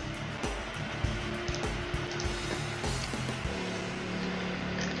order.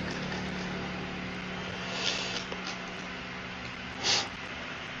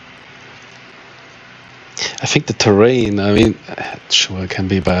 I think the terrain, I mean, sure, it can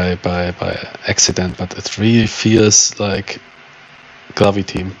be by accident, but it really feels like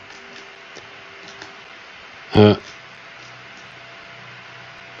Gravity. Could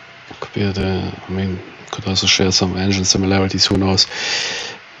be I mean, could also share some engine similarities, who knows.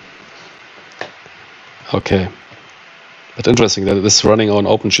 Okay. But interesting that it is running on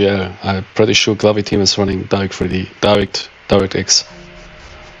OpenGL. I'm pretty sure Gravity is running DirectX,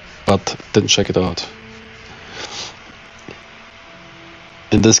 but didn't check it out.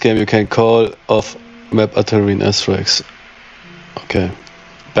 In this game you can call off map artillery and airstrikes. Okay.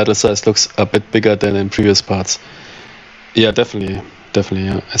 Battle size looks a bit bigger than in previous parts. Yeah, definitely,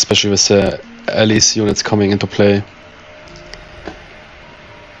 yeah. Especially with the allies units coming into play.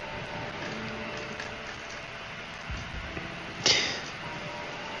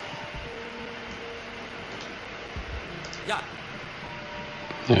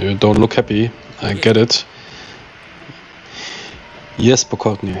 Yeah, you don't look happy. I get it. Yes,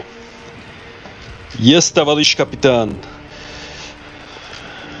 Pokorny. Yes, Tavarish Kapitan.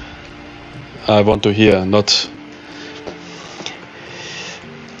 I want to hear, not...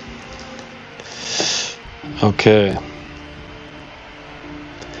 Okay.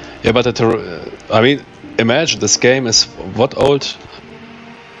 Yeah, but I mean, imagine this game is what old?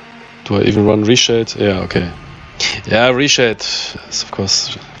 Do I even run Reshade? Yeah, okay. Yeah, Reshade is, of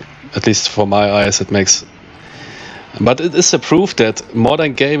course, at least for my eyes, it makes... But it is a proof that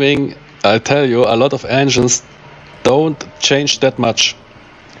modern gaming, I tell you, a lot of engines don't change that much.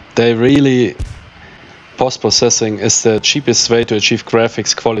 They really... Post-processing is the cheapest way to achieve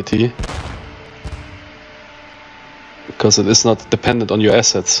graphics quality. because it is not dependent on your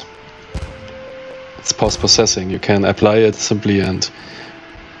assets. It's post-processing. You can apply it simply and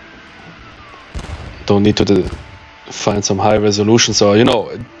don't need to find some high resolutions, or, you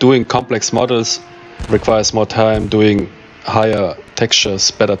know, doing complex models requires more time. Doing higher textures,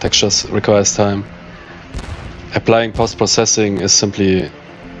 better textures requires time. Applying post-processing is simply,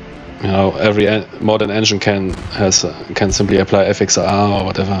 you know, every modern engine can simply apply FXR or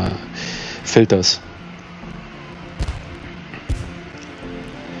whatever filters.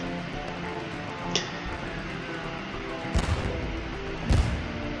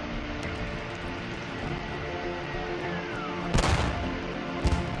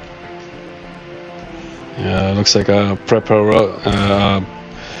 Yeah, looks like a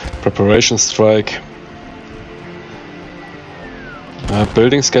preparation strike.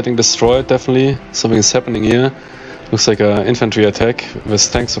 Buildings getting destroyed, definitely. Something is happening here. Looks like an infantry attack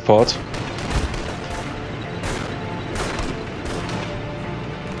with tank support.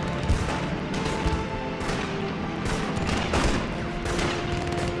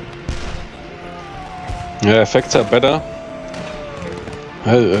 Yeah, effects are better.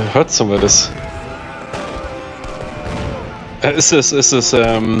 I heard some of this. Is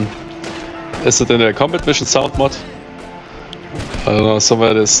it in a combat mission sound mod? I don't know, some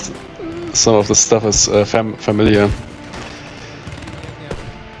of this stuff is familiar.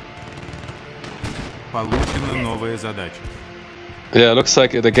 Yeah, looks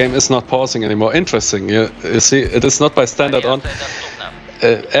like the game is not pausing anymore. Interesting. You see, it is not by standard on.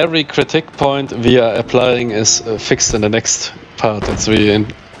 Every critique point we are applying is fixed in the next part. That's really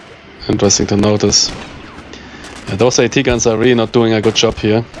interesting to notice. Yeah, those AT guns are really not doing a good job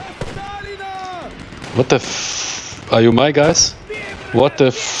here. What the f... Are you my guys? What the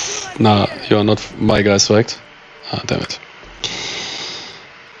f... Nah, you are not my guys, right? Ah, damn it.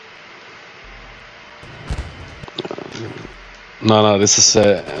 No, this is...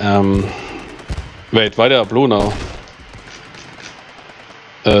 Wait, why they are blue now?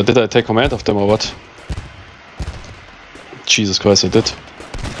 Did I take command of them or what? Jesus Christ, I did.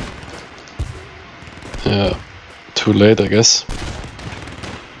 Yeah, too late, I guess.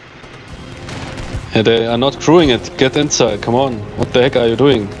 Yeah, they are not crewing it. Get inside, come on. What the heck are you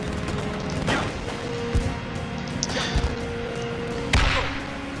doing?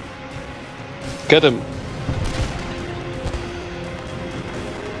 Get him.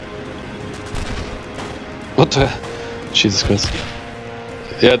 What the... Jesus Christ.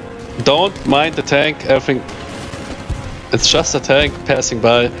 Yeah, don't mind the tank, everything... It's just a tank passing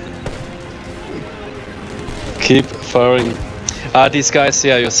by. Keep firing. These guys,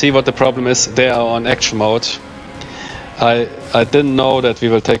 yeah, you see what the problem is? They are on action mode. I didn't know that we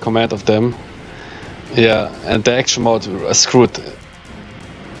will take command of them. Yeah, and the action mode is screwed.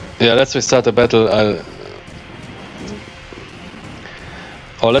 Yeah, let's restart the battle.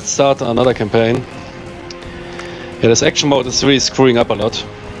 Or let's start another campaign. Yeah, this action mode is really screwing up a lot.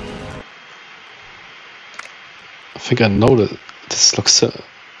 I think I know that this looks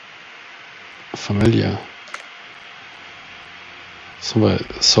familiar. Somebody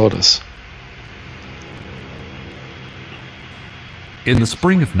saw this. In the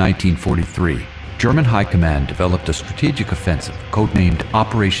spring of 1943, German High Command developed a strategic offensive codenamed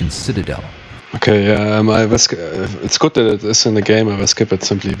Operation Citadel. Okay, yeah, it's good that it is in the game. I will skip it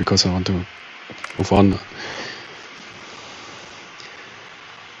simply because I want to move on.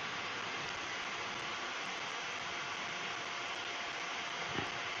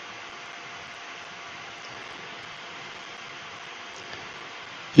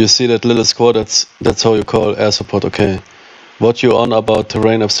 You see that little squad, that's how you call air support, okay. What you on about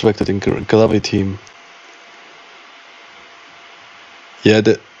terrain abstracted in gravity? Yeah,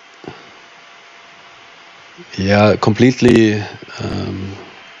 yeah, completely.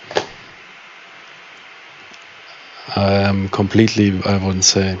 I am completely, I wouldn't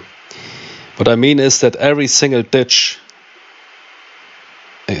say. What I mean is that every single ditch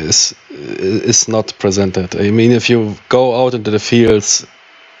is not presented. I mean, if you go out into the fields,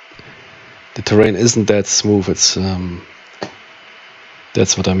 the terrain isn't that smooth. It's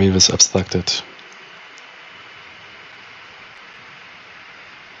that's what I mean with abstracted.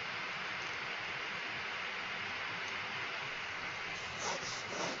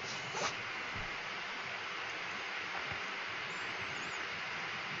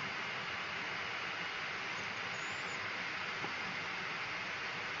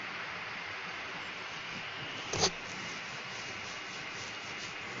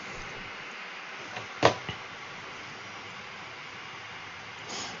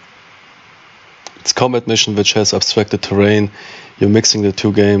 It's combat mission which has abstracted terrain. You're mixing the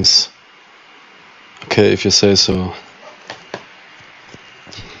two games. Okay, if you say so.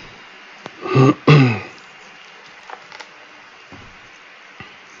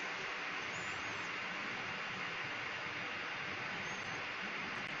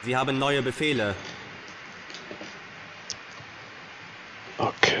 Sie haben neue Befehle.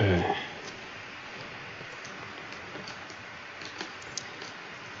 Okay.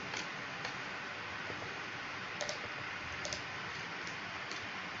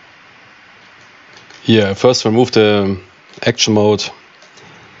 Yeah, first remove the action mode,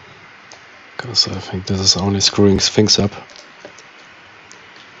 because I think this is only screwing things up.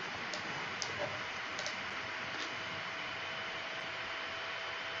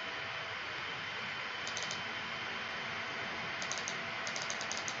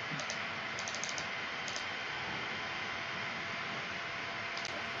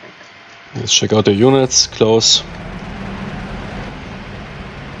 Let's check out the units, close.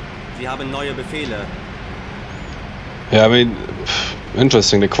 Sie haben neue Befehle. Yeah, I mean,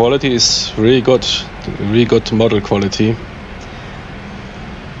 interesting. The quality is really good model quality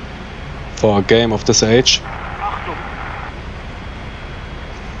for a game of this age. Achtung!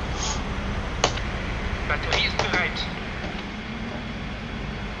 Batterie ist bereit.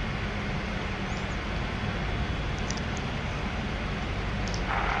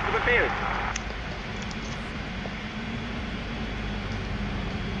 Zu Befehl.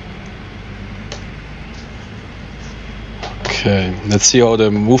 Okay, let's see how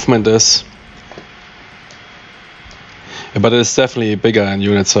the movement is. Yeah, but it's definitely bigger in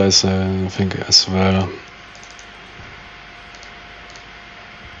unit size, I think, as well.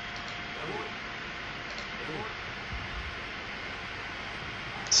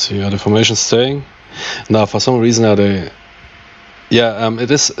 See how the formation staying. Now, for some reason, are they? Yeah, it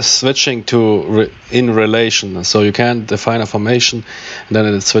is switching to in relation, so you can define a formation, and then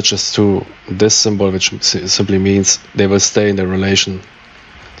it switches to this symbol, which simply means they will stay in the relation.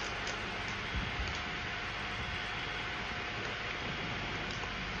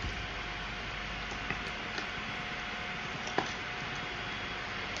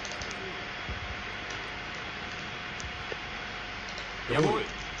 Jawohl.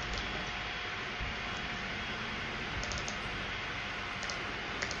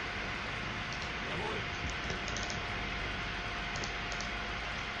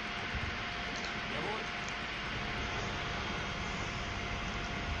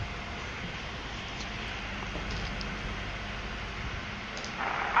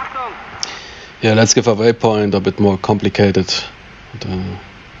 Achtung! Yeah, let's give a waypoint a bit more complicated.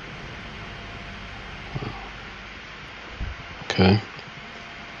 Okay.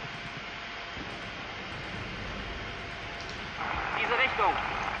 Diese Richtung.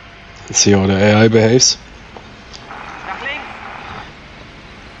 Let's see how the AI behaves. Nach links.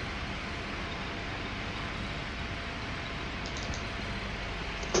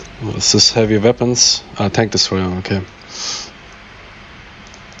 What's this? Heavy weapons? Tank destroyer, okay.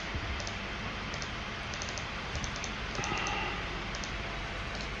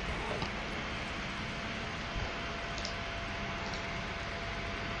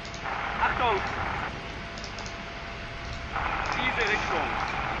 Achtung! Diese Richtung.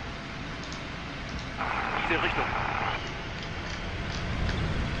 Diese Richtung.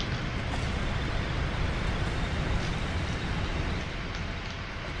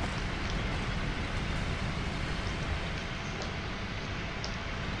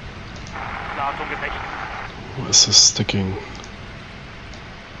 Klar zum Gefecht. Where is this sticking?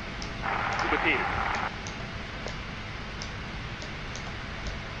 Zu Befehl.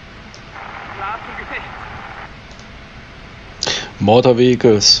 Klar zum Gefecht. Mortar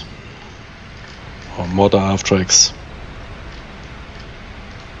vehicles or mortar half tracks.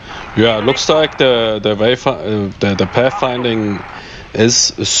 Yeah, looks like the pathfinding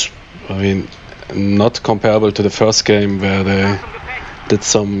is I mean, not comparable to the first game where they did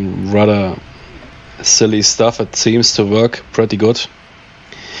some rather silly stuff. It seems to work pretty good.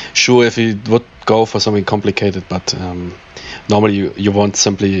 Sure, if you would go for something complicated, but normally you won't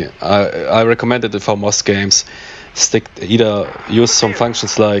simply. I recommended it for most games. Either use some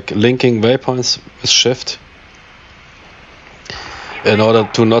functions like linking waypoints with shift in order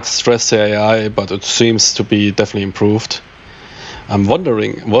to not stress the AI, but it seems to be definitely improved. I'm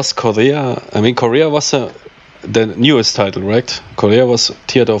wondering, was Korea? I mean, Korea was the newest title, right? Korea was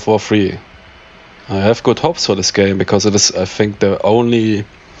Theater of War 3. I have good hopes for this game because it is, I think, the only.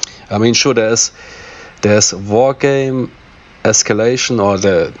 I mean, sure, there's war game escalation, or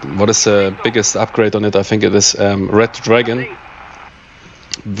what is the biggest upgrade on it? I think it is Red Dragon,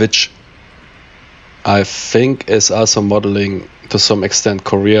 which I think is also modeling to some extent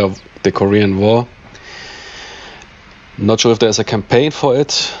the Korean War. Not sure if there's a campaign for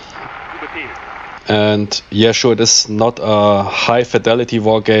it. Zu Befehl. And yeah, sure, it is not a high fidelity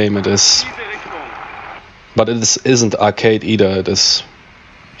war game. It is, but it isn't arcade either. It is,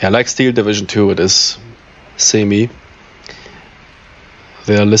 yeah, like Steel Division 2. It is semi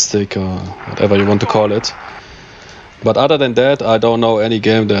realistic or whatever you want to call it. But other than that, I don't know any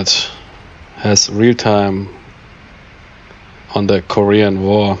game that has real time on the Korean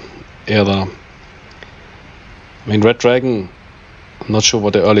War era. I mean, Red Dragon, I'm not sure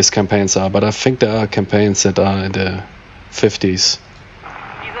what the earliest campaigns are, but I think there are campaigns that are in the 50s.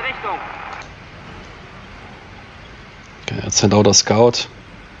 Okay, let's send out a scout.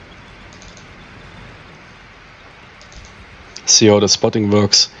 See how the spotting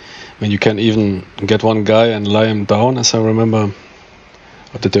works. I mean, you can even get one guy and lie him down, as I remember.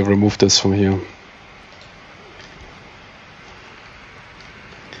 Or did they remove this from here?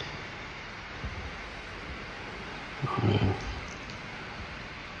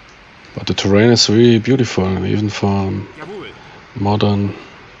 But the terrain is really beautiful, even for modern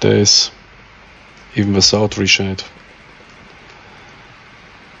days, even without reshade.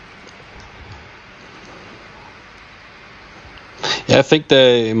 Yeah, I think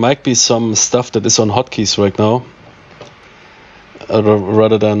there might be some stuff that is on hotkeys right now,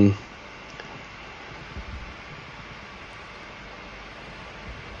 rather than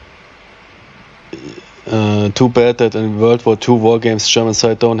too bad that in World War II war games German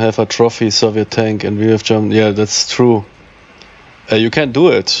side don't have a trophy Soviet tank and we have German. Yeah, that's true. You can do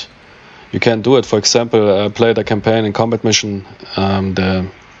it. You can do it. For example, I played a campaign in combat mission, the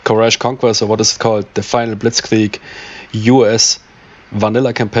Courage Conquest, or what is it called? The Final Blitzkrieg US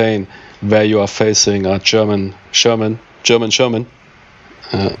vanilla campaign, where you are facing a German Sherman.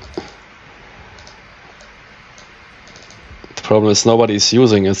 The problem is nobody is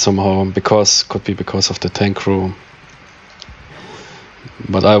using it somehow, could be because of the tank crew.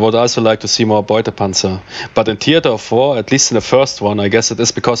 But I would also like to see more Beutepanzer. But in Theater of War, at least in the first one, I guess it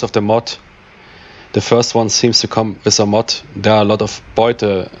is because of the mod. The first one seems to come with a mod. There are a lot of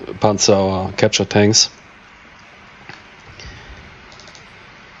Beutepanzer or capture tanks.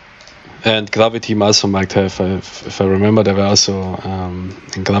 And Gravity Team also might have, if I remember, there were also,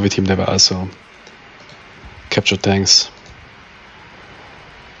 in Gravity Team there were also capture tanks.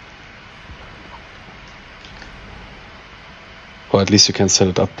 Or at least you can set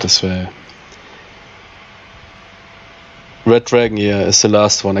it up this way. Red Dragon, yeah, is the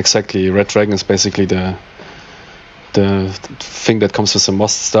last one, exactly. Red Dragon is basically the thing that comes with the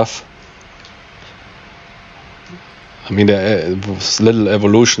most stuff. I mean, there was little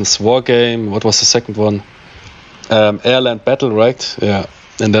evolutions, war game. What was the second one? Airland Battle, right? Yeah,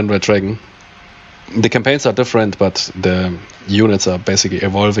 and then Red Dragon. The campaigns are different, but the units are basically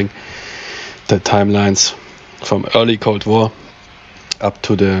evolving. The timelines from early Cold War up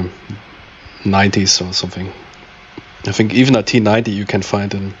to the 90s or something. I think even a T90 you can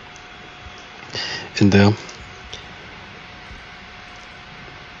find in there.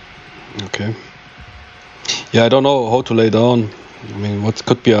 Okay. Yeah, I don't know how to lay down. I mean, what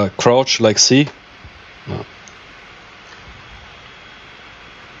could be a crouch like C? No.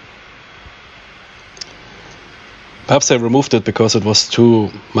 Perhaps I removed it because it was too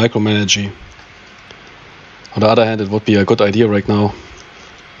micromanagey. On the other hand, it would be a good idea right now.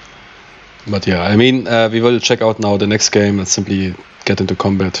 But yeah, I mean, we will check out now the next game and simply get into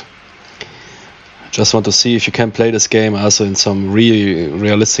combat. Just want to see if you can play this game also in some really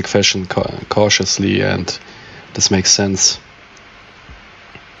realistic fashion, cautiously, and this makes sense.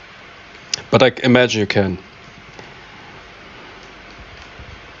 But I imagine you can.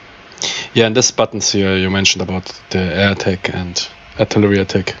 Yeah, and this buttons here you mentioned about the air attack and artillery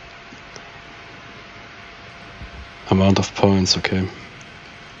attack. Amount of points, okay.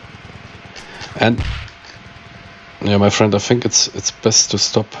 And yeah, my friend, I think it's best to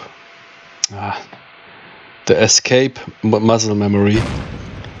stop. The escape muscle memory.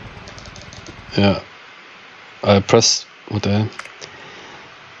 Yeah, I pressed. What the hell?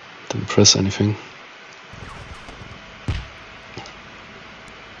 Didn't press anything.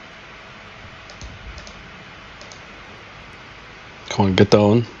 Come on, get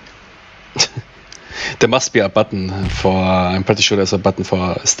down. There must be a button for. I'm pretty sure there's a button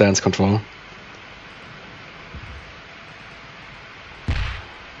for stance control.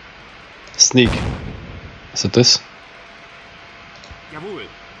 Sneak. Is it this? Jawohl.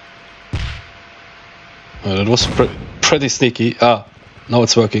 That was pretty sneaky. Ah, now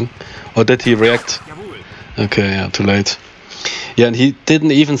it's working. Or did he react? Jawohl. Okay, yeah, too late. Yeah, and he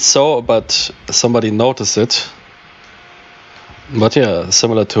didn't even saw, but somebody noticed it. But yeah,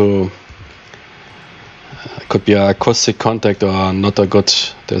 similar to could be a acoustic contact or not a good.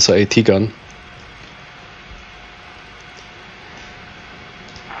 There's a AT gun.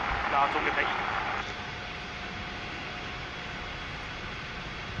 Klar zum Gefecht.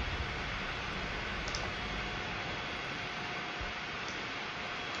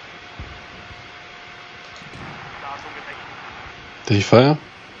 Klar zum Gefecht. Did he fire?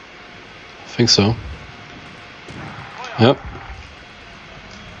 I think so. Yep.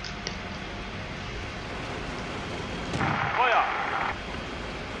 Feuer!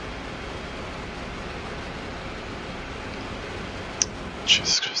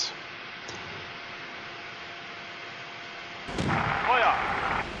 Jesus Christ. Feuer!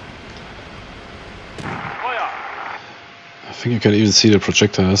 Feuer! I think you can even see the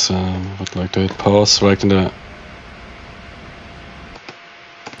projectors, but like the pause right in the...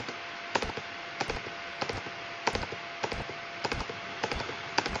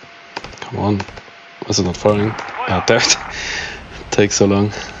 Come on. Is it not firing? Ah, damn it. Takes so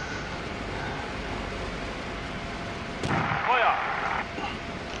long. Feuer!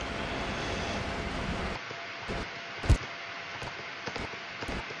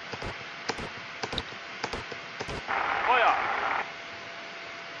 Feuer!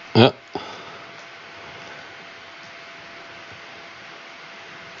 Yeah.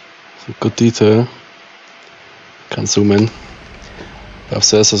 Some good detail. Can zoom in.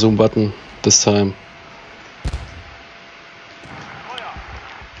 Perhaps there's a zoom button this time. Feuer!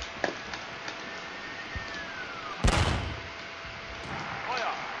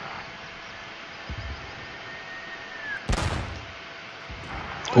 Feuer!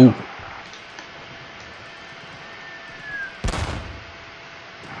 Ooh.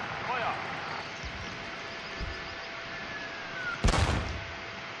 Feuer!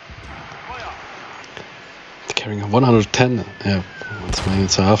 Feuer! Carrying a 110. Yeah, that's why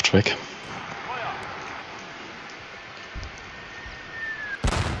it's a half track. Feuer!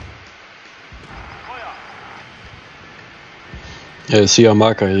 Feuer! Yeah, you see our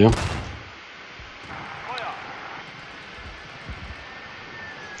marker here. Feuer!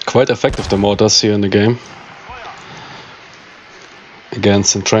 Quite effective, the mortars here in the game Feuer!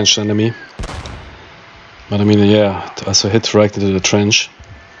 against entrenched enemy. But I mean, yeah, it also hit right into the trench.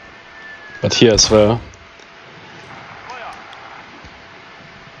 But here as well. Feuer!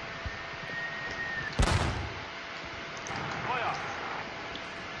 Feuer!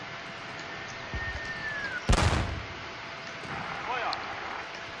 Feuer!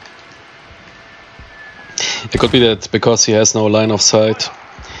 It could be that because he has no line of sight,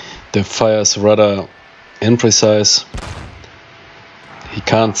 the fire is rather imprecise. He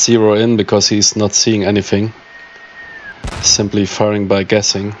can't zero in because he's not seeing anything. Simply firing by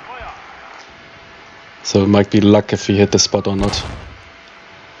guessing. Feuer! So it might be luck if he hit the spot or not. Feuer!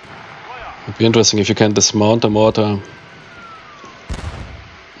 It'd be interesting if you can dismount the mortar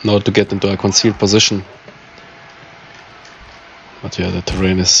in order to get into a concealed position. But yeah, the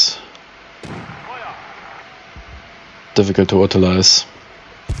terrain is Feuer! difficult to utilize.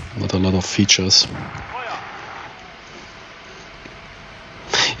 Not a lot of features. Feuer!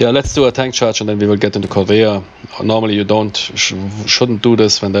 Yeah, let's do a tank charge and then we will get into Korea. Normally you shouldn't do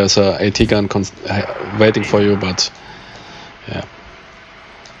this when there's a AT gun waiting for you, but yeah,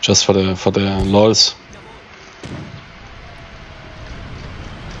 just for the lols.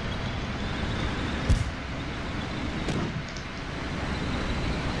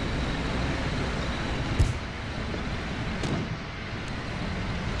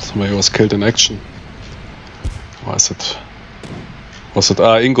 Somebody was killed in action. Why is it? Was it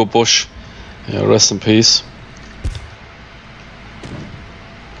Ingo Busch? Yeah, rest in peace.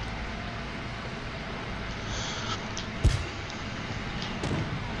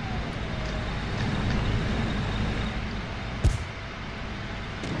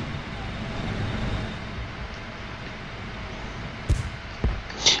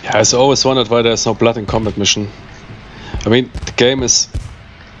 Yeah, I always wondered why there's no blood in combat mission. I mean, the game is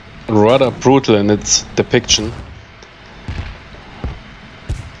rather brutal in its depiction.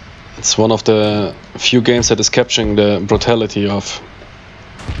 It's one of the few games that is capturing the brutality of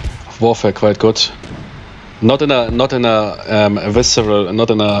warfare quite good. Not in a visceral, not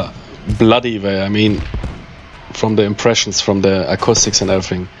in a bloody way. I mean, from the impressions, from the acoustics and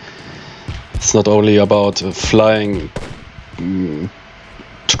everything. It's not only about flying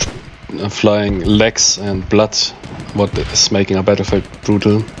legs and blood, what is making a battlefield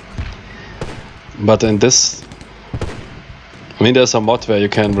brutal. But in this, I mean, there's a mod where you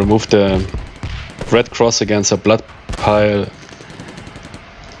can remove the red cross against a blood pile.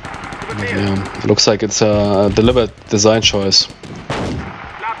 Yeah, it looks like it's a deliberate design choice.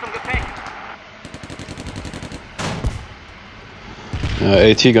 Klar zum Gefecht!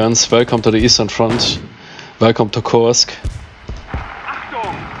 AT guns, welcome to the Eastern Front. Welcome to Kursk.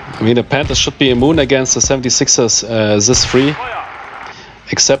 Achtung! I mean, the Panthers should be immune against the 76ers this free,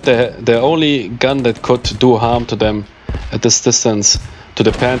 except the only gun that could do harm to them at this distance, to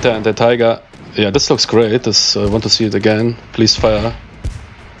the Panther and the Tiger. Yeah, this looks great. This I want to see it again. Please fire.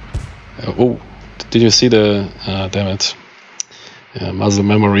 Oh, did you see the... damn it. Yeah, muzzle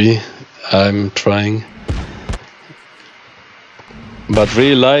memory. I'm trying. But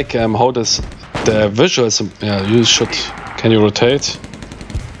really like how the visuals... Yeah, you should... Can you rotate?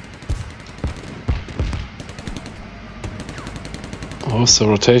 How's the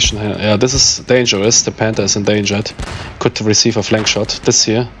rotation here? Yeah, this is dangerous. The Panther is endangered. Could receive a flank shot this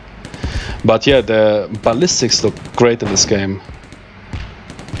here. But yeah, the ballistics look great in this game.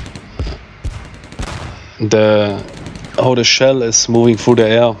 How the shell is moving through the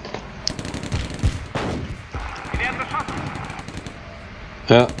air.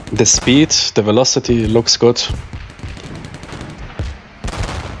 Yeah, the speed, the velocity looks good.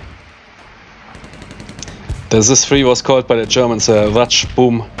 This 3 was called by the Germans Ratsch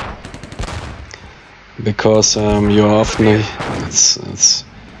Boom, because you often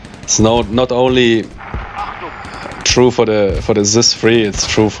it's not only true for the ZIS 3, it's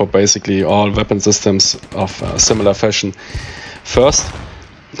true for basically all weapon systems of similar fashion. First,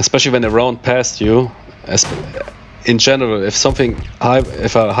 especially when a round passed you, in general,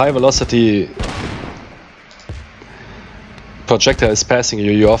 if a high velocity projectile is passing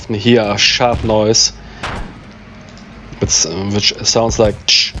you, you often hear a sharp noise, which sounds like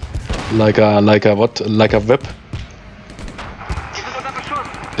a whip,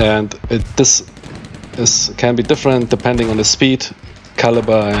 and this can be different depending on the speed,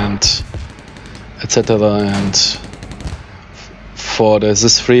 caliber, and etc. And for the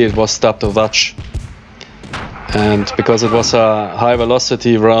ZIS 3 it was dubbed a Ratsch, and because it was a high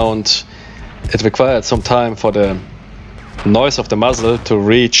velocity round, it required some time for the noise of the muzzle to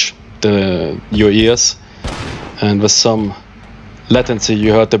reach your ears, and with some latency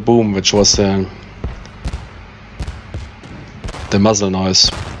you heard the boom, which was the muzzle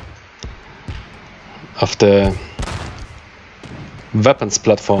noise of the weapons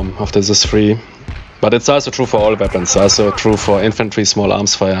platform of the ZIS 3. But it's also true for all weapons, also true for infantry, small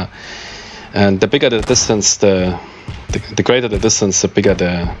arms fire. And the bigger the distance, the greater the distance, the bigger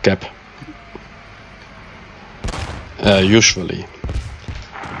the gap. Usually,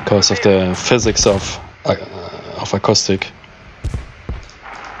 because of the physics of acoustic.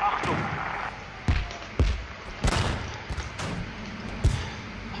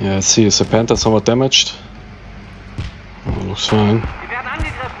 Yeah, let's see, is the Panther somewhat damaged? Oh, looks fine.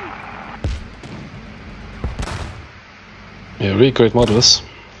 Yeah, really great models.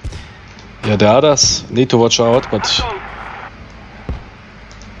 Yeah, the others need to watch out, but...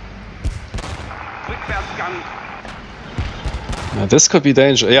 Yeah, this could be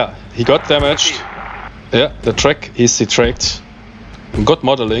dangerous. Yeah, he got damaged. Yeah, the track, he's detracked. Good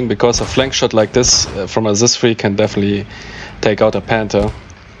modeling, because a flank shot like this from a ZIS 3 can definitely take out a Panther.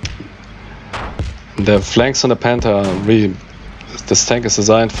 The flanks on the Panther are really... This tank is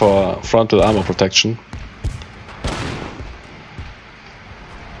designed for frontal armor protection.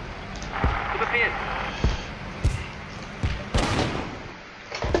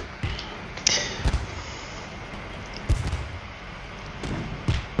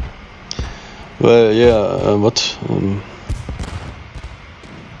 Well, yeah, what?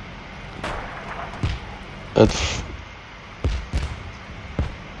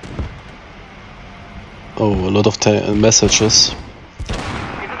 Oh, a lot of messages.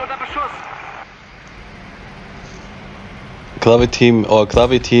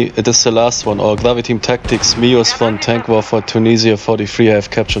 Gravity, it is the last one. Or Gravity Tactics, Mios von Tank War for Tunisia 43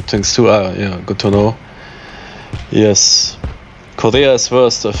 have captured things too. Ah, yeah, good to know. Yes. Korea is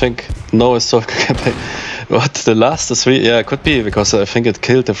worst, I think. No historical campaign. What, the last is yeah, it could be, because I think it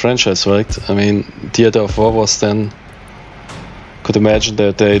killed the franchise, right? I mean, Theater of War was then... Could imagine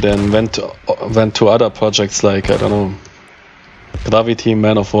that they then went to other projects like, I don't know, Gravity,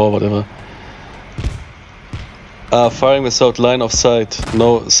 Man of War, whatever. Firing without line of sight.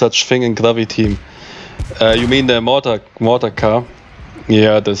 No such thing in Gravity. You mean the mortar car?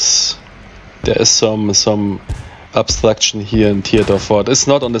 Yeah, there is some abstraction here in Theater of War. It's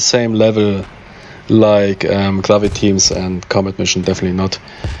not on the same level like Gravity Teams and Combat Mission, definitely not.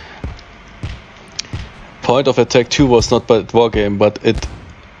 Point of Attack 2 was not bad war game, but it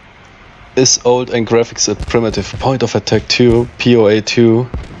is old and graphics are primitive. Point of Attack 2, POA 2.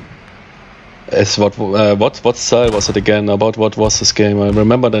 Is what style was it again? About what was this game? I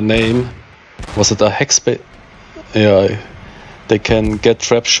remember the name. Was it a hex? Yeah, they can get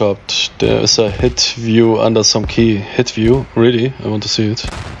trap shot. There is a hit view under some key. Hit view, really? I want to see it.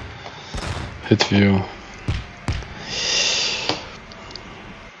 Hit view.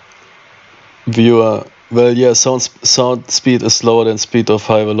 Viewer. Well, yeah, sound speed is slower than speed of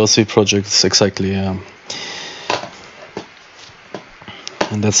high velocity projects. Exactly, yeah.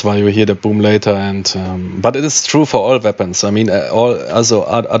 And that's why you hear the boom later. And but it is true for all weapons. I mean, all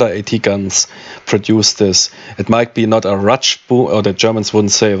other AT guns produce this. It might be not a Rutsch boom, or the Germans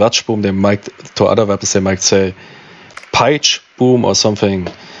wouldn't say Rutsch boom. They might, to other weapons, they might say Peitsch boom or something.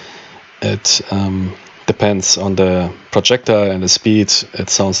 It depends on the projectile and the speed. It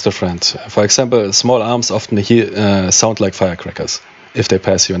sounds different. For example, small arms often sound like firecrackers if they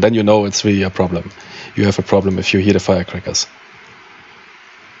pass you, and then you know it's really a problem. You have a problem if you hear the firecrackers.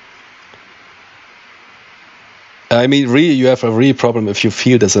 I mean, really, you have a real problem if you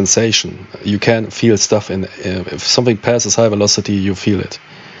feel the sensation. You can feel stuff if something passes high velocity, you feel it.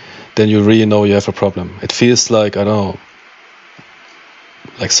 Then you really know you have a problem. It feels like, I don't know,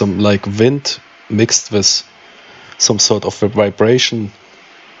 like wind mixed with some sort of vibration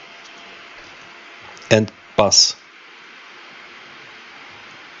and buzz.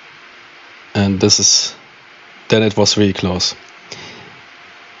 And then it was really close.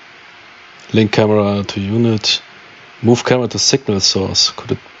 Link camera to unit. Move camera to signal source.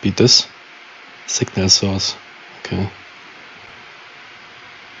 Could it be this? Signal source. Okay.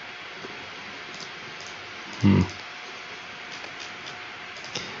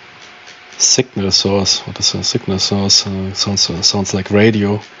 Signal source. What is a signal source? Sounds like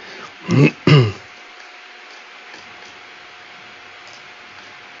radio.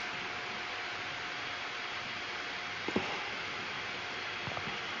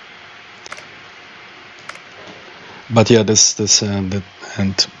 But yeah,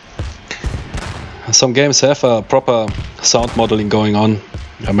 and some games have a proper sound modeling going on.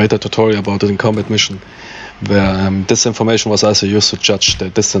 I made a tutorial about it in Combat Mission, where this information was also used to judge the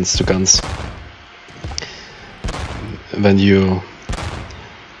distance to guns.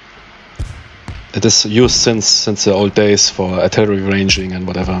 It is used since the old days for artillery ranging and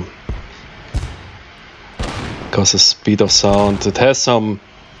whatever. Because the speed of sound, it has some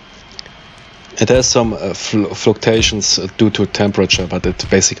fluctuations due to temperature, but it's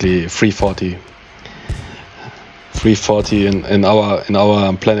basically 340 in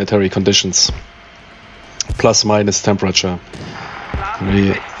our planetary conditions, plus minus temperature.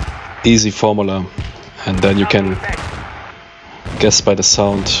 Really easy formula, and then you can guess by the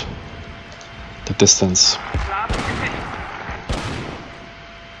sound the distance.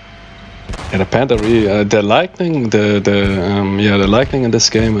 And apparently, the lightning, the lightning in this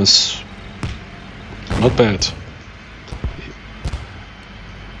game is not bad.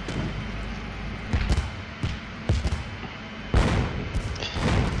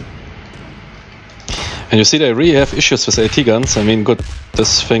 And you see, they really have issues with AT guns. I mean, good,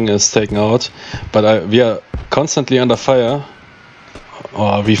 this thing is taken out, but we are constantly under fire. Or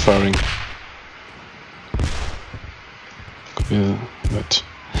are we firing? Right.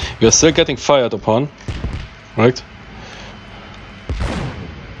 We are still getting fired upon, right?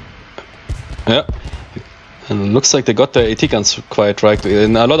 Yeah. And it looks like they got the AT guns quite right.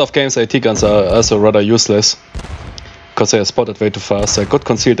 In a lot of games, AT guns are also rather useless because they are spotted way too fast. A good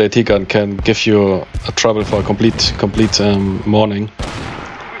concealed AT gun can give you a trouble for a complete morning.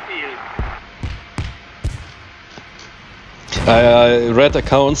 I read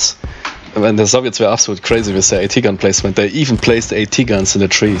accounts when the Soviets were absolutely crazy with their AT gun placement. They even placed AT guns in the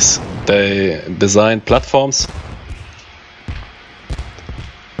trees. They designed platforms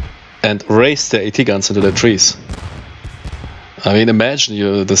and raised the AT guns into the trees. I mean,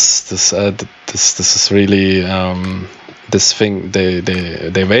 imagine this is really this thing.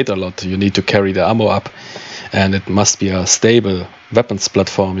 They weigh a lot. You need to carry the ammo up, and it must be a stable weapons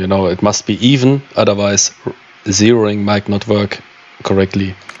platform. You know, it must be even. Otherwise, zeroing might not work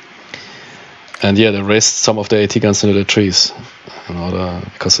correctly. And yeah, they raised some of the AT guns into the trees in order,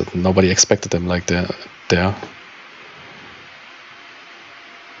 because nobody expected them like there.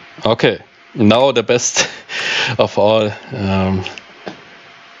 Okay, now the best of all.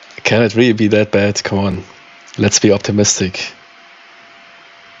 Can it really be that bad? Come on, let's be optimistic.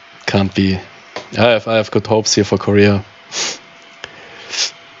 Can't be. I have good hopes here for Korea.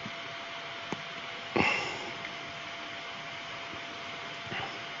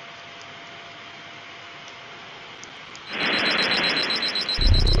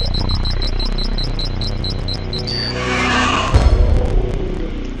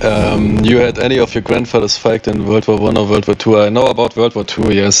 You had any of your grandfathers fight in World War I or World War II? I know about World War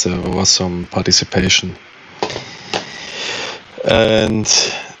II, yes, there was some participation. And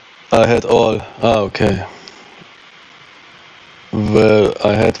I had all. Okay. Well,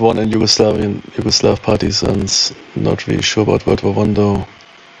 I had one in Yugoslav partisans. Not really sure about World War I though.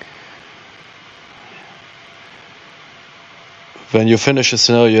 When you finish a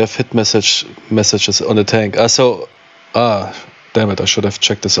scenario, you have hit messages on the tank. Damn it! I should have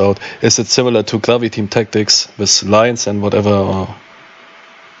checked this out. Is it similar to Clavi Team Tactics with lines and whatever? Or...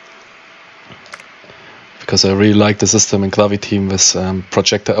 Because I really like the system in Clavi Team with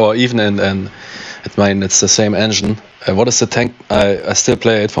projector, or even in it's the same engine. What is the tank? I still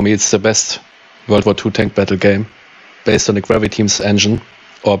play it. For me, it's the best World War II tank battle game, based on the Clavi Team's engine,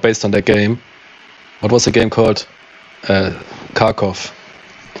 or based on that game. What was the game called? Kharkov.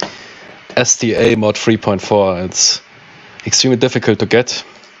 STA mod 3.4. It's extremely difficult to get,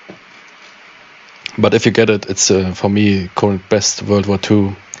 but if you get it, it's for me current best World War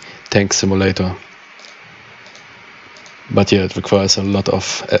II tank simulator. But yeah, it requires a lot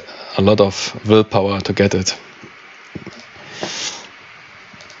of willpower to get it.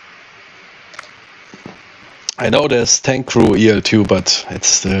 I know there's Tank Crew EL2, but it's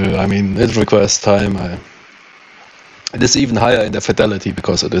still, I mean, it requires time. It is even higher in the fidelity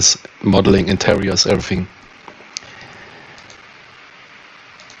because it is modeling interiors, everything.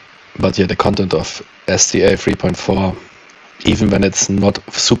 But yeah, the content of STA 3.4, even when it's not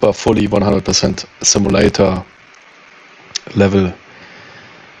super fully 100% simulator level,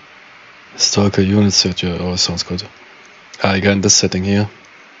 historical unit set, yeah, oh, sounds good. Again, this setting here.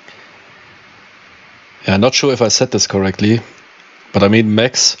 Yeah, not sure if I set this correctly, but I mean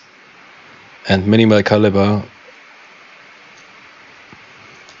max and minimal caliber.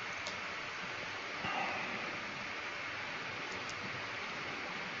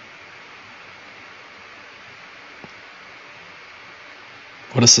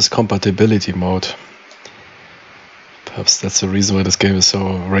 What is this compatibility mode? Perhaps that's the reason why this game is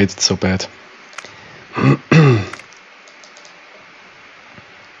so rated so bad.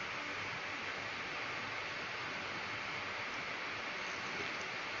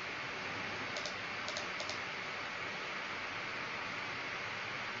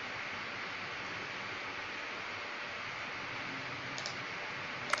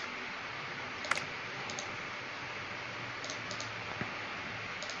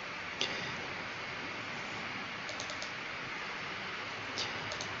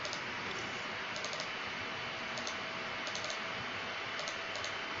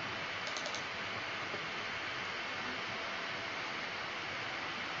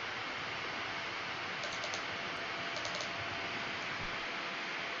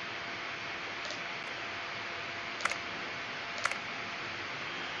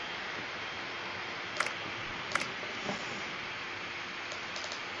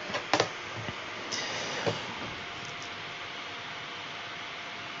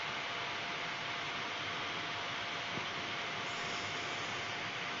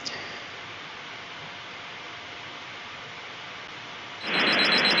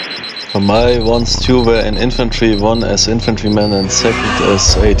 My ones two were in infantry, one as infantryman and second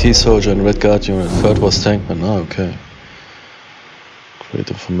as AT soldier in Red Guard unit. Third was tankman. Oh, okay. Great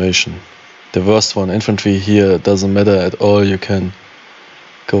information. The worst one, infantry here, doesn't matter at all. You can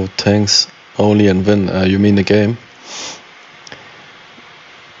go tanks only and win. You mean the game?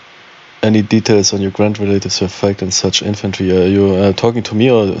 Any details on your grant related to effect and such infantry? Are you talking to me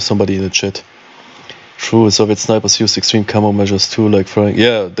or somebody in the chat? True, Soviet snipers used extreme camo measures too, like throwing.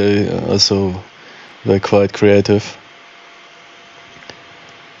 Yeah, they also were quite creative.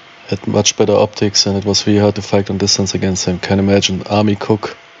 Had much better optics, and it was really hard to fight on distance against them. Can imagine. Army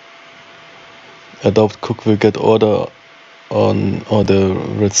Cook. Adopt Cook will get order on or the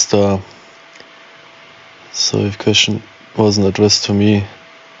Red Star. So if question wasn't addressed to me.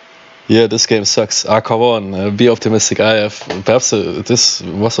 Yeah, this game sucks. Come on, be optimistic. Perhaps this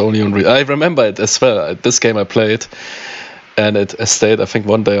was only on. I remember it as well. This game I played, and it stayed, I think,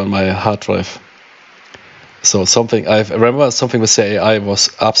 one day on my hard drive. So I remember something with the AI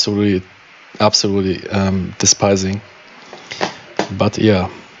was absolutely despising. But yeah,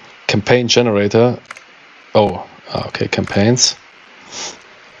 campaign generator. Oh, okay, campaigns.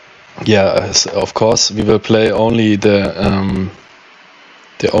 Yeah, of course we will play only the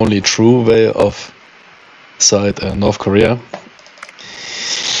only true way of side North Korea.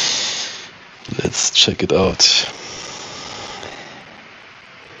 Let's check it out.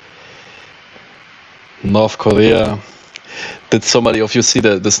 North Korea. Did somebody of you see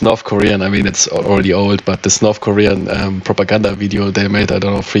this North Korean, I mean it's already old, but this North Korean propaganda video they made, I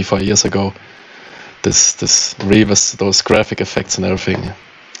don't know, 3-4 years ago. This Revis, those graphic effects and everything.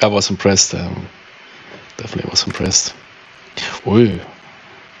 I was impressed. Definitely was impressed. Ooh.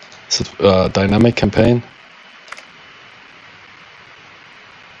 Is it a dynamic campaign?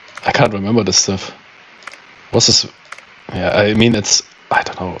 I can't remember this stuff. What's this? Yeah, I mean it's, I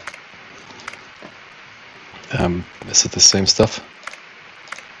don't know. Is it the same stuff?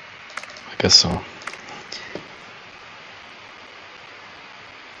 I guess so.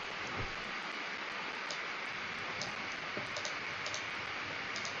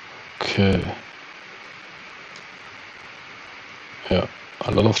 Okay. Yeah,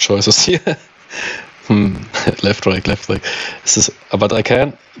 a lot of choices here. Left, right, left, right. Is this? But I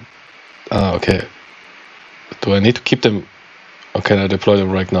can. Okay. Do I need to keep them? Or can I deploy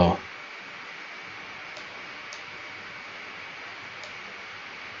them right now?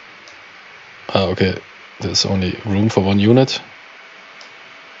 Okay. There's only room for one unit.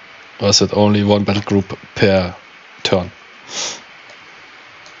 Or is it only one battle group per turn?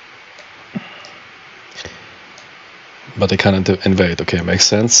 But they can't invade. Okay, makes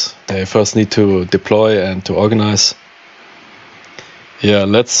sense. They first need to deploy and to organize. Yeah,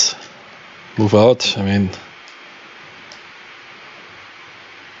 let's move out. I mean,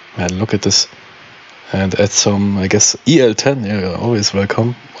 man, look at this. And add some, I guess, EL10. Yeah, always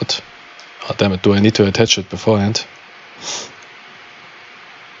welcome. What? Oh, damn it. Do I need to attach it beforehand?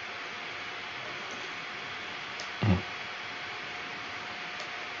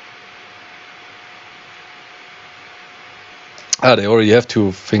 They already have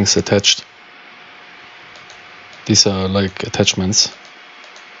two things attached. These are like attachments.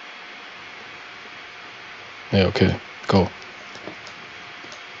 Yeah, okay, go.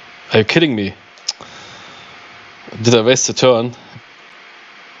 Are you kidding me? Did I waste a turn?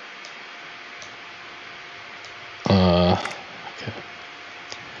 Okay.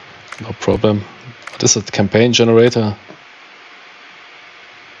 No problem. What is it? Campaign generator?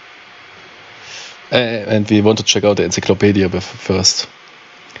 And we want to check out the encyclopedia first.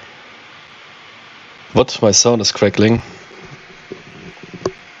 What? My sound is crackling.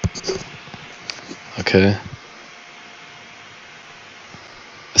 Okay.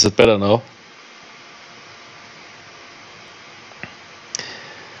 Is it better now?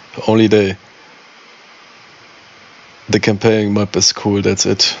 Only the campaign map is cool, that's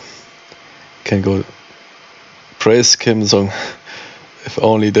it. Can go. Praise Kim Song. If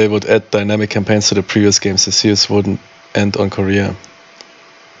only they would add dynamic campaigns to the previous games, the series wouldn't end on Korea.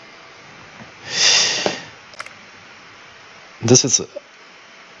 This is...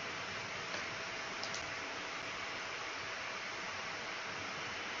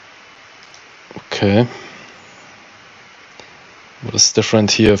 Okay. What is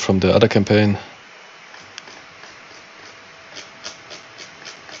different here from the other campaign?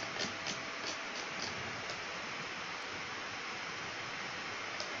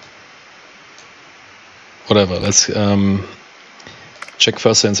 Whatever, let's check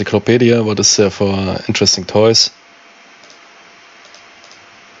first the encyclopedia. What is there for interesting toys?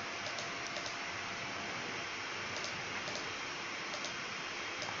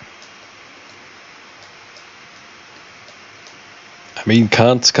 I mean,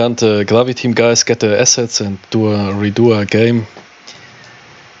 can't the Glavi team guys get the assets and redo a game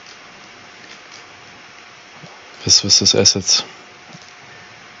with these assets?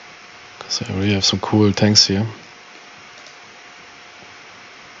 So I really have some cool tanks here.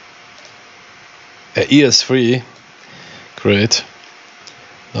 ES3, great.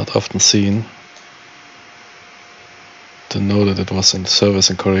 Not often seen. Didn't know that it was in service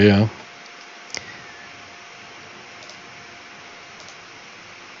in Korea.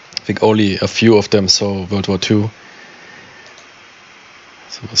 I think only a few of them saw World War II.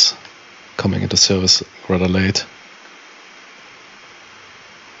 So it was coming into service rather late.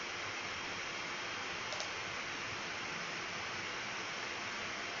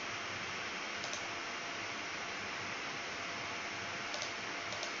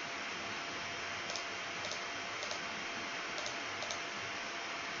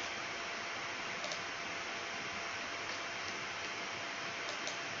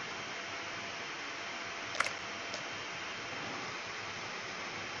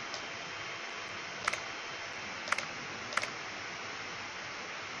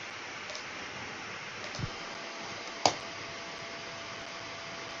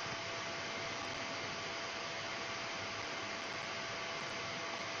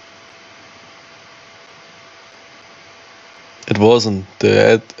 It wasn't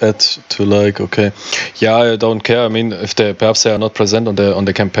the add to like, okay, yeah, I don't care. I mean, if they perhaps they are not present on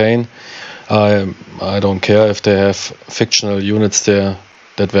the campaign, I don't care if they have fictional units there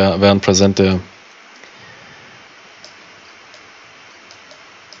that weren't present there.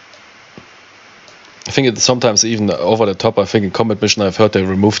 I think it's sometimes even over the top. I think in combat mission I've heard they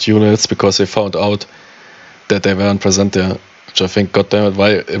removed units because they found out that they weren't present there which I think, goddammit,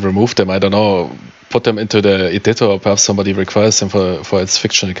 why remove them? I don't know. Put them into the editor, or perhaps somebody requires them for its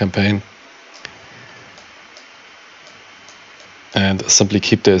fictional campaign. And simply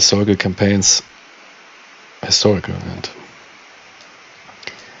keep the historical campaigns historical. And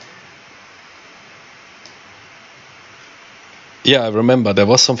yeah, I remember there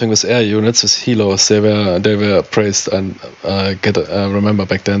was something with air units, with helos. They were praised, and I remember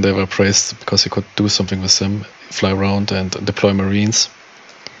back then they were praised because you could do something with them, fly around and deploy marines.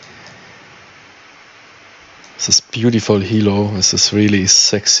 This beautiful helo, this is really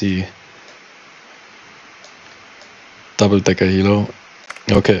sexy double-decker helo.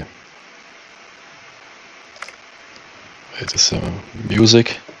 Okay. It is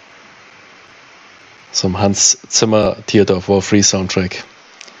music. Some Hans Zimmer Theater of War 3 soundtrack.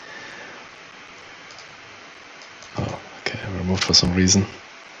 Oh, okay, removed for some reason.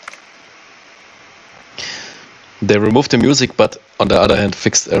 They removed the music, but on the other hand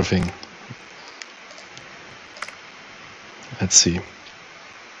fixed everything. Let's see.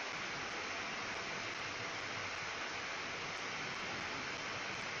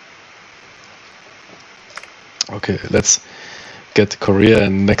 Okay, let's get Korea,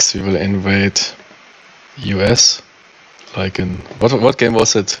 and next we will invade US. Like in what game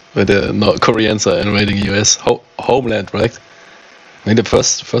was it where the Koreans are invading US? Homeland, right? I mean, the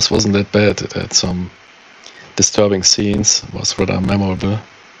first wasn't that bad. It had some disturbing scenes. It was rather memorable.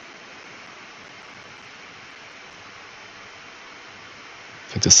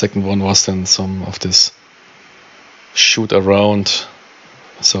 I think the second one was then some of this shoot around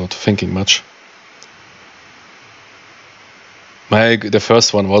without thinking much. The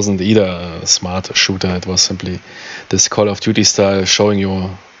first one wasn't either a smart shooter. It was simply this Call of Duty style, showing you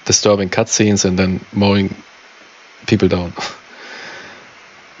disturbing cutscenes and then mowing people down.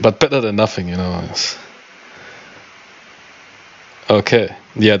 But better than nothing, you know. Okay,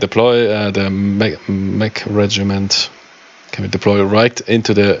 yeah, deploy the mech regiment. Can we deploy right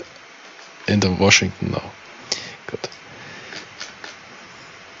into Washington now? Good.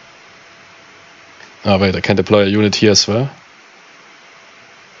 Oh wait, I can deploy a unit here as well.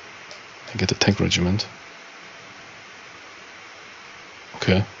 I get a tank regiment.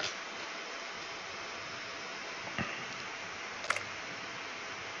 Okay.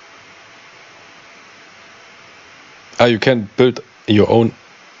 You can build your own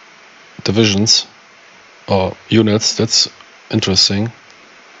divisions or units. That's interesting.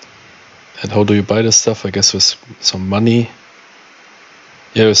 And how do you buy this stuff? I guess with some money.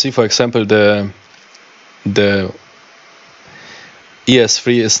 Yeah, you see, for example, the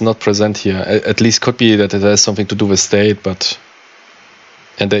ES3 is not present here. At least could be that it has something to do with state, but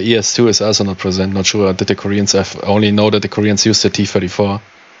and the ES2 is also not present. Not sure. Did the Koreans? I only know that the Koreans used the T-34.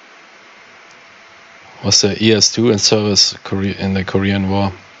 Was the ES2 in service in the Korean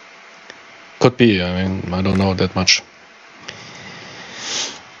War? Could be. I mean, I don't know that much.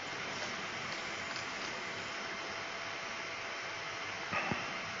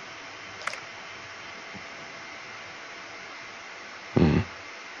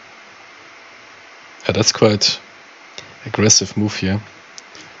 Yeah, that's quite aggressive move here.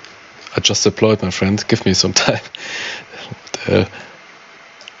 I just deployed, my friend. Give me some time. What the hell?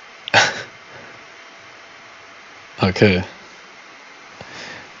 Okay.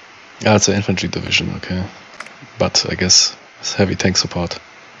 Yeah, it's an infantry division, okay. But I guess it's heavy tank support.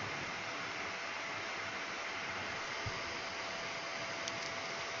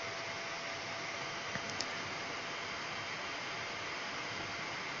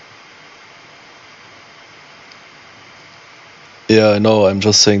 Yeah, I know, I'm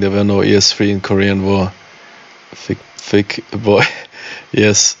just saying there were no ES3 in Korean War. Thick boy.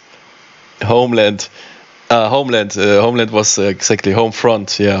 Yes. Homeland. Homeland was exactly home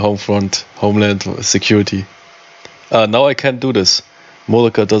front. Yeah, home front. Homeland security. Now I can't do this.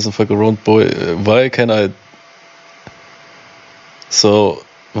 Moloka doesn't fuck around, boy. Why can I? So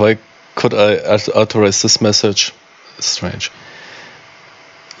why could I authorize this message? It's strange.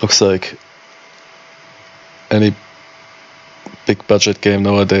 Looks like any big budget game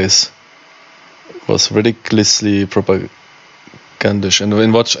nowadays was ridiculously propagandish. And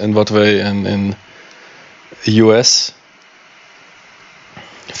in what way? In US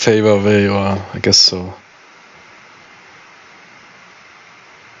favor way, or I guess so.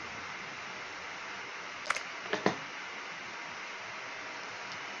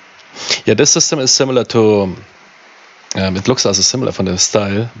 Yeah, this system is similar to. It looks also similar from the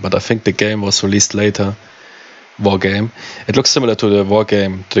style, but I think the game was released later. War game. It looks similar to the war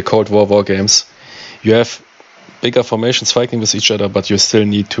game, to the Cold War games. You have bigger formations fighting with each other, but you still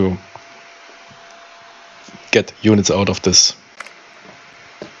need to get units out of this.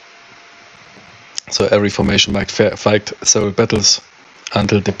 So every formation might fight several battles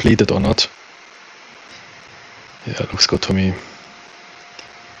until depleted or not. Yeah, looks good to me.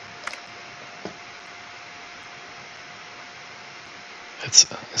 Let's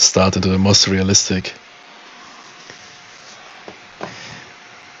start into the most realistic.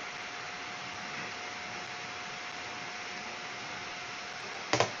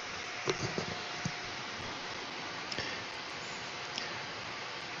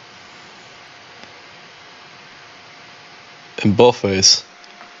 In both ways.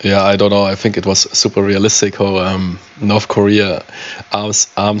 Yeah, I don't know. I think it was super realistic how North Korea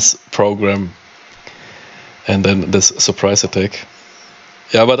arms program and then this surprise attack.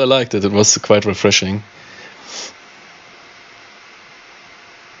 Yeah, but I liked it. It was quite refreshing.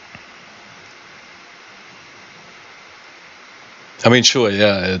 I mean, sure,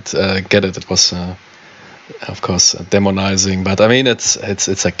 yeah, get it. It was, of course, demonizing, but I mean, it's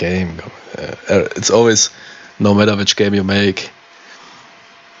a game. It's always, no matter which game you make.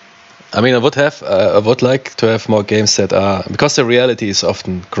 I mean, I would like to have more games that are, because the reality is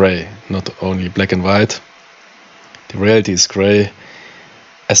often grey, not only black and white. The reality is grey,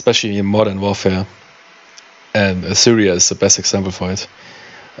 especially in modern warfare, and Syria is the best example for it.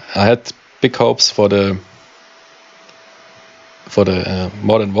 I had big hopes for the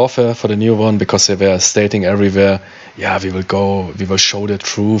modern warfare, for the new one, because they were stating everywhere, yeah, we will show the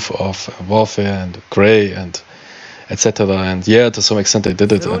truth of warfare and grey and etc. And yeah, to some extent they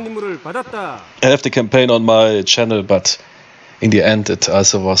did it. I have the campaign on my channel, but in the end it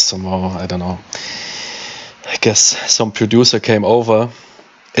also was somehow, I don't know, I guess some producer came over.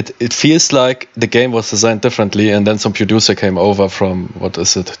 It feels like the game was designed differently, and then some producer came over from, what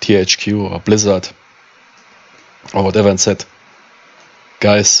is it, THQ or Blizzard or whatever, and said,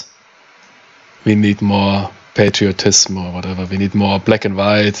 guys, we need more patriotism or whatever, we need more black and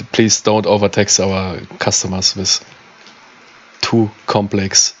white, please don't overtax our customers with too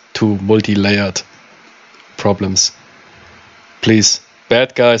complex, too multi-layered problems. Please,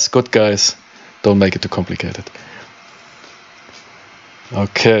 bad guys, good guys, don't make it too complicated.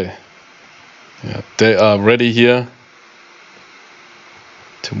 Okay, yeah, they are ready here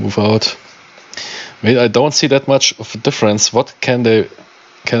to move out. I mean, I don't see that much of a difference. What can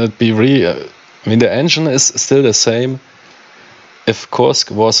it be really? I mean, the engine is still the same. If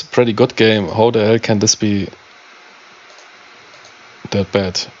Kursk was a pretty good game, how the hell can this be that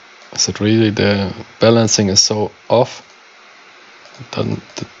bad? Is it really the balancing is so off? It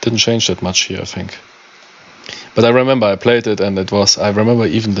didn't change that much here, I think. But I remember I played it, and I remember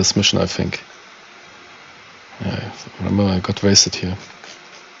even this mission, I think. Yeah, I remember I got wasted here.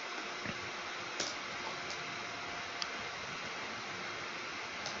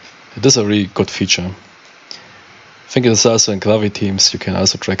 It is a really good feature. I think it is also in Clavi teams, you can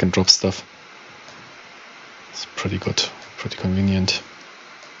also drag and drop stuff. It's pretty good, pretty convenient.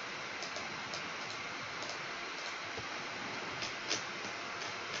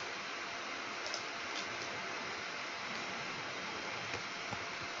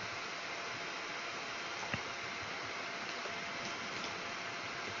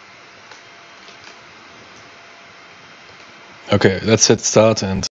 Okay, let's hit start and